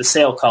change the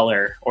sail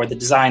color or the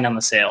design on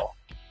the sail,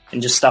 and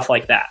just stuff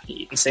like that.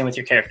 Same with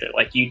your character.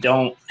 You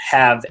don't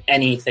have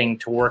anything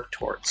to work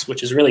towards,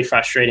 which is really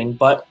frustrating.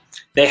 But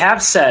they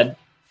have said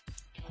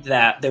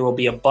that there will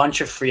be a bunch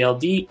of free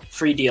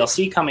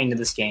DLC coming to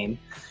this game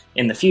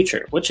in the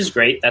future, which is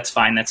great. That's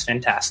fine. That's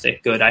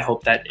fantastic. Good. I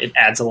hope that it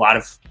adds a lot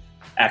of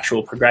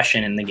actual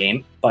progression in the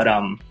game. But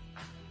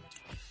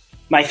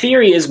my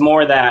theory is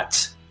more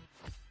that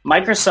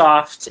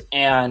Microsoft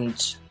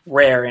and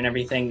Rare and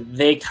everything,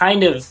 they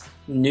kind of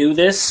knew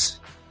this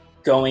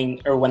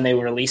when they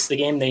released the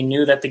game. They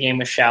knew that the game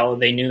was shallow.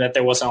 They knew that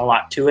there wasn't a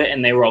lot to it,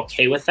 and they were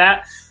okay with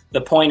that.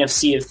 The point of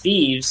Sea of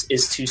Thieves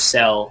is to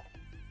sell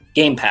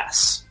Game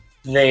Pass.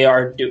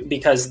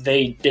 Because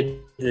they did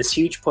this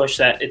huge push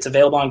that it's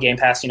available on Game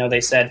Pass. They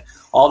said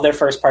all of their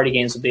first-party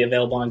games will be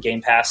available on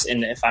Game Pass,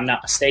 and if I'm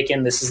not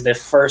mistaken, this is the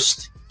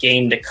first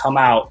game to come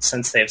out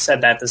since they've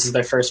said that. This is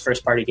their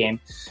first-party game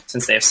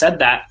since they've said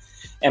that.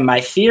 And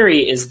my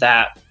theory is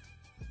that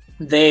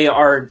they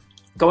are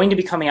going to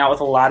be coming out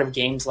with a lot of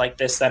games like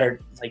this that are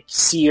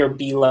C or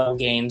B level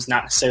games,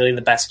 not necessarily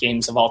the best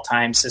games of all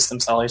time, system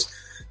sellers,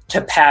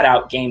 to pad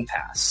out Game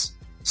Pass.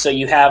 So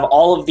you have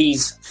all of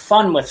these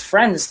fun with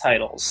friends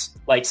titles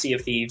like Sea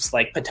of Thieves,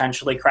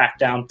 potentially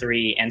Crackdown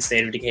 3 and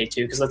State of Decay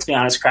 2, because let's be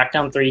honest,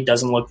 Crackdown 3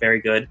 doesn't look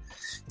very good.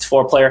 It's a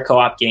 4-player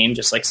co-op game,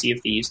 just like Sea of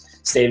Thieves.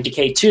 State of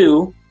Decay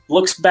 2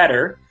 looks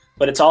better,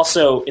 but it's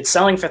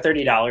selling for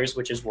 $30,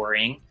 which is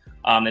worrying.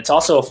 It's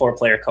also a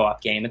 4-player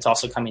co-op game. It's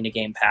also coming to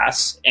Game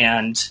Pass,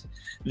 and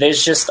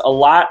there's just a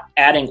lot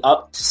adding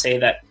up to say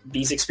that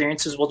these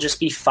experiences will just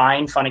be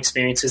fun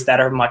experiences that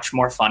are much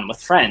more fun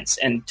with friends.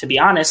 And to be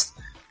honest,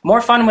 more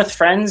fun with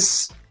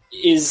friends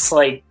is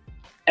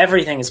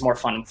everything is more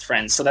fun with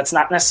friends. So that's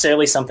not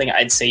necessarily something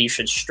I'd say you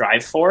should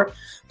strive for.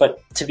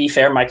 But to be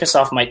fair,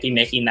 Microsoft might be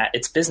making that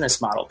its business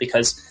model,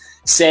 because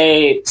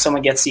say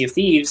someone gets Sea of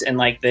Thieves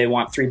and they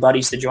want 3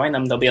 buddies to join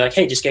them. They'll be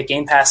hey, just get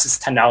Game Pass. It's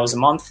 $10 a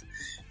month.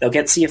 They'll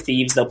get Sea of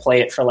Thieves. They'll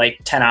play it for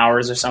 10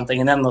 hours or something.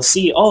 And then they'll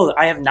see,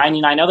 I have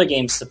 99 other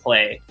games to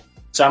play.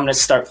 So I'm going to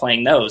start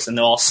playing those, and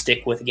they'll all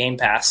stick with Game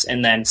Pass.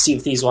 And then Sea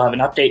of Thieves will have an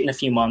update in a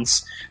few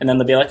months, and then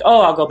they'll be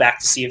I'll go back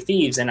to Sea of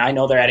Thieves. And I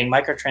know they're adding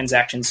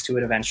microtransactions to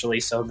it eventually,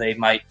 so they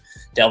might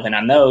delve in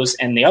on those.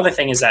 And the other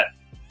thing is that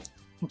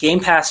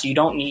Game Pass, you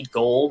don't need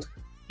gold.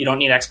 You don't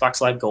need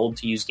Xbox Live Gold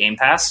to use Game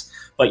Pass,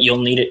 but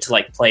you'll need it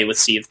to play with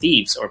Sea of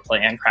Thieves or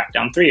play on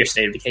Crackdown 3 or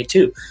State of Decay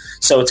 2.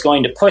 So it's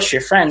going to push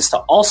your friends to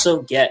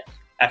also get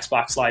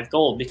Xbox Live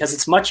Gold, because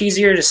it's much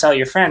easier to sell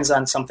your friends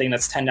on something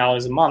that's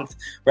 $10 a month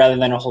rather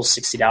than a whole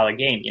 $60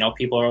 game.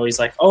 People are always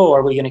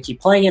are we going to keep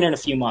playing it in a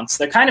few months?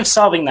 They're kind of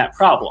solving that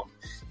problem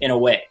in a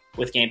way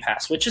with Game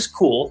Pass, which is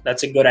cool.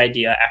 That's a good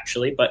idea,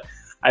 actually. But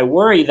I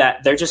worry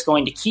that they're just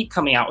going to keep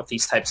coming out with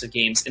these types of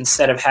games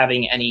instead of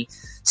having any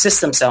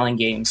system selling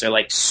games or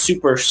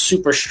super,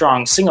 super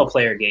strong single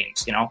player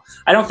games.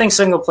 I don't think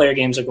single player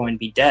games are going to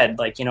be dead.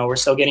 We're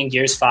still getting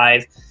Gears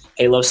 5,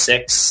 Halo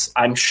 6.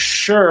 I'm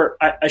sure,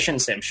 I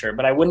shouldn't say I'm sure,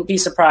 but I wouldn't be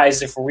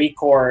surprised if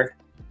ReCore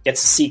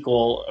gets a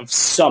sequel of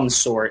some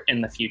sort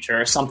in the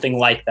future or something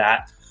like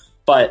that.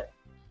 But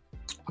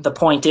the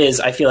point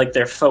is, I feel like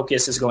their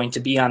focus is going to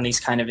be on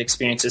these kind of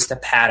experiences to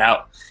pad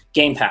out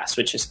Game Pass,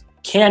 which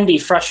can be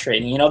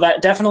frustrating. You know,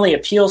 that definitely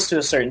appeals to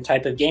a certain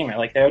type of gamer.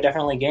 Like, there are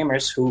definitely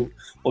gamers who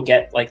will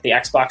get like the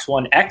Xbox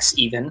One X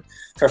even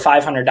for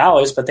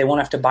 $500, but they won't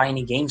have to buy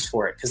any games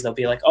for it because they'll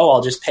be like, oh,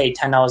 I'll just pay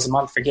 $10 a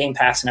month for Game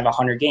Pass and have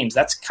 100 games.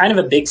 That's kind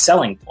of a big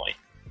selling point,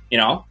 you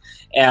know?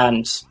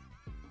 And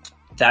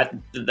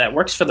that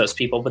works for those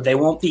people, but they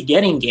won't be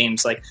getting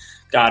games like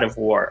God of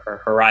War or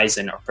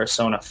Horizon or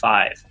Persona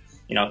 5.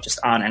 You know, just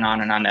on and on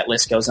and on, that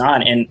list goes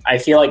on. And I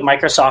feel like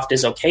Microsoft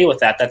is okay with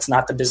that. That's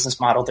not the business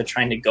model they're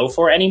trying to go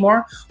for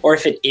anymore. Or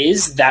if it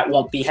is, that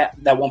won't be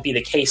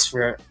the case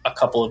for a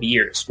couple of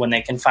years when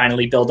they can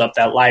finally build up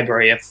that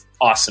library of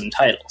awesome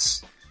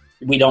titles.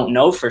 We don't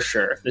know for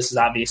sure. This is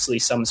obviously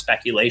some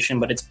speculation,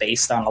 but it's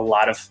based on a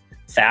lot of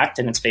fact,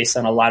 and it's based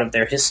on a lot of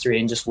their history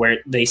and just where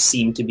they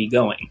seem to be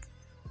going.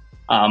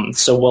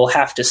 So we'll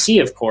have to see,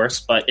 of course,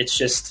 but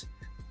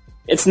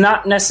it's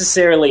not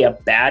necessarily a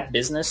bad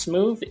business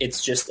move.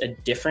 It's just a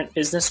different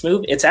business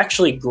move. It's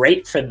actually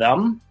great for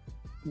them,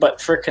 but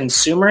for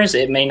consumers,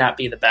 it may not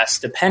be the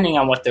best, depending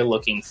on what they're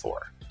looking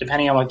for,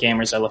 depending on what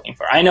gamers are looking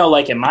for. I know,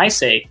 like, in my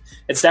sake,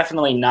 it's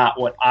definitely not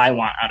what I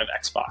want out of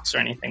Xbox or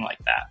anything like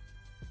that.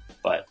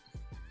 But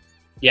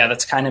yeah,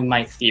 that's kind of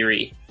my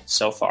theory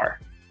so far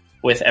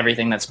with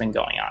everything that's been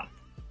going on.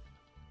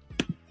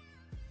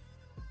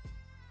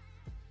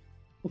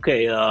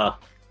 Okay,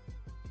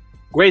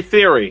 great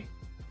theory.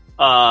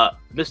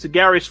 Mr.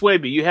 Gary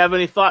Swaby, you have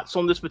any thoughts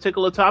on this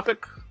particular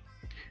topic?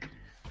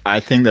 I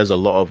think there's a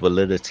lot of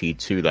validity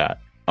to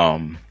that.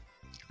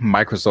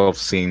 Microsoft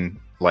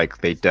seem like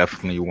they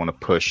definitely want to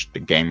push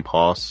the Game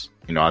Pass.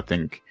 You know, I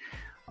think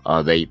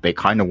they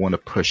kind of want to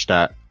push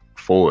that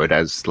forward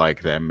as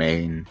like their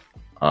main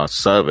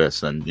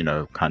service and, you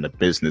know, kind of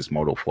business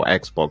model for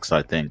Xbox,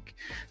 I think.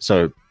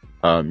 So,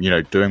 you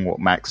know, doing what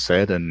Max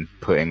said and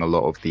putting a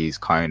lot of these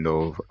kind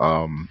of,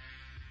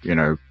 you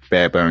know,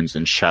 bare bones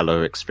and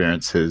shallow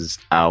experiences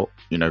out,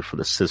 you know, for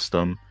the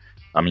system.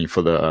 I mean,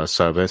 for the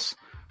service.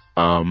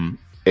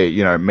 It,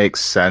 you know, makes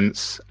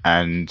sense,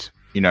 and,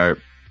 you know,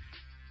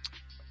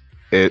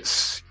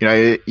 it's, you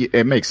know,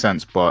 it makes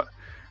sense. But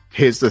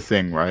here's the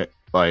thing, right?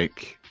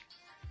 Like,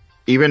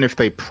 even if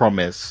they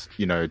promise,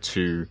 you know,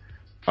 to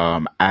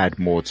add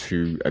more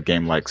to a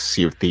game like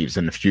Sea of Thieves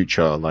in the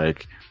future,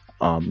 like,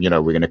 you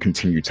know, we're going to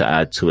continue to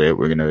add to it.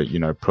 We're going to, you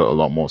know, put a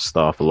lot more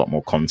stuff, a lot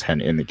more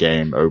content in the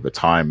game over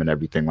time and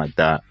everything like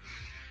that.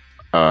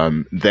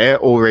 They're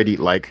already,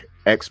 like,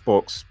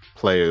 Xbox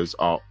players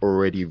are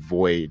already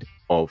void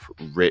of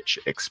rich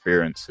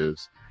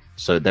experiences.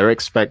 So they're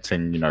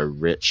expecting, you know,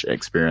 rich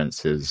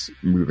experiences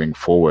moving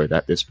forward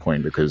at this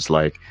point, because,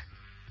 like,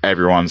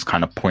 everyone's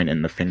kind of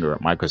pointing the finger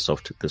at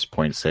Microsoft at this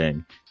point,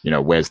 saying, you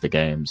know, where's the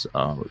games?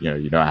 You know,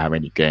 you don't have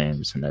any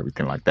games and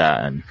everything like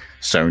that. And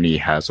Sony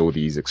has all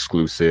these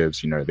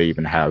exclusives. You know, they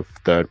even have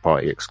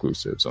third-party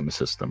exclusives on the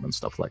system and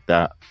stuff like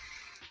that.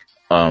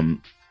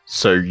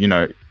 So, you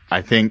know,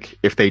 I think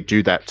if they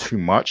do that too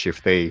much,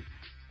 if they,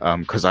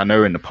 because I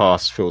know in the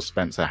past Phil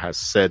Spencer has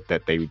said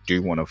that they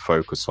do want to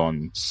focus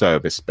on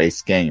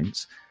service-based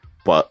games,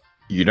 but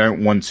you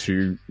don't want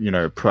to, you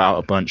know, put out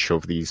a bunch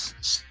of these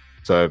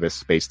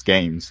service-based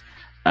games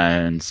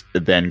and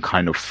then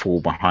kind of fall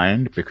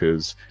behind,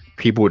 because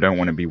people don't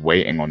want to be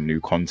waiting on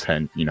new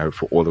content, you know,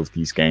 for all of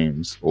these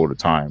games all the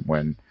time,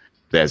 when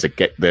there's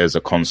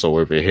a console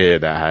over here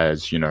that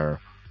has, you know,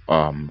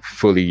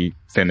 fully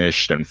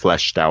finished and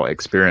fleshed out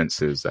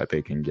experiences that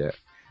they can get.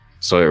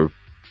 So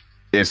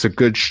it's a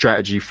good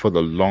strategy for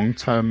the long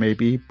term,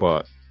 maybe,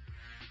 but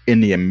in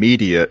the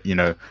immediate, you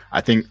know,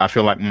 I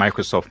feel like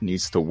Microsoft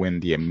needs to win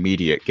the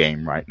immediate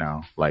game right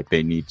now. Like,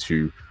 they need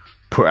to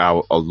put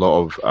out a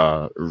lot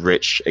of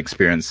rich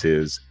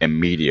experiences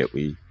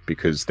immediately,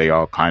 because they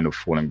are kind of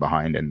falling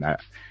behind in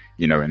that,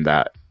 you know, in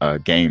that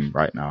game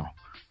right now.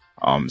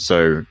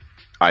 So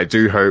I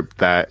do hope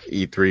that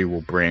E3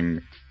 will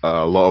bring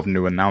a lot of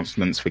new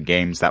announcements for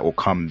games that will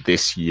come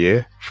this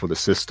year for the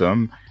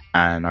system.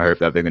 And I hope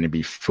that they're going to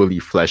be fully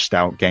fleshed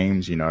out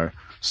games, you know,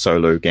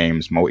 solo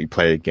games,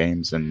 multiplayer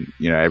games, and,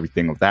 you know,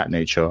 everything of that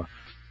nature.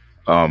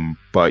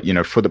 But, you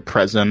know, for the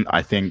present,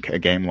 I think a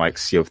game like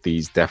Sea of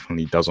Thieves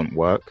definitely doesn't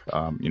work,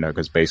 you know,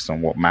 because based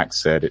on what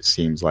Max said, it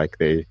seems like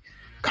they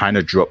kind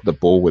of dropped the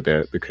ball with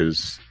it,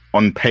 because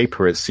on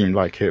paper, it seemed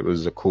like it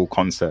was a cool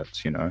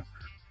concept, you know,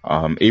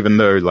 even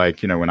though,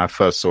 like, you know, when I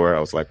first saw it, I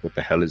was like, what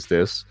the hell is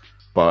this?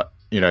 But,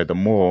 you know, the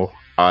more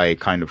I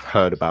kind of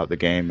heard about the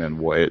game and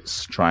what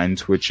it's trying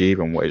to achieve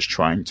and what it's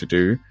trying to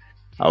do,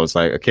 I was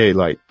like, okay,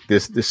 like,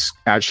 this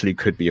actually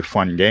could be a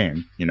fun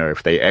game, you know,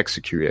 if they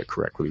execute it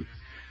correctly.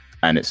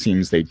 And it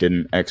seems they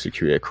didn't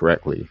execute it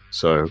correctly.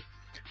 So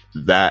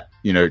that,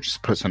 you know,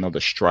 just puts another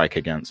strike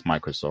against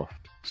Microsoft.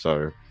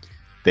 So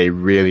they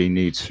really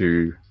need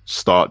to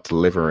start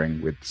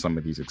delivering with some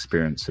of these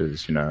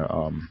experiences,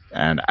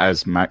 and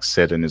as Max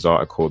said in his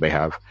article, they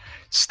have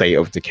State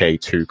of Decay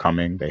 2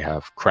 coming, they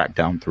have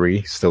Crackdown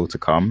 3 still to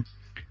come.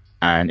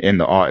 And in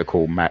the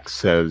article, Max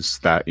says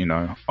that,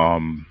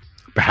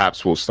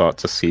 perhaps we'll start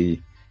to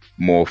see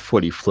more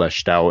fully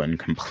fleshed out and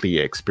complete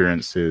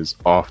experiences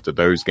after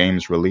those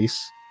games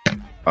release.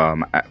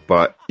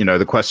 But,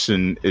 the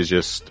question is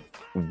just,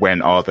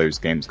 when are those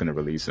games going to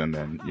release? And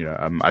then,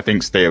 I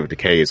think State of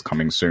Decay is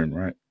coming soon,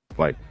 right?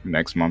 Like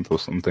next month or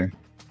something.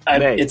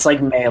 It's like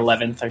May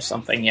 11th or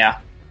something. Yeah,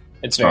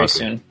 it's very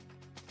soon.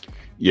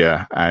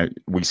 Yeah,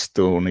 we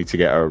still need to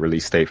get a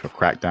release date for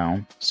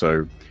Crackdown.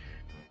 So,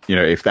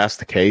 if that's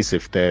the case,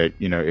 if they're,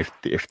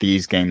 if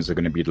these games are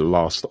going to be the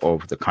last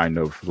of the kind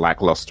of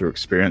lackluster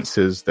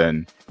experiences,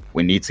 then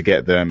we need to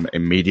get them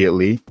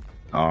immediately,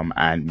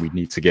 and we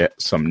need to get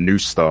some new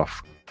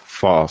stuff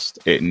fast.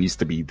 It needs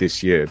to be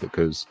this year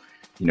because,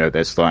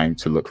 they're starting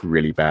to look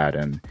really bad,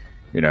 and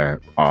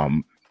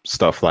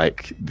stuff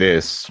like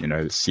this,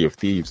 Sea of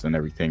Thieves and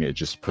everything, it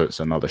just puts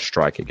another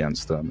strike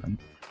against them,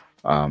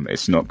 and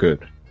it's not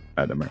good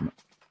at the moment.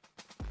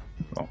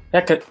 Well,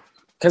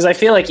 because I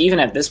feel like even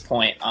at this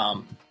point,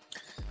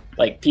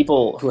 like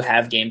people who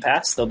have Game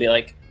Pass, they'll be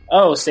like,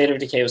 "Oh, State of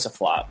Decay was a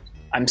flop.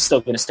 I'm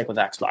still going to stick with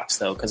Xbox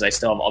though because I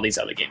still have all these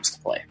other games to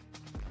play."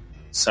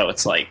 So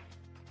it's like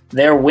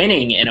they're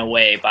winning in a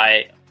way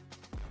by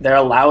they're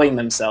allowing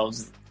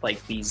themselves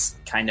like these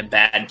kind of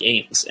bad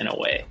games in a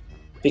way,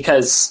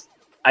 because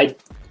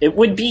it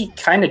would be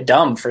kind of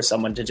dumb for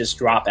someone to just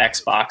drop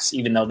Xbox,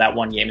 even though that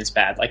one game is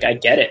bad. Like, I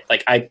get it.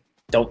 Like, I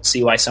don't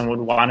see why someone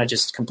would want to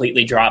just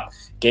completely drop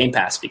Game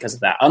Pass because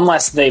of that,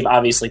 unless they've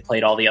obviously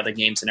played all the other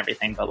games and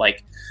everything. But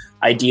like,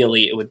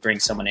 ideally, it would bring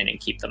someone in and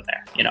keep them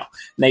there. And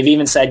they've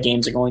even said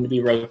games are going to be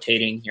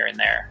rotating here and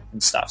there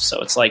and stuff. So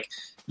it's like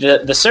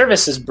the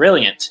service is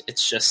brilliant.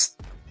 It's just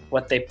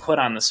what they put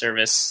on the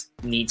service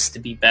needs to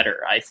be better,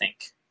 I think,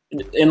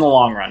 in the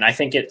long run. I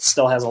think it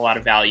still has a lot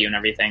of value and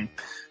everything.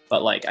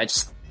 But like,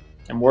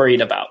 I'm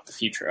worried about the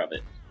future of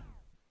it.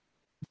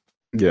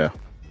 Yeah,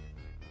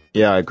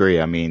 I agree.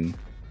 I mean,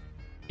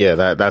 yeah,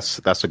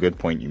 that's a good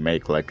point you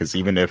make. Like, because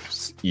even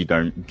if you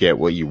don't get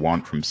what you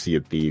want from Sea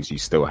of Thieves, you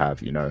still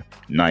have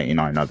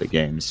 99 other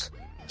games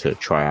to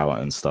try out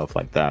and stuff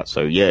like that.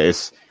 So yeah,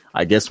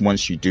 I guess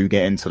once you do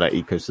get into that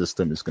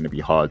ecosystem, it's going to be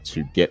hard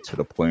to get to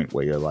the point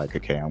where you're like,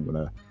 okay, I'm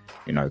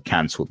gonna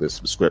cancel this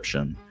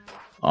subscription.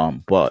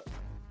 But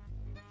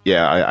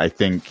yeah, I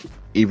think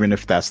even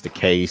if that's the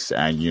case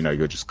and,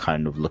 you're just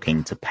kind of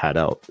looking to pad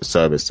out the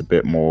service a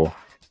bit more,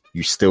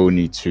 you still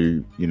need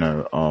to,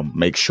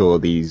 make sure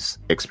these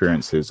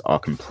experiences are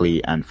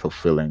complete and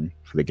fulfilling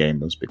for the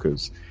gamers,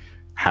 because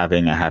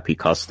having a happy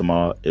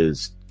customer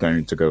is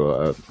going to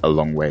go a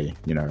long way,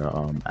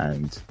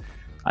 and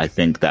I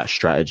think that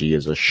strategy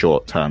is a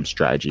short-term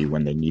strategy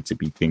when they need to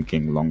be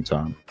thinking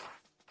long-term.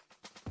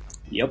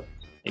 Yep,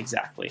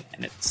 exactly.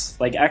 And it's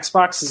like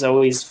Xbox is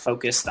always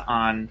focused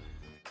on,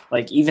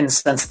 like, even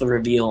since the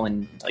reveal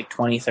in like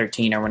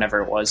 2013 or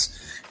whenever it was,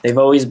 they've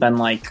always been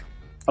like,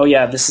 oh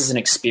yeah, this is an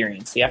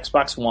experience. The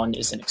Xbox One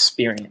is an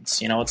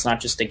experience. It's not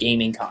just a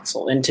gaming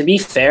console. And to be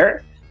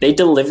fair, they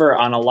deliver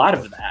on a lot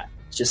of that,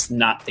 just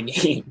not the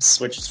games,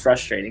 which is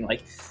frustrating.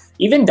 Like,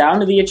 even down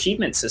to the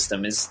achievement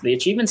system. The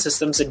achievement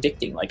system's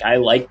addicting. Like, I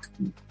like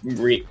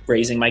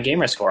raising my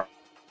gamer score.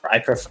 I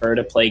prefer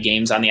to play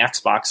games on the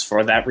Xbox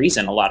for that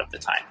reason a lot of the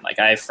time. Like,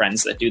 I have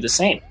friends that do the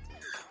same.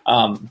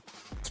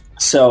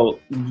 So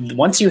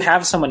once you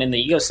have someone in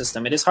the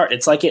ecosystem, it is hard.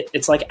 It's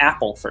like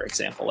Apple, for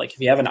example. Like, if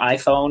you have an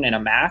iPhone and a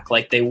Mac,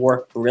 like, they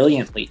work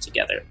brilliantly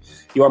together.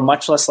 You are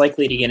much less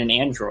likely to get an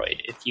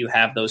Android if you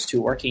have those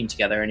two working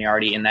together and you're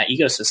already in that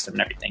ecosystem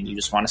and everything. You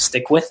just want to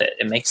stick with it.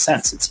 It makes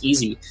sense. It's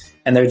easy.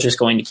 And they're just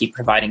going to keep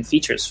providing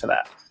features for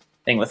that.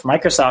 Thing with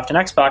Microsoft and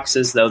Xbox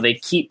is, though, they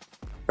keep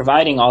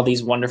providing all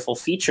these wonderful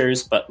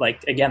features, but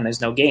like, again,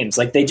 there's no games.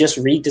 Like, they just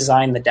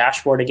redesigned the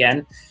dashboard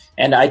again.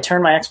 And I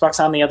turned my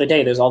Xbox on the other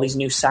day. There's all these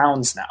new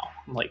sounds now.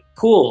 I'm like,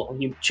 cool,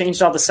 you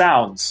changed all the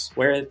sounds.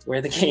 Where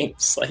are the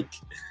games? Like,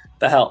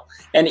 the hell?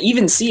 And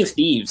even Sea of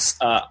Thieves,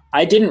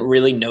 I didn't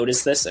really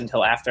notice this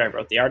until after I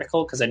wrote the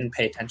article because I didn't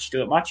pay attention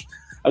to it much.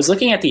 I was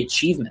looking at the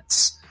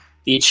achievements.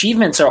 The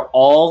achievements are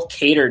all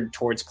catered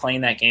towards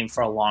playing that game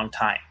for a long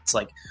time. It's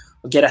like,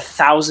 we'll get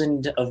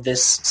 1,000 of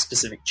this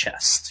specific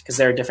chest, because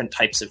there are different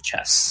types of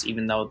chests,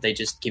 even though they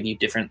just give you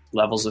different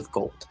levels of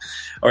gold.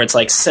 Or it's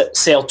like,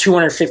 sail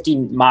 250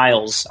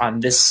 miles on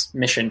this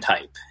mission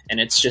type. And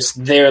it's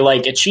just, they're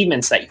like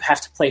achievements that you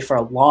have to play for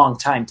a long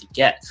time to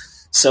get.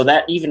 So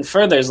that even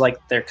further is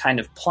like their kind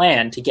of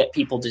plan to get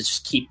people to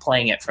just keep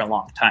playing it for a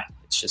long time.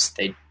 It's just,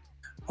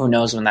 who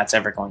knows when that's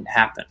ever going to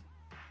happen.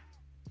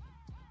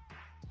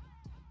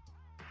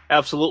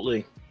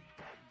 Absolutely.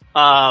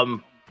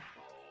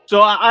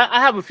 So I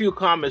have a few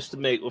comments to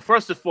make. Well,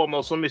 first and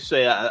foremost, let me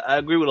say I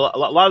agree with a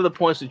lot of the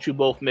points that you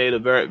both made are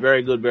very,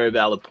 very good, very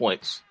valid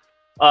points.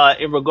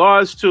 In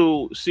regards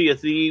to Sea of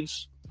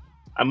Thieves,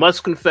 I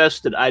must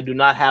confess that I do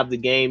not have the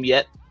game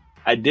yet.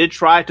 I did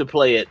try to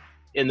play it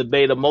in the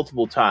beta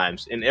multiple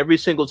times, and every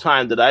single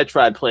time that I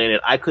tried playing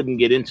it, I couldn't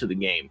get into the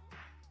game.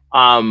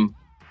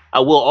 I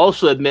will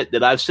also admit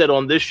that I've said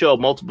on this show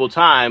multiple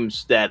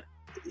times that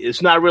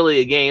it's not really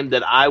a game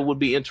that I would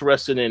be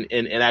interested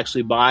in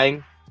actually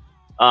buying.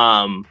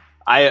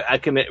 I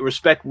can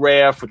respect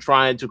Rare for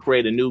trying to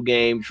create a new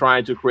game,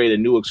 trying to create a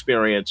new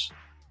experience.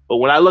 But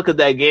when I look at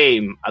that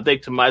game, I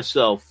think to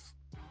myself,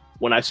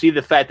 when I see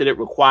the fact that it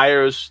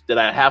requires that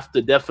I have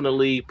to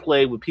definitely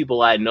play with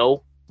people I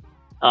know,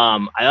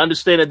 I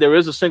understand that there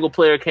is a single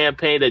player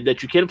campaign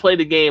that you can play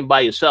the game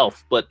by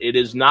yourself, but it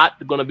is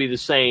not going to be the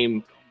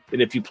same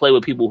than if you play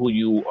with people who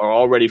you are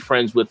already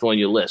friends with on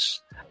your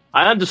list.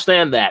 I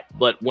understand that,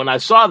 but when I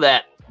saw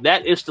that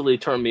instantly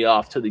turned me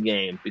off to the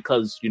game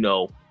because,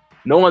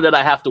 knowing that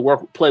I have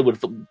to play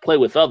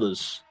with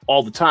others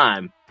all the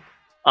time,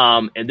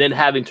 and then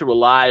having to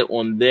rely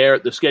on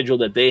the schedule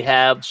that they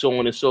have, so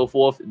on and so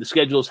forth. The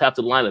schedules have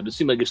to line up. It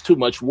seems like it's too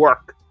much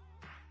work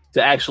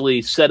to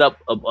actually set up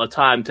a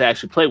time to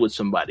actually play with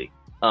somebody.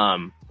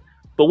 But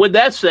with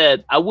that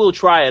said, I will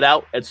try it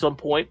out at some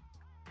point.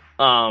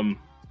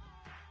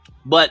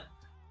 But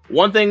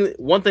one thing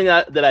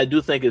that I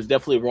do think is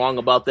definitely wrong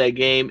about that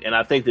game, and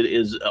I think that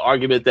is an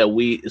argument that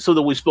we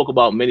spoke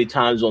about many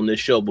times on this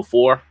show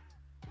before.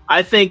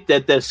 I think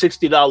that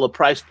 $60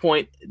 price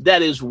point,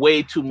 that is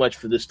way too much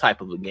for this type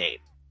of a game.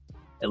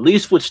 At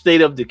least with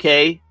State of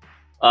Decay.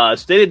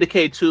 State of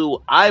Decay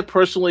 2, I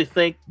personally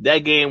think that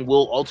game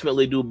will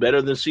ultimately do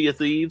better than Sea of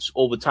Thieves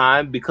over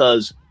time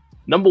because,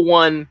 number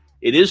one,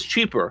 it is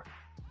cheaper.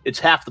 It's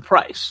half the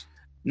price.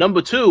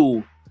 Number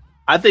two,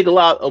 I think a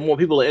lot more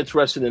people are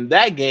interested in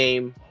that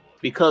game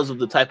because of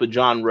the type of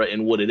genre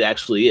and what it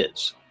actually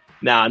is.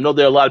 Now, I know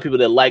there are a lot of people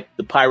that like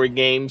the pirate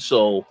game,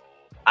 so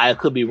I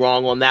could be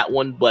wrong on that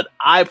one, but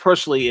I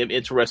personally am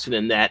interested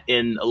in that.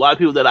 And a lot of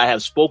people that I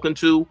have spoken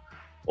to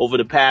over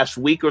the past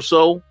week or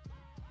so,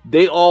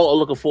 they all are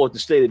looking forward to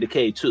State of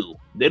Decay 2.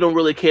 They don't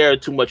really care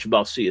too much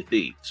about Sea of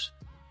Thieves.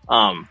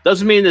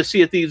 Doesn't mean that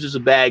Sea of Thieves is a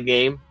bad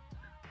game,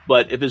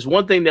 but if there's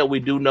one thing that we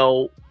do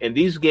know, in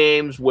these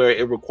games where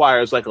it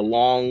requires like a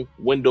long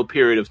window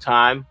period of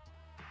time,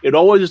 it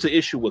always is an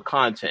issue with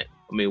content.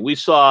 I mean, we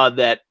saw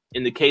that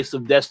in the case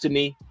of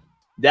Destiny,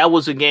 that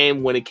was a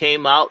game when it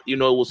came out, it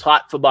was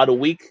hot for about a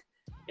week,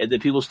 and then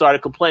people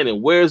started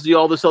complaining, where's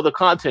all this other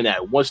content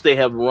at once they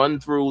have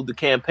run through the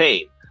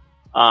campaign?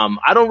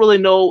 I don't really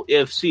know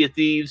if Sea of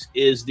Thieves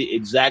is the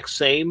exact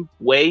same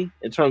way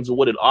in terms of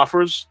what it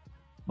offers,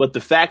 but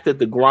the fact that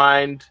the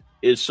grind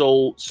is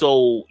so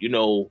strong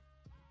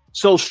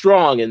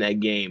in that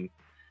game,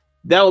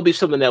 that would be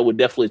something that would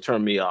definitely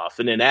turn me off.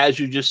 And then, as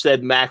you just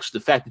said, Max, the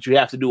fact that you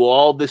have to do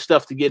all this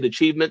stuff to get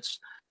achievements,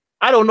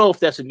 I don't know if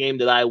that's a game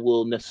that I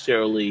will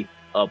necessarily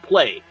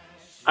play.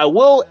 I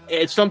will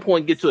at some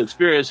point get to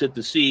experience it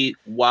to see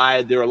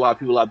why there are a lot of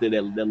people out there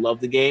that love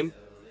the game,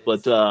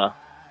 but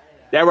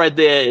that right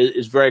there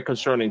is very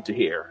concerning to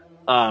hear.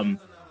 And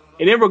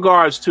in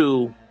regards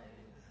to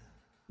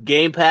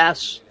Game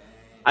Pass,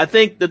 I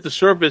think that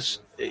the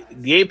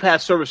Game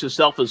Pass service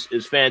itself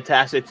is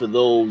fantastic for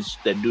those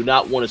that do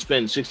not want to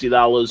spend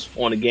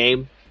 $60 on a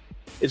game.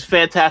 It's a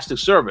fantastic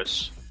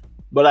service.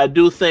 But I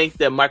do think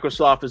that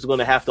Microsoft is going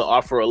to have to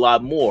offer a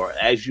lot more,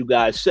 as you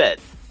guys said.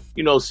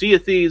 Sea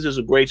of Thieves is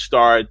a great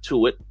start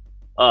to it.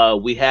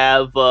 We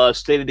have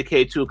State of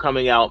Decay 2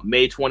 coming out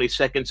May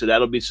 22nd, so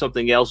that'll be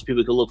something else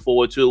people can look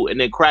forward to. And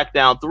then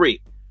Crackdown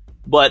 3.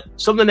 But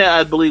something that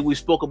I believe we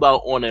spoke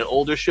about on an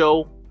older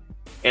show,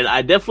 and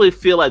I definitely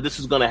feel like this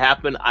is going to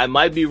happen. I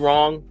might be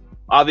wrong,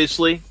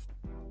 obviously,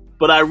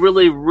 but I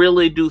really,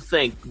 really do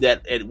think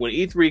that when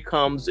E3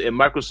 comes and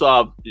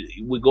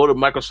we go to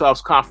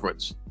Microsoft's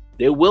conference,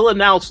 they will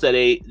announce that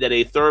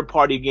a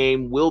third-party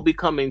game will be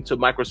coming to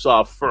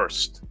Microsoft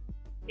first,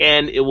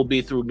 and it will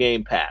be through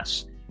Game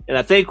Pass. And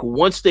I think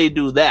once they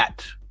do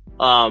that,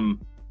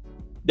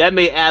 that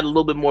may add a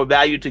little bit more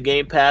value to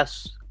Game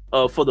Pass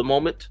for the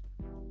moment.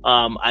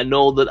 I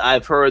know that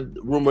I've heard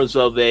rumors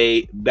of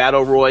a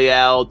Battle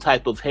Royale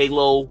type of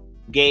Halo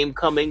game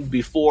coming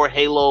before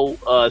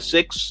Halo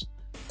 6.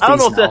 I don't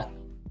know if that...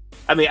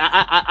 I mean,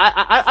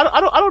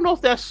 I don't know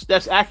if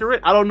that's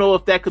accurate. I don't know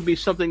if that could be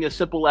something as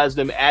simple as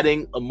them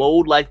adding a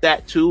mode like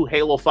that to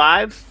Halo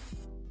 5,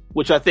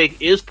 which I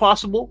think is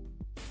possible.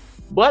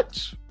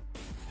 But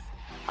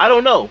I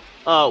don't know.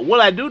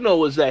 What I do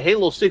know is that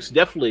Halo 6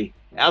 definitely,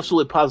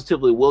 absolutely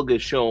positively will get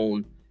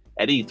shown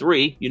at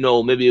E3.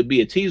 Maybe it'll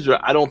be a teaser.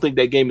 I don't think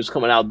that game is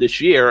coming out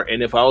this year.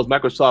 And if I was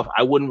Microsoft,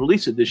 I wouldn't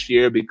release it this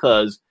year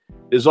because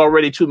there's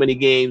already too many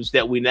games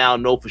that we now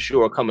know for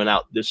sure are coming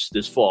out this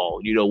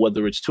fall.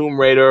 Whether it's Tomb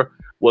Raider,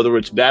 whether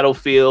it's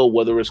Battlefield,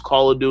 whether it's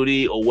Call of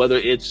Duty, or whether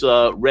it's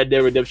Red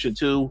Dead Redemption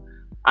 2.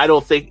 I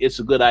don't think it's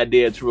a good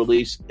idea to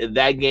release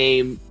that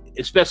game,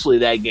 especially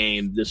that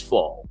game, this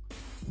fall.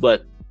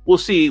 But we'll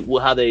see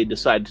how they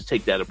decide to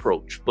take that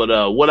approach.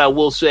 But what I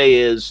will say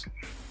is,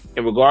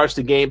 in regards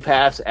to Game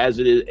Pass as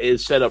it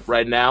is set up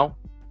right now,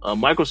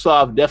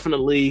 Microsoft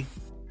definitely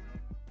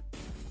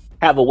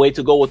have a way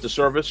to go with the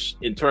service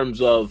in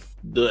terms of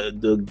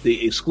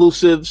the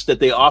exclusives that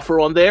they offer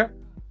on there.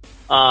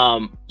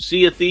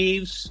 Sea of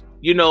Thieves,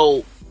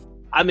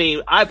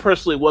 I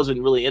personally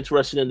wasn't really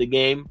interested in the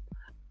game.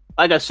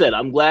 Like I said,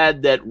 I'm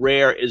glad that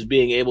Rare is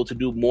being able to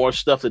do more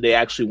stuff that they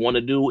actually want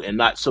to do, and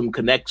not some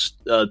Connect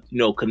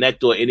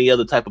or any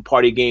other type of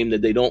party game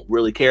that they don't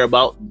really care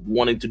about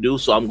wanting to do.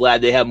 So I'm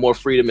glad they have more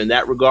freedom in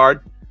that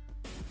regard.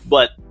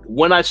 But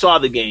when I saw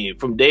the game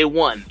from day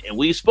one, and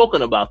we've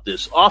spoken about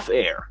this off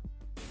air,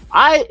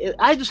 I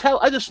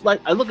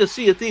look at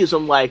Sea of Thieves.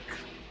 I'm like,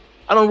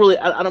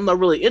 I'm not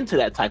really into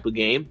that type of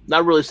game.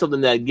 Not really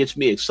something that gets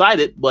me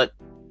excited. But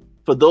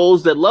for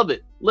those that love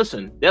it,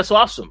 listen, that's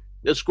awesome.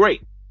 That's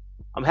great.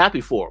 I'm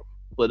happy for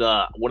them.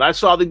 But when I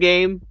saw the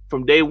game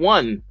from day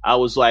one, I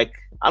was like,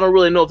 I don't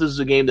really know if this is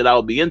a game that I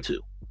would be into.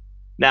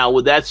 Now,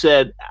 with that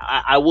said,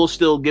 I will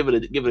still give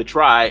it a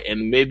try,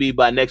 and maybe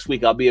by next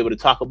week I'll be able to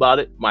talk about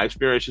it, my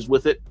experiences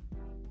with it.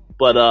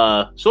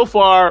 But so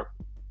far,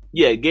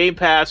 yeah, Game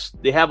Pass,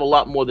 they have a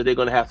lot more that they're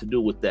going to have to do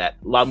with that.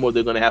 A lot more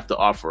they're going to have to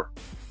offer.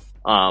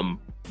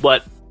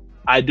 But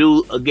I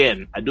do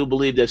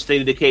believe that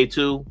State of Decay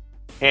 2,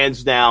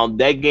 hands down,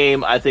 that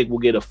game I think will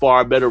get a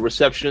far better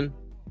reception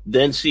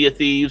than Sea of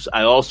Thieves.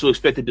 I also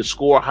expect it to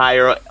score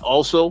higher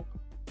also,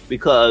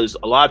 because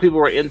a lot of people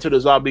are into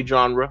the zombie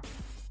genre.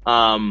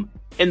 And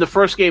the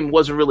first game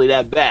wasn't really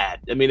that bad.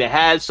 I mean, it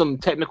had some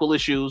technical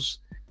issues.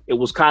 It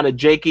was kind of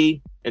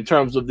janky in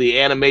terms of the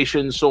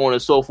animation, so on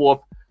and so forth.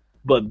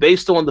 But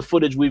based on the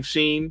footage we've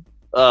seen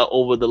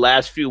over the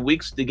last few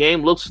weeks, the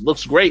game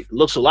looks great. It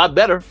looks a lot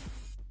better.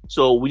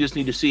 So we just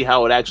need to see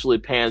how it actually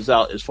pans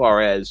out as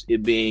far as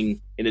it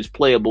being in its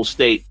playable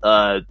state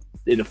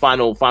in the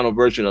final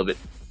version of it.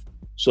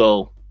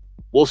 So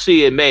we'll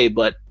see in May.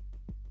 But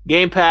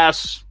Game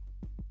Pass,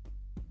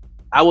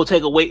 I will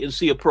take a wait and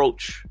see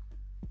approach.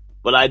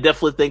 But I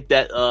definitely think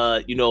that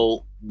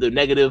the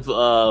negative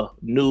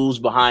news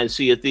behind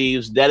Sea of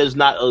Thieves, that is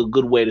not a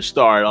good way to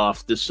start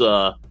off this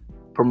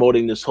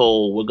promoting this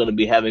whole, we're going to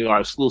be having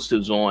our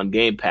exclusives on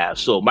Game Pass.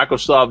 So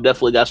Microsoft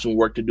definitely got some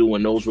work to do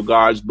in those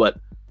regards. But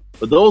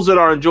for those that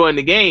are enjoying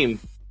the game,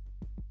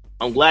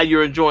 I'm glad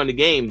you're enjoying the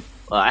game.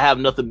 I have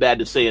nothing bad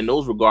to say in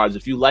those regards.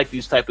 If you like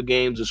these type of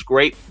games, it's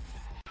great.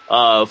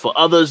 For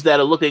others that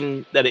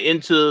are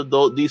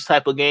into these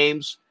type of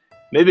games,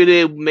 maybe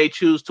they may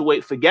choose to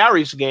wait for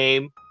Gary's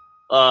game.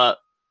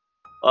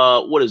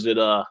 What is it?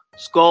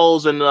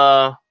 Skull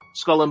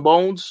and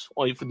Bones,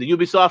 or for the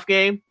Ubisoft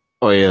game.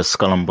 Oh yeah,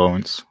 Skull and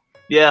Bones.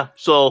 Yeah,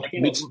 so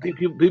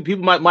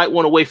people might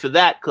want to wait for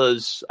that,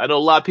 because I know a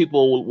lot of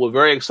people were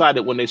very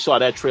excited when they saw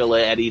that trailer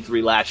at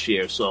E3 last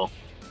year. So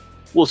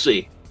we'll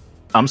see.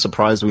 I'm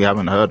surprised we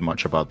haven't heard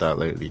much about that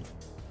lately.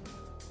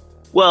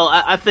 Well,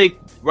 I think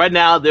right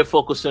now they're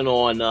focusing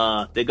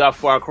on, they got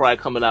Far Cry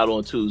coming out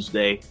on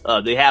Tuesday.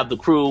 They have The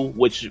Crew,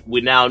 which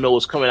we now know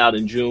is coming out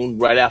in June,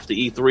 right after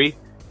E3.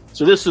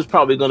 So this is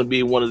probably going to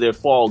be one of their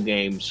fall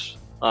games,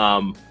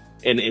 and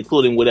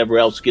including whatever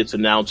else gets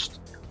announced.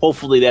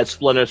 Hopefully that's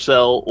Splinter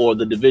Cell or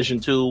The Division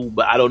 2,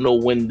 but I don't know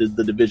when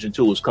the Division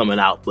 2 is coming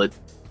out. But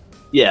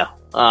yeah,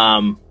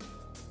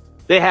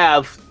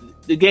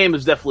 the game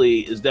is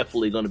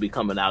definitely going to be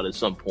coming out at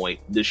some point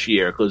this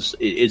year, because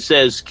it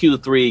says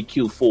Q3,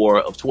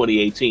 Q4 of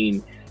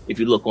 2018 if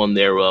you look on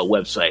their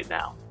website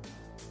now.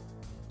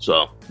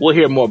 So we'll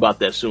hear more about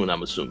that soon,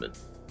 I'm assuming.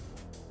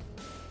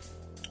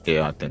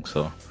 Yeah, I think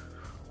so.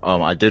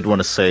 I did want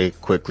to say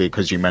quickly,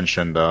 because you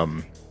mentioned,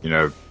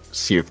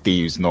 Sea of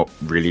Thieves not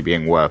really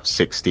being worth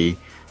 $60.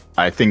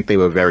 I think they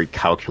were very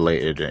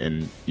calculated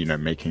in,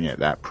 making it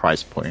that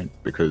price point,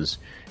 because,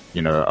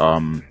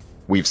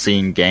 we've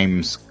seen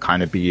games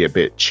kind of be a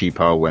bit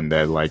cheaper when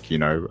they're like,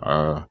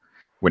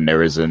 when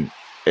there isn't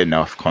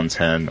enough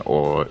content,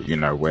 or,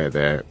 where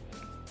they're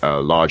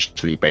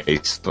largely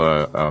based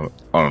on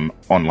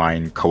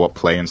online co-op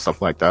play and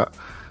stuff like that.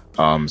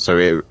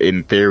 So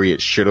in theory,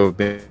 it should have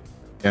been,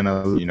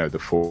 the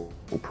full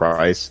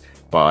price,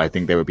 but I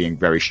think they were being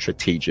very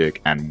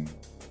strategic and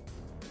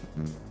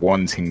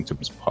wanting to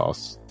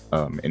pass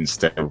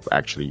instead of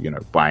actually,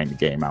 buying the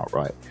game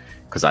outright.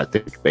 Because I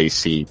think they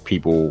see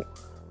people,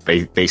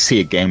 they see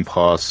a Game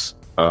Pass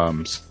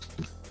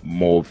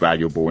more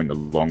valuable in the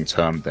long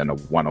term than a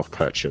one-off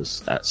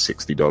purchase at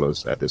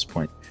 $60 at this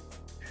point.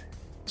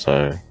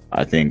 So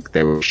I think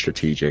they were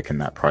strategic in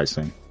that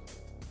pricing.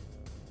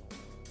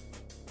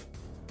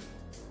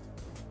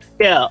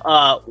 Yeah,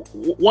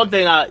 one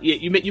thing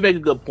you make a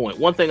good point.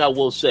 One thing I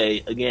will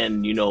say,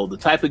 again, the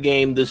type of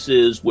game this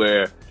is,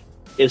 where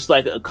it's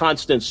like a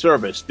constant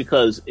service,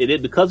 because it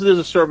is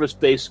a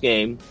service-based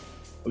game.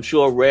 I'm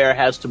sure Rare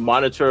has to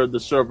monitor the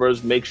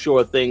servers, make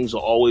sure things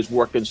are always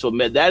working. So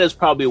that is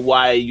probably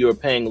why you're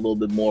paying a little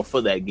bit more for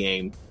that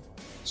game,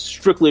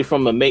 strictly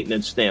from a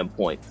maintenance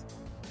standpoint.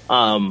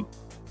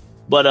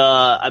 But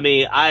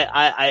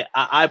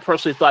I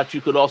personally thought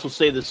you could also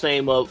say the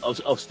same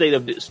of State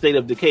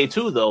of Decay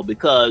 2, though,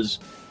 because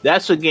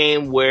that's a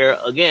game where,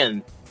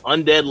 again,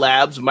 Undead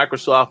Labs,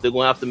 Microsoft, they're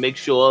going to have to make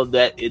sure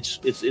that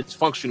it's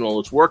functional,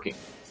 it's working.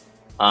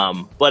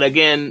 But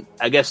again,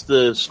 I guess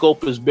the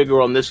scope is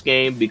bigger on this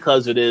game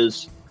because it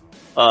is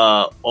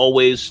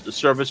always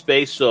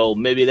service-based, so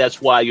maybe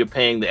that's why you're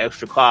paying the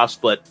extra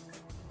cost. But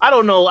I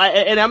don't know,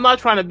 and I'm not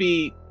trying to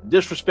be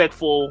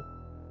disrespectful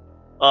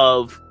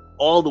of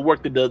all the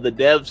work that the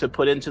devs have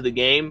put into the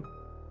game.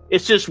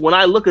 It's just when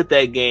I look at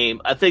that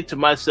game, I think to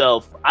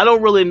myself, I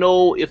don't really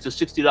know if the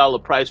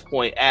 $60 price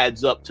point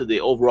adds up to the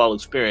overall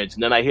experience.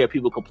 And then I hear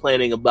people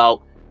complaining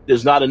about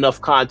there's not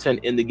enough content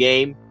in the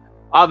game.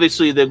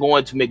 Obviously, they're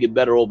going to make it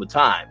better over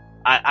time.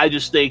 I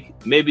just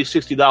think maybe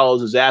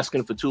 $60 is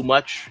asking for too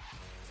much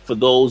for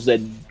those that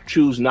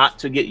choose not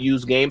to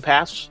use Game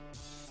Pass.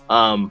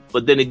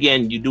 But then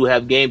again, you do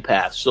have Game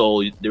Pass,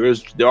 so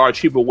there are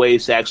cheaper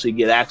ways to actually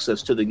get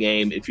access to the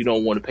game if you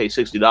don't want to pay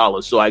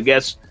 $60. So I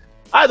guess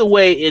either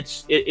way,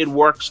 it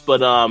works.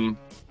 But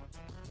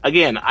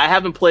again, I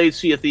haven't played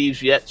Sea of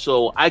Thieves yet,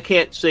 so I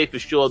can't say for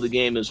sure the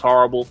game is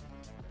horrible.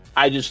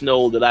 I just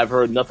know that I've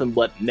heard nothing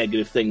but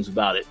negative things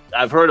about it.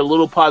 I've heard a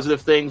little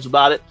positive things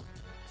about it,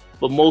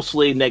 but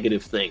mostly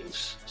negative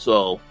things.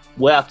 So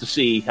we'll have to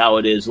see how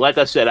it is. Like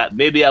I said,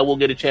 maybe I will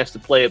get a chance to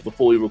play it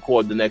before we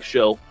record the next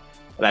show,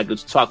 and I could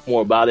talk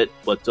more about it.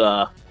 But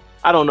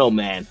I don't know,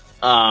 man.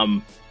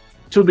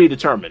 To be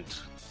determined.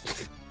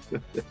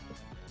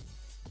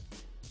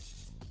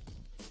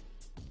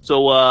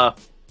 So,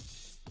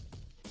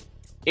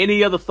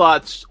 any other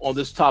thoughts on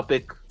this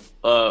topic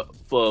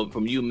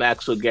from you,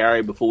 Max or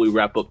Gary, before we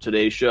wrap up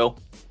today's show?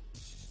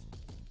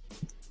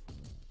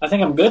 I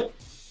think I'm good.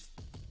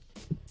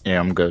 Yeah,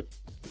 I'm good.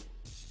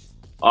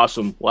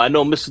 Awesome. Well, I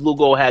know Mr.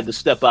 Lugo had to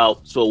step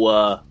out,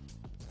 so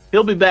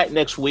he'll be back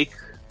next week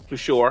for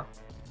sure.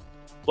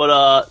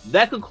 But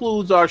that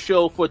concludes our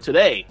show for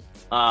today.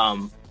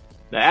 Now,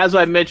 as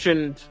I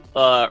mentioned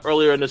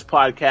earlier in this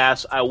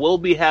podcast, I will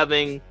be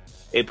having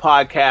a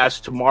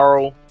podcast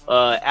tomorrow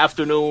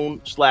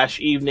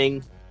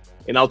afternoon/evening,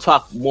 and I'll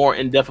talk more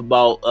in depth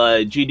about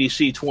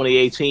GDC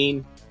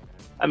 2018.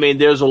 I mean,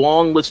 there's a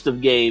long list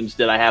of games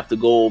that I have to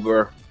go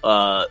over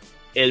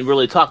and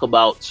really talk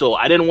about, so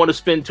I didn't want to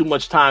spend too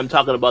much time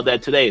talking about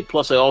that today.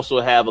 Plus, I also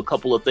have a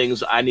couple of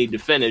things I need to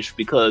finish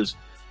because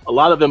a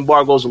lot of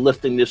embargoes are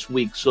lifting this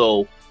week,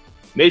 so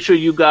make sure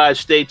you guys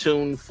stay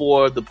tuned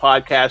for the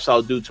podcast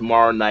I'll do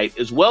tomorrow night,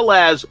 as well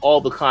as all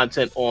the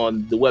content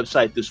on the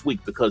website this week,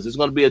 because there's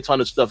going to be a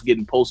ton of stuff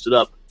getting posted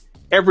up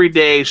every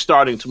day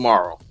starting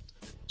tomorrow.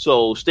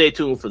 So stay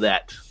tuned for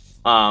that.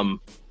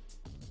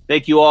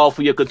 Thank you all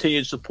for your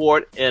continued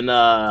support. And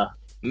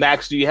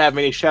Max, do you have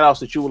any shout outs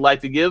that you would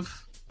like to give?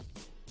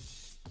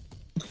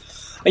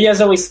 Yeah,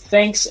 as always,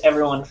 thanks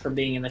everyone for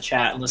being in the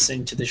chat and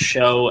listening to the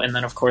show, and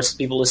then of course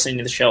people listening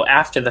to the show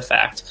after the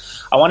fact.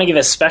 I want to give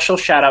a special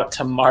shout out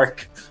to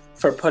Mark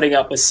for putting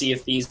up with Sea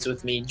of Thieves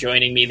with me,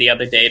 joining me the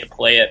other day to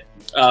play it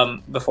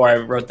before I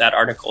wrote that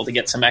article to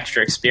get some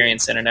extra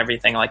experience in and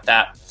everything like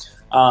that.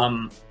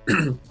 Other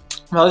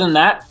than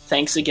that,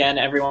 thanks again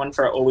everyone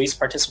for always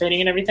participating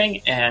in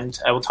everything, and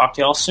I will talk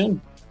to you all soon.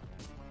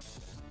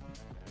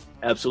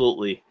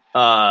 Absolutely.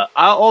 I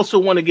also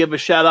want to give a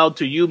shout out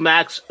to you,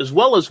 Max, as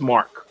well as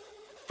Mark,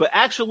 for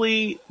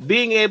actually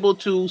being able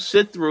to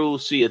sit through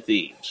Sea of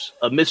Thieves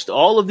amidst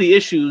all of the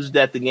issues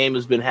that the game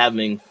has been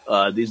having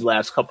these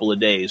last couple of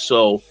days.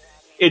 So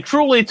it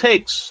truly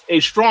takes a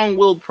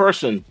strong-willed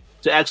person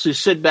to actually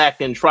sit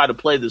back and try to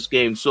play this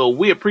game. So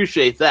we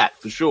appreciate that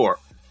for sure.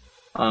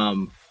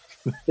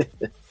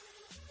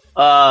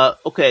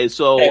 Okay,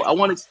 so I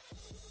want to...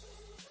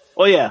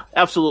 Oh, yeah,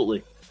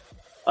 absolutely.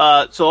 So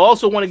I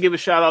also want to give a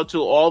shout out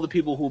to all the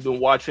people who've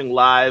been watching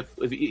live.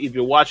 If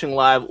you're watching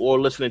live or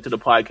listening to the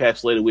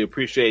podcast later, we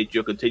appreciate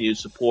your continued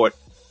support.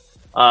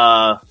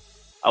 I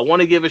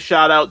want to give a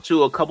shout out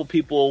to a couple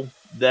people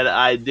that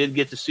I did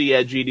get to see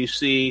at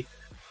GDC.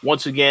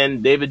 Once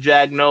again, David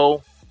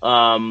Jagno.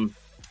 I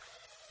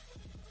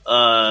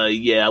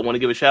want to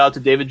give a shout out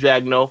to David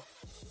Jagno.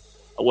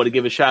 I want to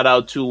give a shout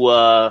out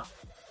to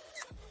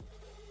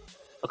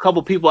a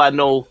couple people I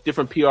know,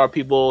 different PR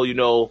people,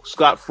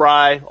 Scott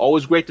Fry.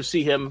 Always great to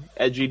see him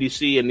at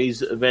GDC and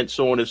these events,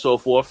 so on and so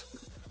forth.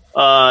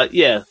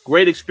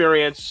 Great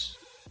experience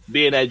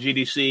being at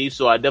GDC,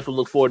 so I definitely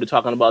look forward to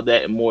talking about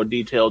that in more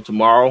detail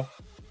tomorrow.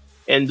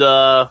 And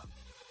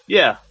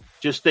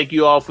just thank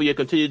you all for your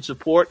continued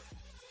support,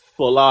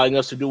 for allowing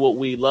us to do what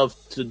we love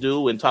to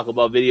do and talk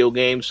about video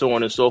games, so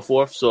on and so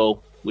forth.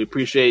 So we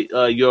appreciate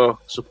your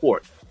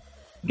support.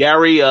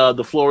 Gary,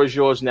 the floor is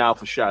yours now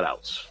for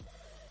shout-outs.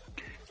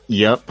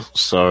 Yep,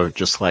 so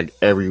just like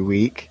every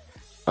week,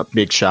 a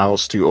big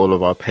shout-outs to all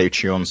of our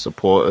Patreon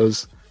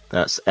supporters.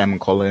 That's M.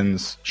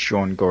 Collins,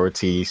 Sean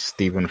Gority,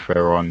 Stephen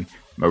Ferron,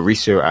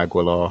 Mauricio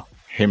Aguilar,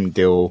 Him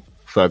Dill,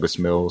 Fergus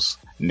Mills,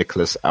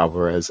 Nicholas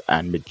Alvarez,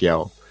 and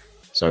Miguel.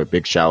 So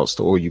big shout-outs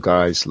to all you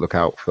guys. Look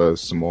out for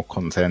some more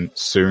content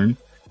soon.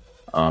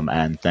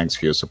 And thanks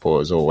for your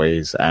support as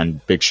always.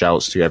 And big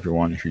shout-outs to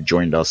everyone who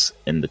joined us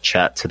in the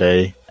chat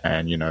today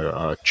and,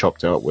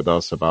 chopped it up with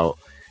us about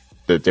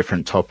the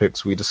different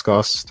topics we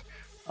discussed.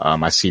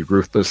 I see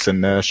Ruthless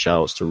in there.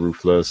 Shoutouts to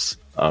Ruthless,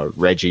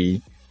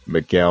 Reggie,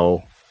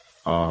 Miguel,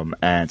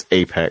 and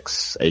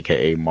Apex,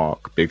 aka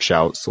Mark. Big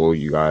shouts to all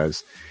you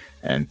guys,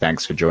 and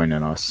thanks for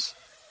joining us.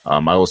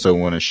 I also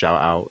want to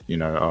shout out,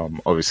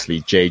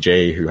 obviously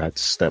JJ, who had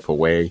to step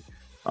away,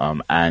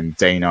 and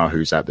Dana,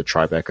 who's at the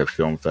Tribeca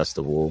Film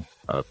Festival.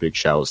 Big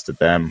shouts to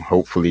them.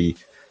 Hopefully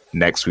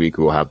next week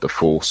we'll have the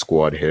full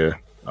squad here,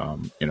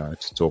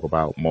 to talk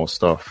about more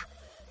stuff.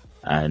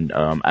 And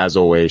as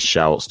always,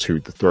 shouts to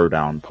the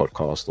Throwdown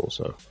podcast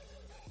also.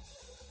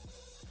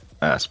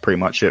 That's pretty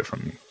much it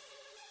from me.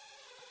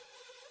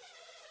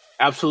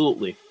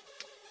 Absolutely.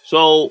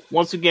 So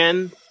once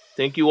again,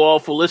 thank you all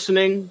for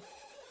listening.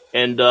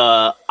 And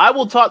I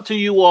will talk to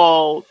you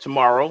all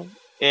tomorrow.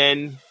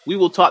 And we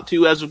will talk to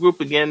you as a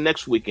group again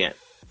next weekend.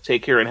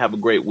 Take care and have a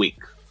great week.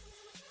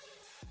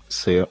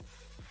 See ya.